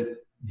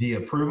the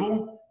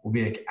approval will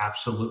be like,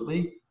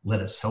 absolutely,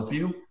 let us help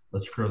you.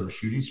 Let's grow the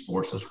shooting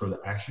sports. Let's grow the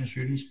action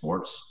shooting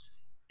sports.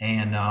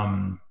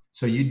 And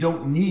so you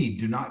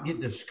do not get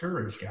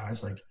discouraged,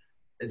 guys. Like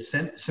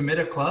submit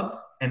a club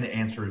and the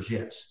answer is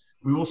yes.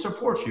 We will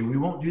support you. We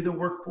won't do the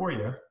work for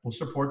you. We'll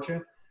support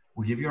you.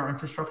 We'll give you our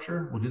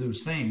infrastructure. We'll do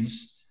those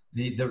things.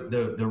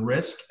 The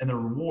risk and the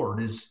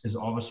reward is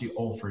obviously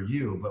all for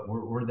you, but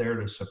we're there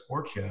to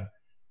support you.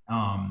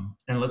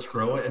 And let's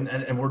grow it.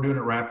 And we're doing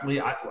it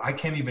rapidly. I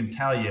can't even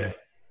tell you,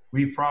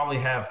 we probably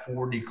have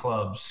 40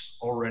 clubs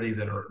already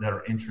that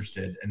are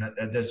interested. And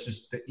that's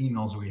just the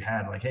emails that we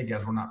had, like, hey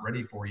guys, we're not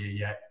ready for you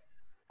yet.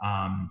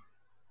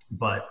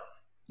 But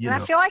you know, I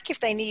feel like if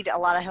they need a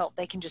lot of help,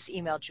 they can just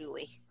email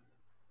Julie.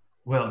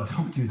 Well,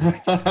 don't do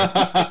that.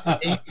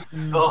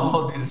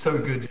 Oh, dude, it's so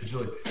good,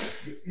 Julie.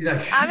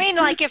 Like, I mean,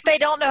 like if they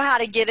don't know how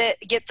to get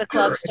the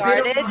club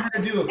started,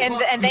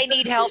 and they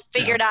need help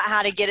figuring out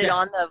how to get it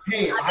on the.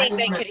 Hey, I think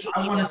they could.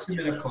 I want to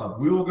submit a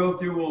club. We will go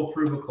through. We'll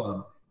approve a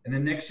club, and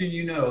then next thing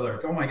you know, they're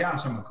like, "Oh my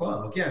gosh, I'm a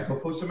club." Okay, yeah, go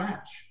post a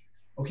match.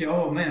 Okay,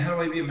 oh man, how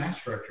do I be a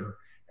match director?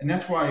 And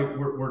that's why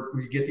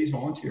we get these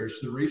volunteers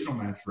to the regional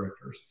match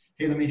directors.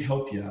 Hey, let me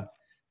help you.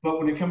 But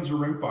when it comes to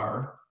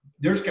rimfire,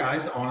 there's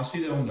guys,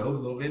 honestly, that'll know a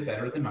little bit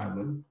better than I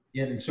would.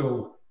 And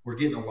so we're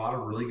getting a lot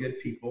of really good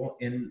people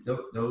in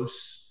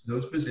those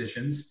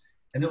positions,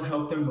 and they'll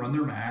help them run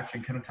their match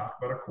and kind of talk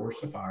about a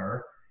course of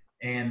fire.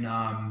 And,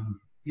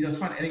 you know, it's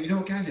fun. And, you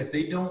know, guys, if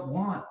they don't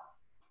want,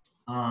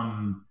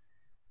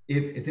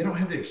 if they don't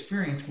have the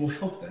experience, we'll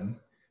help them.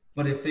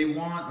 But if they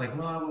want, like,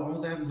 well,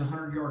 all I have is a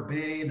 100-yard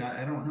bay, and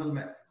I don't know the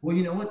match. Well,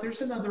 you know what?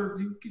 There's another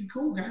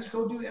cool guys.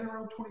 Go do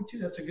NRL 22.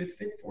 That's a good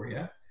fit for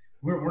you.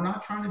 We're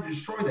not trying to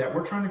destroy that.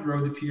 We're trying to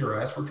grow the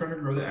PRS. We're trying to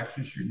grow the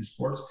action shooting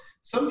sports.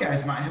 Some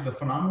guys might have a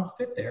phenomenal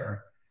fit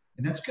there,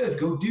 and that's good.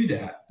 Go do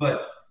that.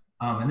 But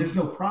and there's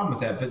no problem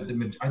with that. But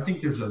I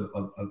think there's a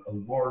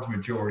large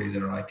majority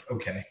that are like,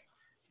 okay,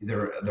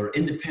 they're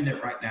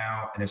independent right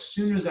now. And as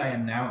soon as I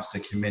announced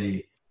a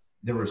committee,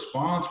 the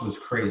response was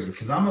crazy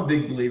because I'm a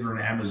big believer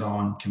in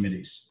Amazon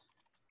committees.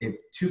 If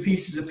 2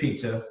 pieces of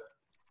pizza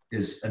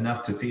is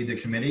enough to feed the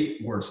committee,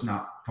 or it's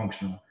not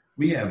functional.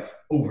 We have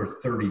over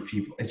 30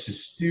 people. It's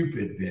just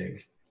stupid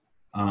big.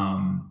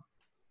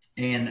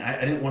 And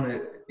I didn't want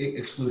to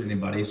exclude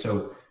anybody.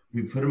 So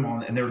we put them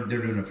on, and they're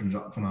doing a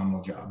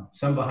phenomenal job.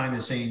 Some behind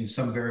the scenes,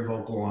 some very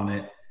vocal on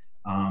it.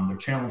 They're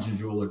challenging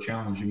Jewel, they're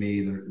challenging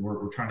me.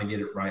 We're trying to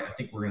get it right. I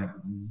think we're going to have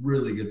a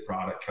really good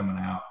product coming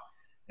out.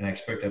 And I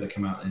expect that to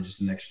come out in just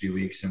the next few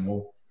weeks. And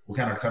we'll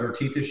kind of cut our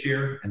teeth this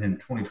year. And then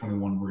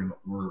 2021,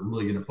 we're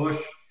really going to push.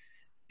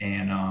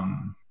 And,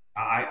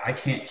 I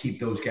can't keep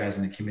those guys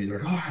in the committee. They're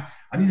like, oh,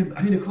 I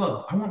need a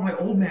club. I want my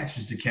old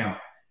matches to count.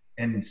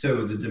 And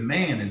so the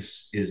demand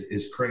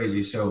is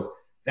crazy. So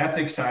that's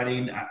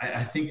exciting.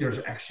 I think there's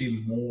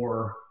actually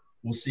more,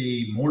 we'll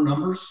see more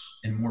numbers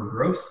and more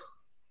growth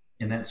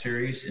in that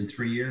series in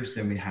 3 years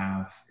than we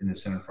have in the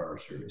Center Fire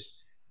series,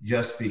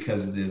 just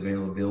because of the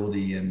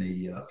availability and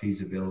the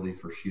feasibility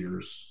for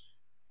shooters,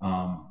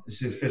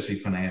 especially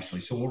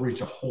financially. So we'll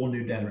reach a whole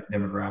new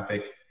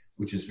demographic,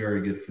 which is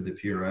very good for the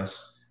PRS.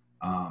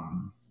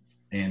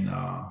 And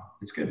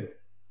it's good.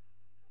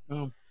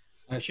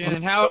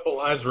 Shannon, how? Couple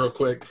lines real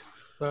quick.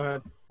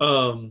 Go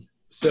ahead.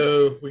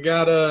 So we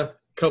got a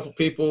couple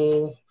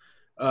people,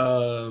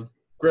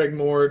 Greg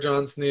Moore,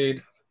 John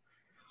Sneed.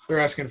 They're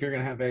asking if you're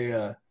going to have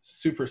a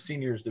super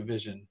seniors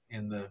division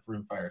in the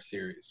Rimfire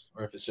series,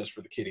 or if it's just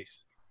for the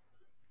kiddies.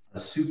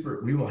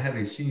 We will have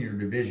a senior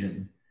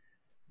division,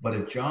 but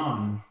if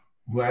John,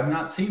 who I've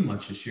not seen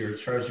much this year,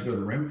 tries to go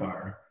to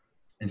Rimfire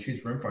and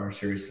shoots Rimfire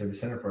series instead of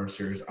Center Fire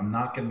series, I'm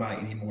not going to buy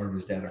any more of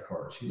his data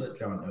cards. You let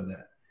John know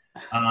that.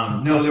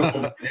 No,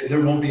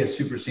 there won't be a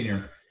super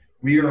senior.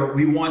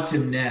 We want to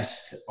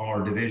nest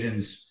our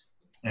divisions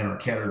and our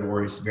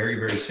categories very,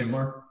 very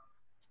similar.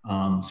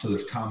 So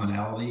there's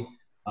commonality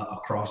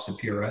across the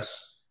PRS.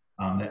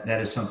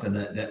 That is something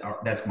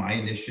that's my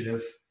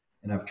initiative,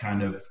 and I've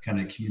kind of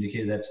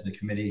communicated that to the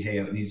committee. Hey,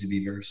 it needs to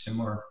be very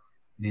similar.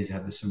 It needs to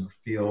have the similar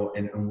feel,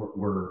 and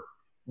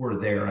we're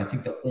there. I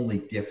think the only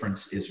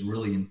difference is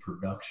really in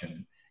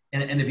production.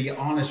 And to be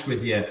honest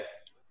with you,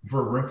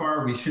 for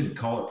Rimfire, we shouldn't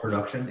call it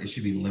production. It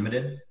should be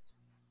limited.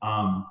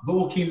 But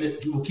we'll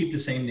keep the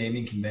same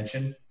naming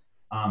convention.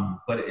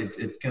 But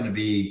it's going to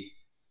be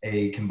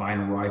a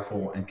combined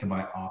rifle and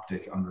combined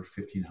optic under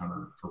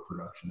 1,500 for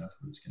production. That's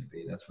what it's going to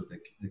be. That's what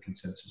the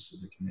consensus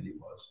of the committee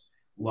was.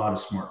 A lot of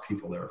smart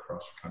people there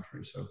across the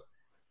country. So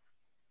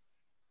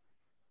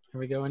Here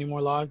we go. Any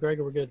more live, Greg,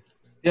 or we're good?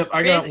 Yep,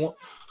 I got one.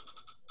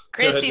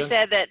 Christy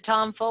said that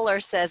Tom Fuller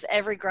says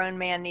every grown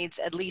man needs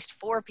at least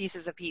 4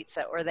 pieces of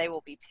pizza or they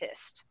will be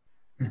pissed.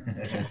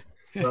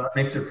 Well, that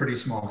makes it a pretty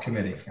small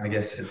committee. I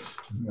guess it's,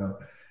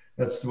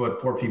 that's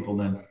what 4 people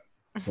then.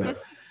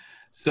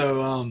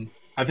 So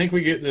I think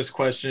we get this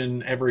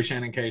question every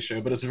Shannon K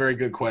show, but it's a very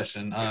good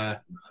question.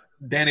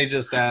 Danny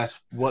just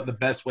asked what the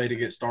best way to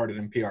get started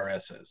in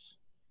PRS is.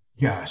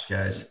 Gosh,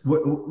 guys,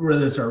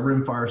 whether it's our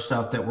rimfire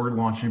stuff that we're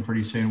launching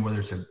pretty soon, whether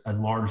it's a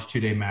large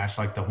 2-day match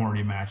like the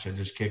Hornady match that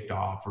just kicked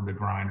off, or the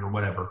grind, or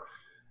whatever.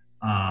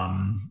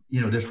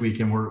 This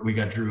weekend we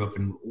got Drew up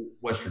in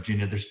West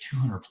Virginia. There's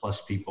 200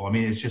 plus people. I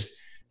mean, it's just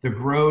the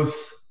growth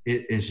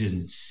is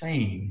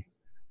insane.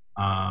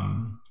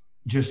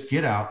 Just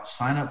get out,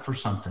 sign up for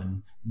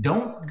something.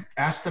 Don't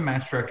ask the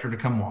match director to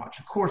come watch.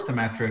 Of course, the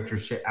match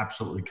directors say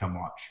absolutely come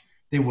watch.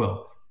 They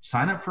will.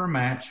 Sign up for a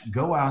match,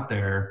 go out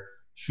there,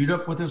 shoot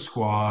up with a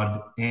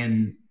squad,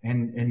 and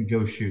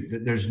go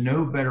shoot. There's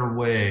no better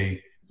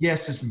way.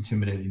 Yes, it's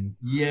intimidating.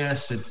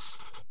 Yes,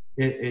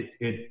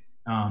 it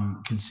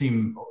can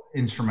seem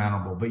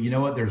insurmountable, but you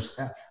know what?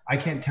 I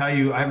can't tell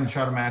you. I haven't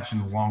shot a match in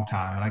a long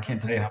time, and I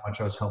can't tell you how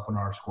much I was helping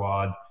our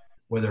squad,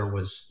 whether it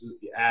was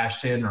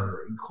Ashton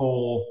or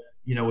Cole,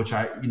 which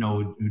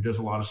who does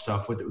a lot of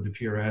stuff with the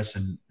PRS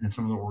and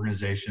some of the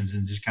organizations,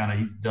 and just kind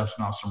of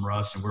dusting off some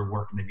rust, and we're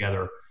working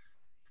together.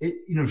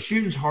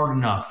 Shooting's hard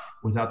enough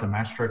without the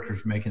match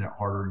directors making it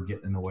harder and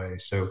getting in the way.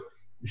 So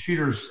the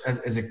shooters,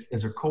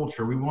 as a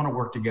culture, we want to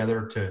work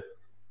together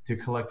to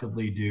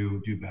collectively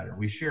do better.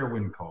 We share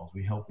win calls.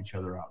 We help each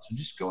other out. So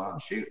just go out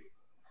and shoot.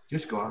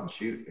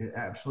 It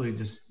absolutely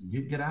just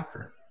get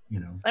after it.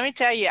 Let me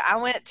tell you, I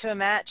went to a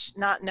match,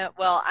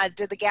 I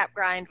did the gap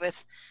grind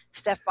with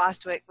Steph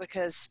Bostwick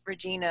because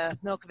Regina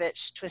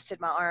Milkovich twisted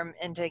my arm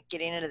into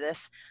getting into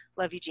this.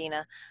 Love you,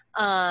 Gina.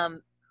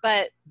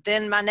 But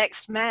then my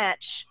next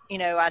match,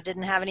 I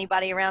didn't have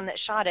anybody around that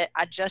shot it.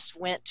 I just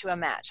went to a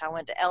match. I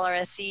went to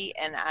LRSC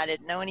and I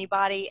didn't know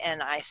anybody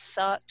and I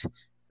sucked,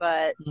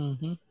 but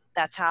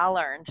that's how I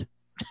learned.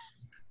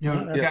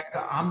 Guys,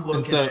 I'm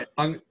looking. So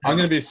I'm going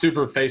to be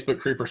super Facebook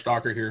creeper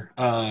stalker here.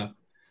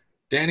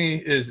 Danny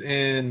is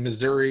in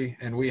Missouri,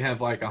 and we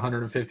have like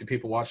 150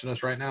 people watching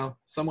us right now.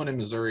 Someone in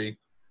Missouri,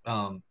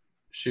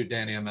 shoot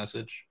Danny a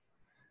message,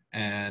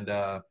 and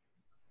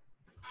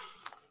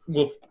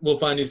we'll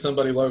find you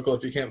somebody local.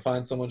 If you can't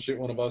find someone, shoot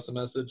one of us a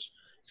message.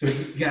 So,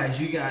 guys,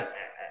 you got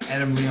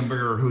Adam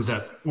Leonberger, who's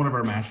one of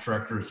our match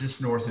directors, just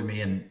north of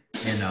me in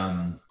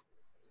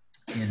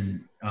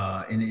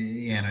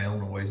Indiana,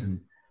 Illinois,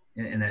 and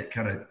in that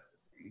kind of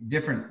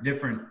different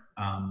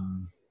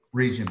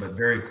region, but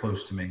very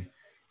close to me.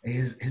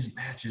 His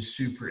match is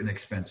super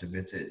inexpensive.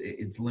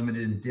 It's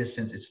limited in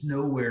distance. It's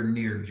nowhere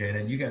near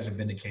Jaden. You guys have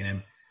been to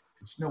K&M.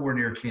 It's nowhere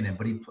near K&M,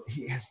 but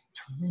he has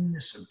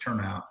tremendous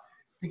turnout.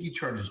 I think he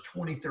charges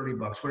 $20-$30,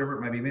 whatever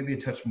it might be, maybe a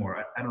touch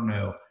more. I don't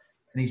know.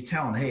 And he's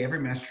telling, hey, every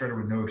match director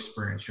with no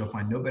experience, you'll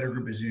find no better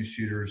group of Zoom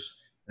shooters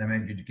that I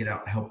made to get out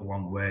and help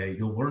along the way.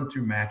 You'll learn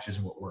through matches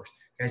and what works.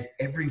 Guys,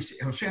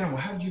 Shannon,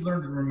 how did you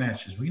learn to run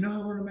matches? Well, you know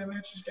how I learned to run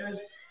matches, guys?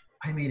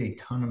 I made a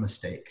ton of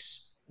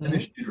mistakes. And the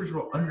shooters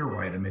will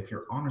underwrite them if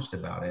you're honest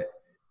about it,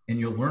 and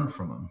you'll learn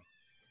from them.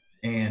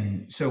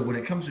 And so when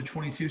it comes to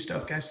 22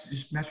 stuff, guys,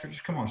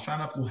 just come on, sign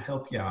up. We'll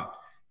help you out.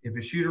 If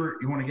a shooter,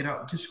 you want to get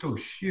out, just go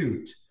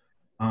shoot.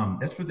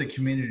 That's what the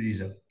community is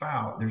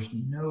about. There's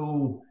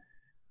no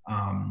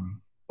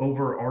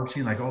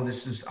overarching like, oh,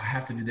 I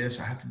have to do this.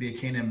 I have to be a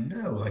K&M.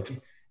 No,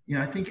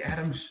 I think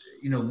Adam's,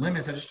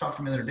 limits. I just talked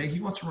to him the other day. He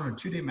wants to run a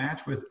 2-day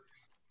match with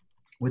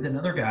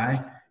another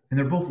guy. And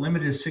they're both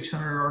limited to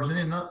 $600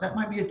 in. That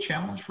might be a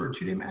challenge for a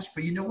 2-day match,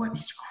 but you know what?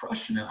 He's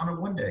crushing it on a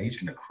 1-day. He's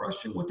going to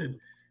crush it with the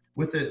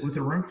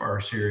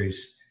Rimfire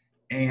series,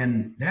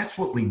 and that's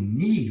what we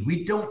need.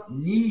 We don't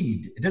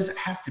need. It doesn't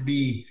have to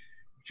be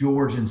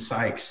George and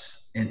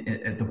Sykes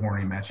at the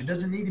Hornady match. It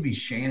doesn't need to be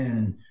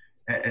Shannon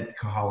at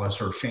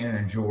Kahalis or Shannon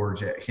and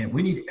George at Kent.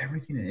 We need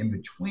everything in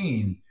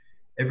between.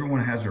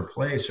 Everyone has their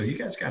place, so you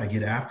guys got to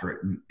get after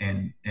it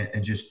and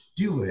just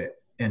do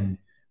it and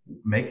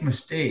make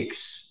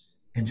mistakes.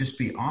 And just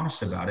be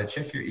honest about it.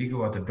 Check your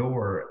ego out the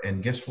door,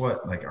 and guess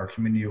what? Like, our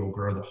community will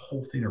grow, the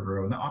whole thing will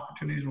grow, and the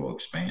opportunities will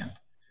expand.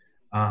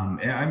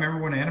 And I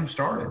remember when Adam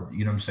started,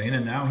 you know what I'm saying?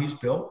 And now he's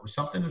built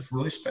something that's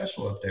really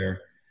special up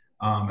there.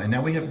 And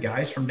now we have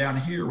guys from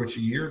down here, which a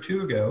year or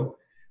two ago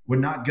would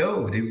not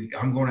go.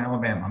 I'm going to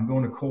Alabama. I'm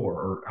going to Core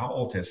or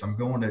Altus. I'm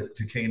going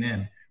to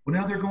K&M. Well,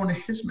 now they're going to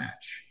his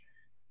match.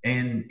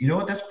 And you know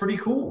what? That's pretty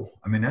cool.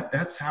 I mean,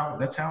 that's how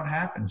it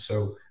happens.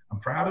 So I'm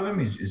proud of him.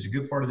 He's a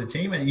good part of the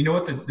team. And you know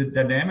what the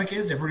dynamic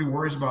is? Everybody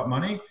worries about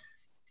money.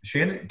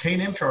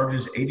 K&M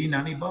charges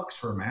 $80-$90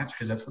 for a match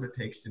because that's what it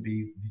takes to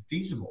be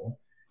feasible.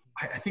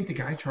 I think the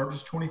guy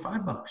charges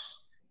 $25.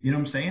 You know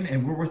what I'm saying?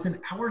 And we're within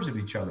hours of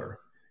each other.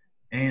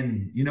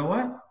 And you know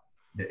what?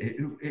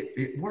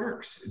 It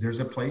works.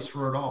 There's a place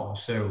for it all.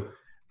 So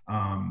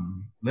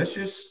let's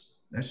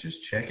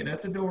just check it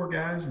at the door,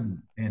 guys,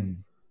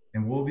 and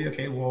and we'll be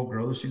okay. We'll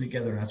grow this thing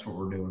together, and that's what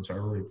we're doing. So I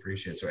really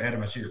appreciate it. So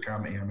Adam, I see your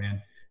comment here,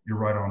 man. You're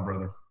right on,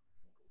 brother.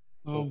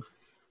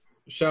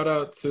 Shout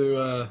out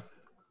to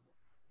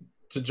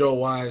Joel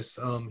Wise.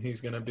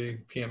 He's going to be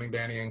PMing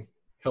Danny and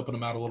helping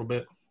him out a little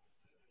bit.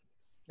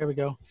 There we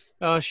go.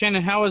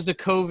 Shannon, how has the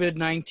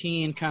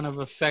COVID-19 kind of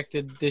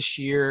affected this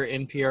year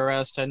in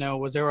PRS? I know,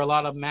 was there a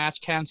lot of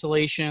match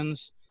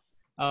cancellations?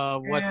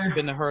 What's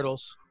been the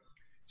hurdles?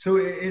 So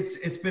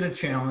it's been a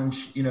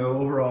challenge,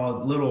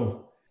 overall, a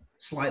little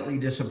slightly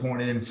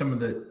disappointed in some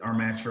of our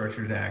match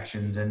directors'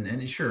 actions.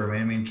 And sure,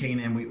 man, I mean,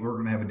 K&M, we're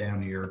going to have a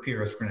down year.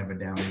 PRS, we're going to have a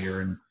down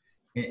year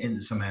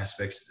in some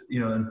aspects.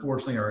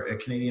 Unfortunately, our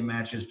Canadian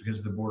matches, because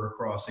of the border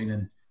crossing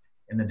and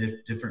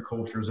the different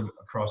cultures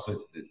across the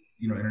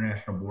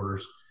international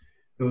borders,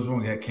 those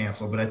won't get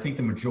canceled. But I think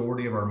the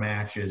majority of our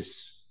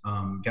matches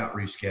got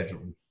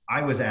rescheduled.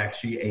 I was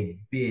actually a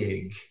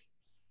big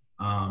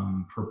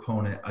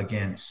proponent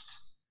against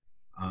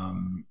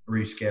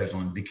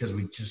rescheduling because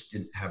we just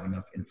didn't have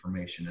enough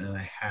information, and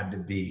I had to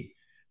be.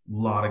 A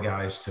lot of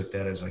guys took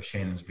that as like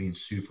Shannon's being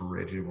super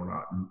rigid. We're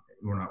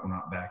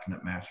not backing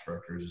up match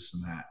directors, this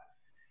and that.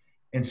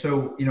 And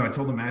so, I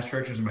told the match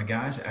directors and my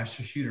guys, ask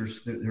the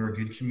shooters, they're a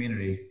good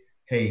community.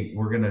 Hey,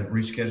 we're going to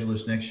reschedule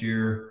this next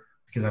year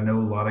because I know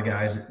a lot of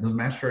guys, those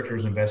match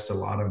directors invest a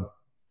lot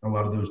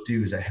of those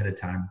dues ahead of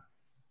time.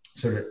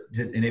 So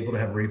to enable to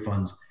have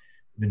refunds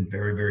have been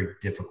very, very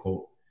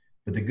difficult.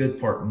 But the good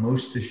part,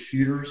 most of the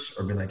shooters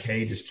are being like,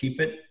 hey, just keep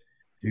it,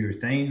 do your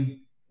thing.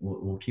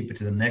 We'll keep it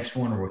to the next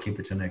one, or we'll keep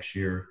it to next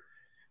year.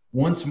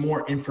 Once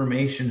more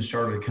information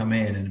started to come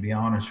in, and to be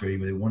honest with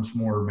you, once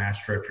more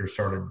match directors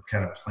started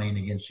kind of playing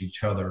against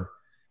each other,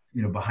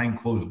 behind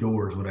closed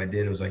doors, what I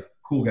did was like,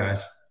 cool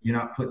guys, you're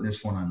not putting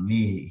this one on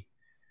me.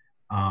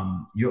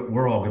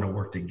 We're all going to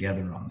work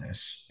together on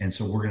this. And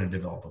so we're going to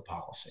develop a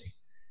policy.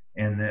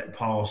 And that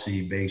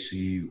policy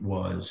basically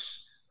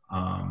was,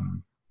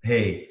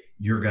 hey,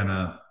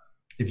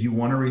 if you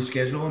want to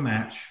reschedule a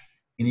match,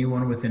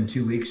 anyone within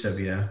 2 weeks of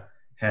you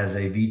has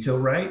a veto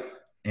right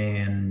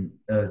and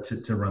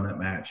to run that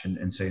match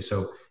and say,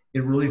 so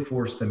it really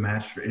forced the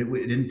match. It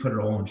didn't put it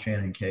all on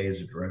Shannon K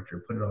as a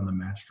director, put it on the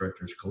match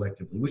directors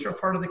collectively, which are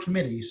part of the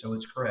committee. So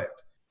it's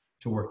correct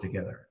to work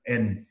together.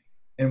 And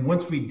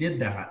once we did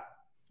that,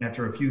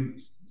 after a few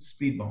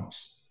speed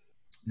bumps,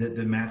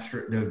 the match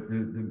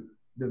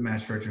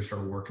directors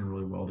started working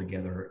really well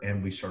together,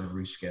 and we started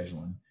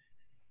rescheduling.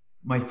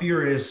 My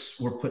fear is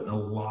we're putting a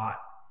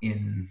lot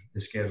in the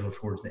schedule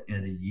towards the end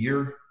of the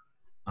year.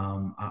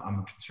 I'm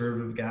a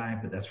conservative guy,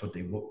 but that's what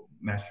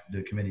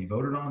the committee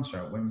voted on. So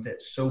I went with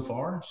it. So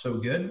far, so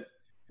good.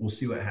 We'll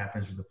see what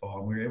happens with the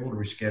fall. We were able to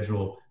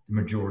reschedule the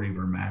majority of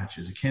our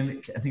matches. I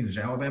think there's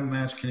an Alabama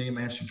match, Canadian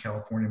match, and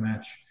California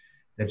match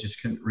that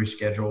just couldn't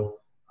reschedule.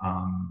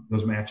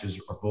 Those matches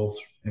are both,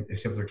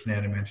 except for their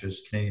Canadian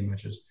matches,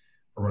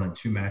 are running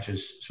 2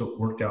 matches. So it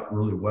worked out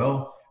really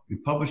well. We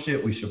published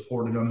it. We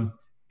supported them.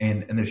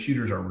 And the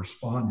shooters are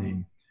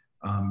responding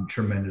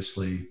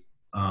tremendously.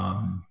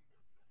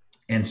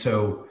 And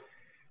so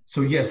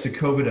yes, the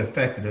COVID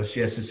affected us.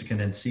 Yes, it's a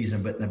condensed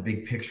season, but in the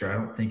big picture, I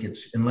don't think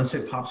unless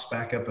it pops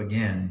back up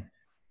again,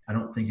 I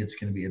don't think it's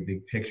going to be a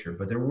big picture.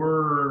 But there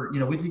were,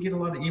 we did get a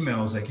lot of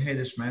emails like, hey,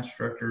 this match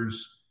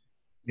director's,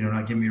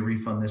 not giving me a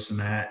refund, this and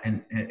that.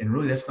 And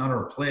really that's not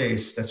our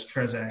place. That's a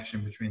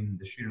transaction between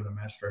the shooter and the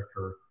match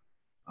director.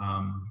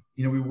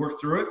 We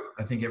worked through it.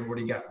 I think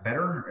everybody got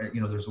better.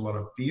 There's a lot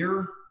of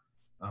fear.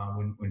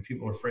 When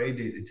people are afraid,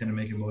 they tend to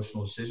make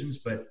emotional decisions.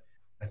 But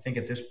I think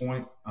at this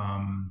point,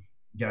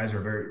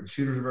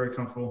 shooters are very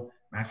comfortable.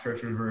 Match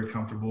directors are very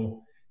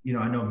comfortable.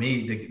 I know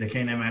me, the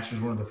K&M match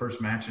was one of the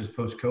first matches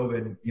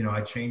post-COVID.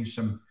 I changed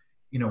some,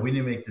 we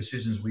didn't make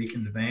decisions week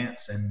in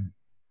advance. And,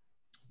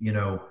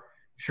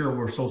 sure,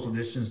 we're social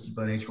distanced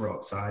by nature, we're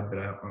outside, but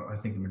I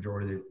think the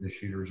majority of the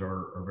shooters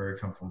are very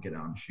comfortable getting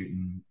out and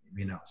shooting,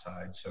 being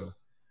outside. So,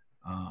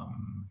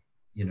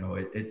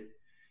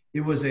 it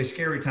was a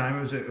scary time.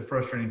 It was a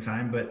frustrating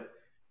time, but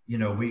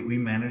we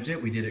managed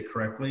it. We did it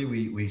correctly.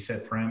 We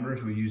set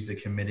parameters. We used the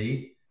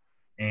committee,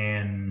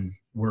 and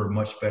we're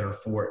much better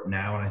for it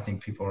now. And I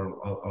think people are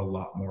a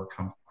lot more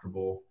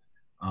comfortable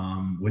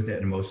with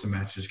it. And most of the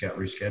matches got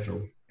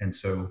rescheduled. And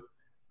so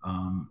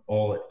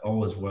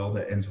all is well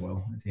that ends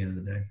well at the end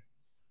of the day.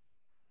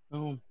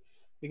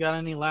 You got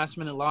any last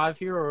minute live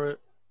here, or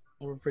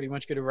we're pretty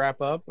much good to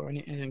wrap up, or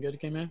anything good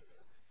came in?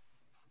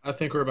 I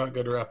think we're about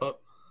good to wrap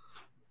up.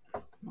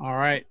 All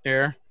right,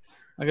 there.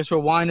 I guess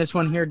we'll wind this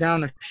one here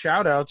down to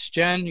shout-outs.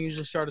 Jen, you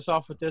usually start us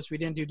off with this. We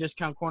didn't do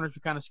discount corners.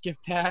 We kind of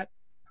skipped that.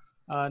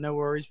 No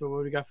worries, but what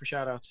do we got for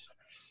shout-outs?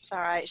 It's all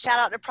right. Shout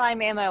out to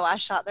Prime Ammo. I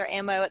shot their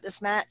ammo at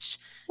this match.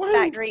 Woo!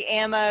 Factory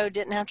ammo.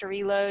 Didn't have to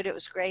reload. It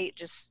was great.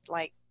 Just,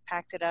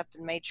 packed it up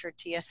and made sure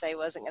TSA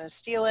wasn't going to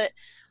steal it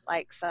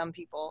like some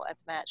people at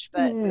the match.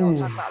 But we won't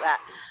talk about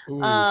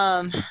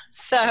that.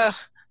 So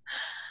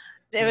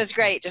it was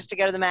great just to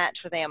go to the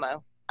match with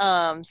ammo.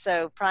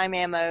 So Prime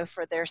Ammo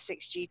for their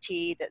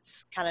 6GT,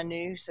 that's kind of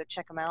new, so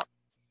check them out.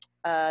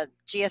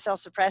 GSL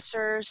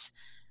suppressors,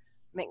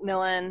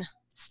 Macmillan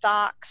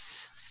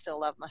stocks, still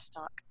love my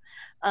stock.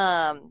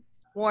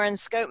 Warren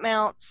scope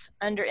mounts,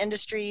 Under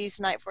Industries,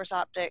 Night Force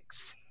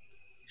Optics,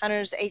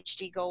 Hunter's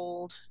HD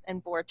Gold,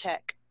 and Bortec.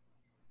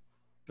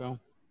 So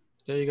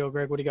there you go,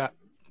 Greg. What do you got?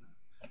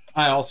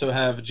 I also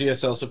have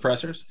GSL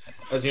suppressors.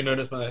 As you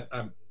notice,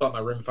 I bought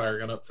my rimfire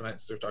gun up tonight,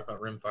 so we're talking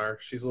about rimfire.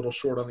 She's a little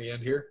short on the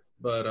end here,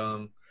 but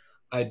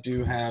I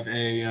do have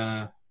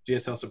a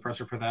GSL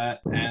suppressor for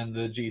that and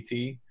the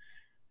GT.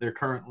 They're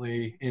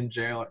currently in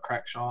jail at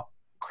Crack Shot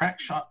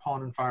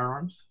Pawn and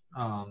Firearms.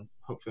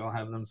 Hopefully I'll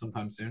have them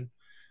sometime soon.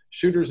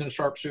 Shooters and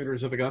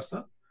Sharpshooters of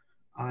Augusta.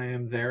 I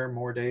am there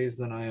more days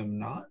than I am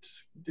not,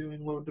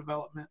 doing load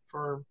development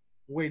for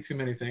way too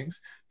many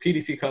things.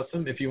 PDC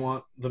Custom, if you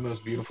want the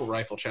most beautiful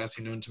rifle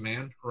chassis known to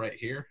man, right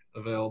here,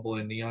 available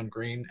in neon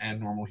green and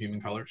normal human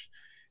colors.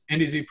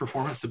 NDZ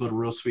Performance to build a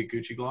real sweet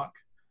Gucci Glock.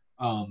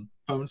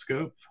 Phone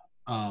Scope,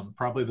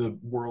 probably the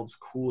world's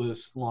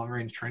coolest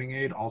long-range training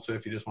aid. Also,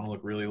 if you just want to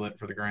look really lit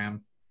for the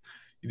gram,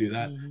 you do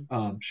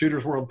that.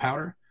 Shooter's World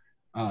Powder.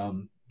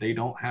 They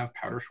don't have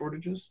powder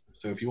shortages,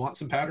 so if you want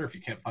some powder, if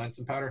you can't find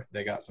some powder,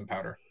 they got some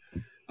powder.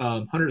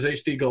 Hunter's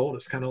HD Gold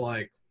is kind of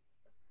like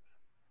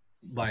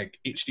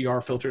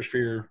HDR filters for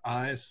your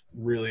eyes,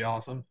 really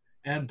awesome.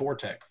 And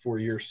Bortec for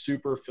your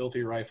super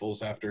filthy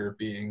rifles after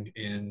being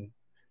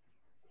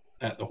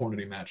at the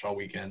Hornady match all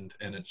weekend,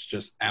 and it's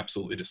just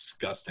absolutely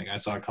disgusting. I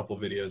saw a couple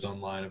videos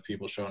online of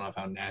people showing off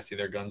how nasty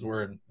their guns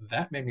were, and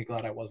that made me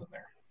glad I wasn't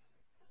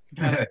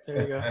there.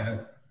 There you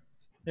go.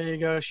 There you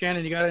go.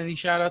 Shannon, you got any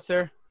shout-outs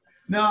there?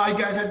 No,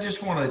 guys, I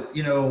just want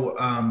to,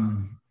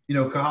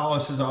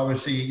 Kahalis is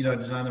obviously,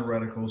 designed the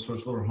reticle, so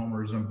it's a little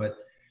homerism, but,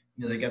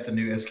 they got the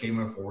new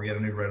SK-4. We got a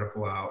new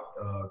reticle out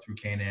through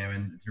Can-Am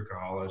and through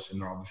Kahalis,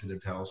 and obviously they're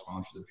title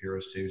sponsor of the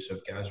Purist too. So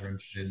if guys are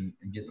interested in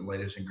getting the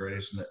latest and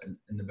greatest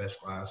in the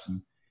best class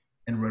and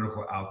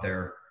reticle out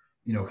there,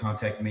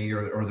 contact me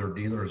or their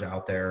dealers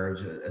out there.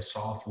 It's a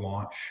soft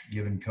launch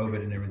given COVID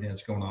and everything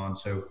that's going on.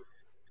 So,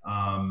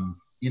 and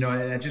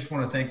I just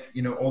want to thank,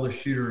 all the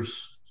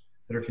shooters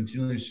that are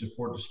continuing to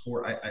support the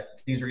sport.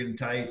 Things are getting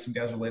tight. Some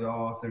guys are laid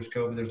off. There's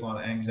COVID. There's a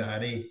lot of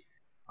anxiety.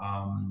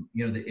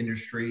 The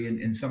industry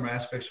and some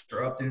aspects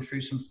are up the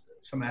industry.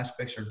 Some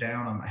aspects are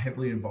down. I'm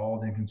heavily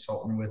involved in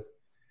consulting with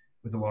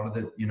a lot of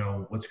the,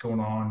 what's going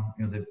on.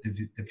 The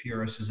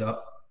PRS is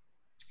up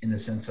in the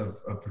sense of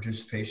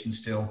participation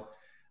still.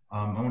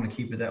 I want to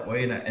keep it that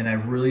way. And I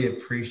really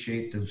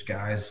appreciate those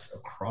guys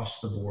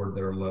across the board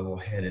that are level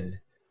headed,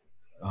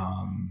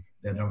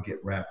 that don't get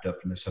wrapped up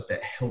in this stuff,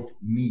 that help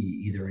me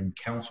either in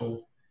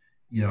counsel,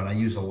 and I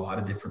use a lot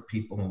of different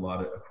people and a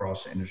lot of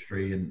across the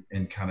industry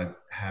and kind of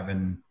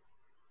having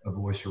a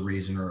voice of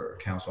reason or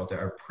counsel out there.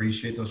 I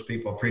appreciate those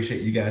people. I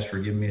appreciate you guys for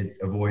giving me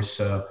a voice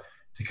to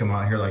come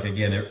out here. Like,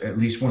 again, at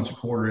least once a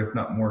quarter, if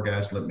not more,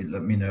 guys, let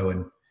me know.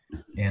 And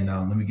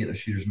let me get a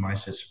shooter's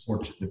mindset,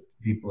 support the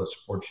people that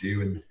support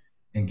you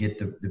and get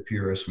the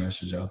purest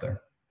message out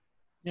there.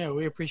 Yeah,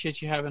 we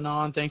appreciate you having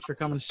on. Thanks for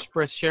coming,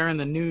 sharing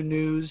the new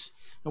news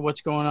and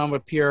what's going on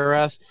with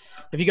PRS.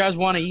 If you guys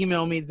want to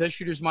email me,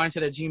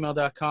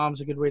 theshootersmindset@gmail.com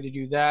is a good way to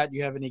do that.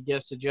 You have any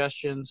guest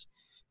suggestions,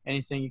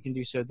 anything, you can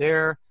do so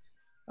there.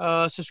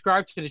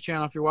 Subscribe to the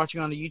channel if you're watching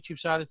on the YouTube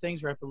side of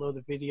things. Right below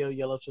the video,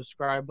 yellow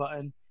subscribe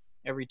button.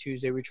 Every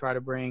Tuesday we try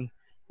to bring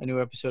a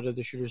new episode of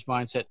The Shooter's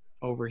Mindset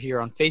over here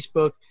on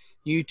Facebook,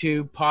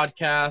 YouTube,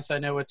 podcasts. I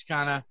know it's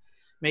kind of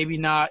maybe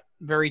not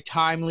very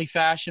timely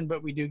fashion,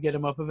 but we do get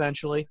them up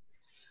eventually.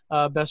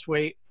 Best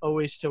way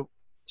always to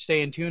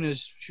stay in tune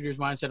is Shooter's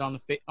Mindset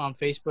on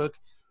Facebook.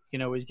 You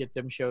can always get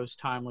them shows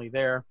timely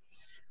there.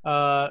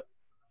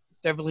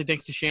 Definitely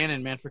thanks to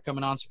Shannon, man, for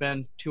coming on,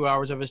 spend 2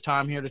 hours of his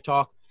time here to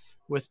talk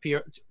with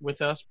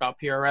us about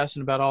PRS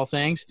and about all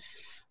things.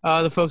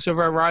 The folks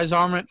over at Rise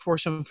Armament for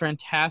some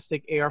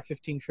fantastic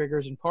AR-15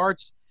 triggers and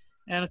parts.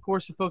 And, of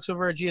course, the folks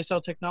over at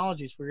GSL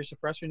Technologies for your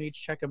suppressor needs.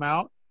 Check them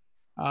out.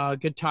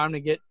 Good time to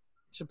get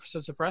some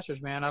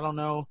suppressors, man. I don't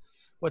know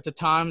what the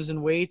times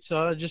and weights.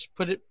 Just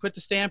put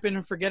the stamp in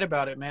and forget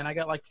about it, man. I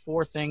got like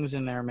 4 things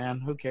in there, man.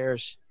 Who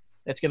cares?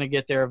 It's going to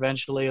get there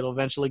eventually. It'll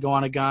eventually go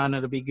on a gun.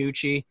 It'll be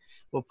Gucci.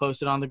 We'll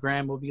post it on the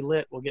gram. We'll be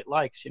lit. We'll get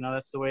likes.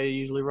 That's the way it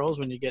usually rolls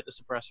when you get a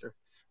suppressor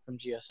from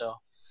GSL.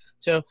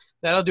 So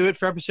that'll do it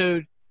for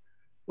episode,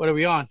 what are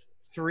we on?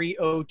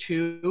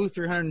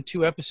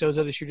 302 episodes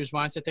of The Shooter's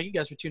Mindset. Thank you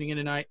guys for tuning in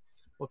tonight.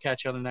 We'll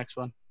catch you on the next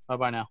one.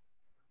 Bye-bye now.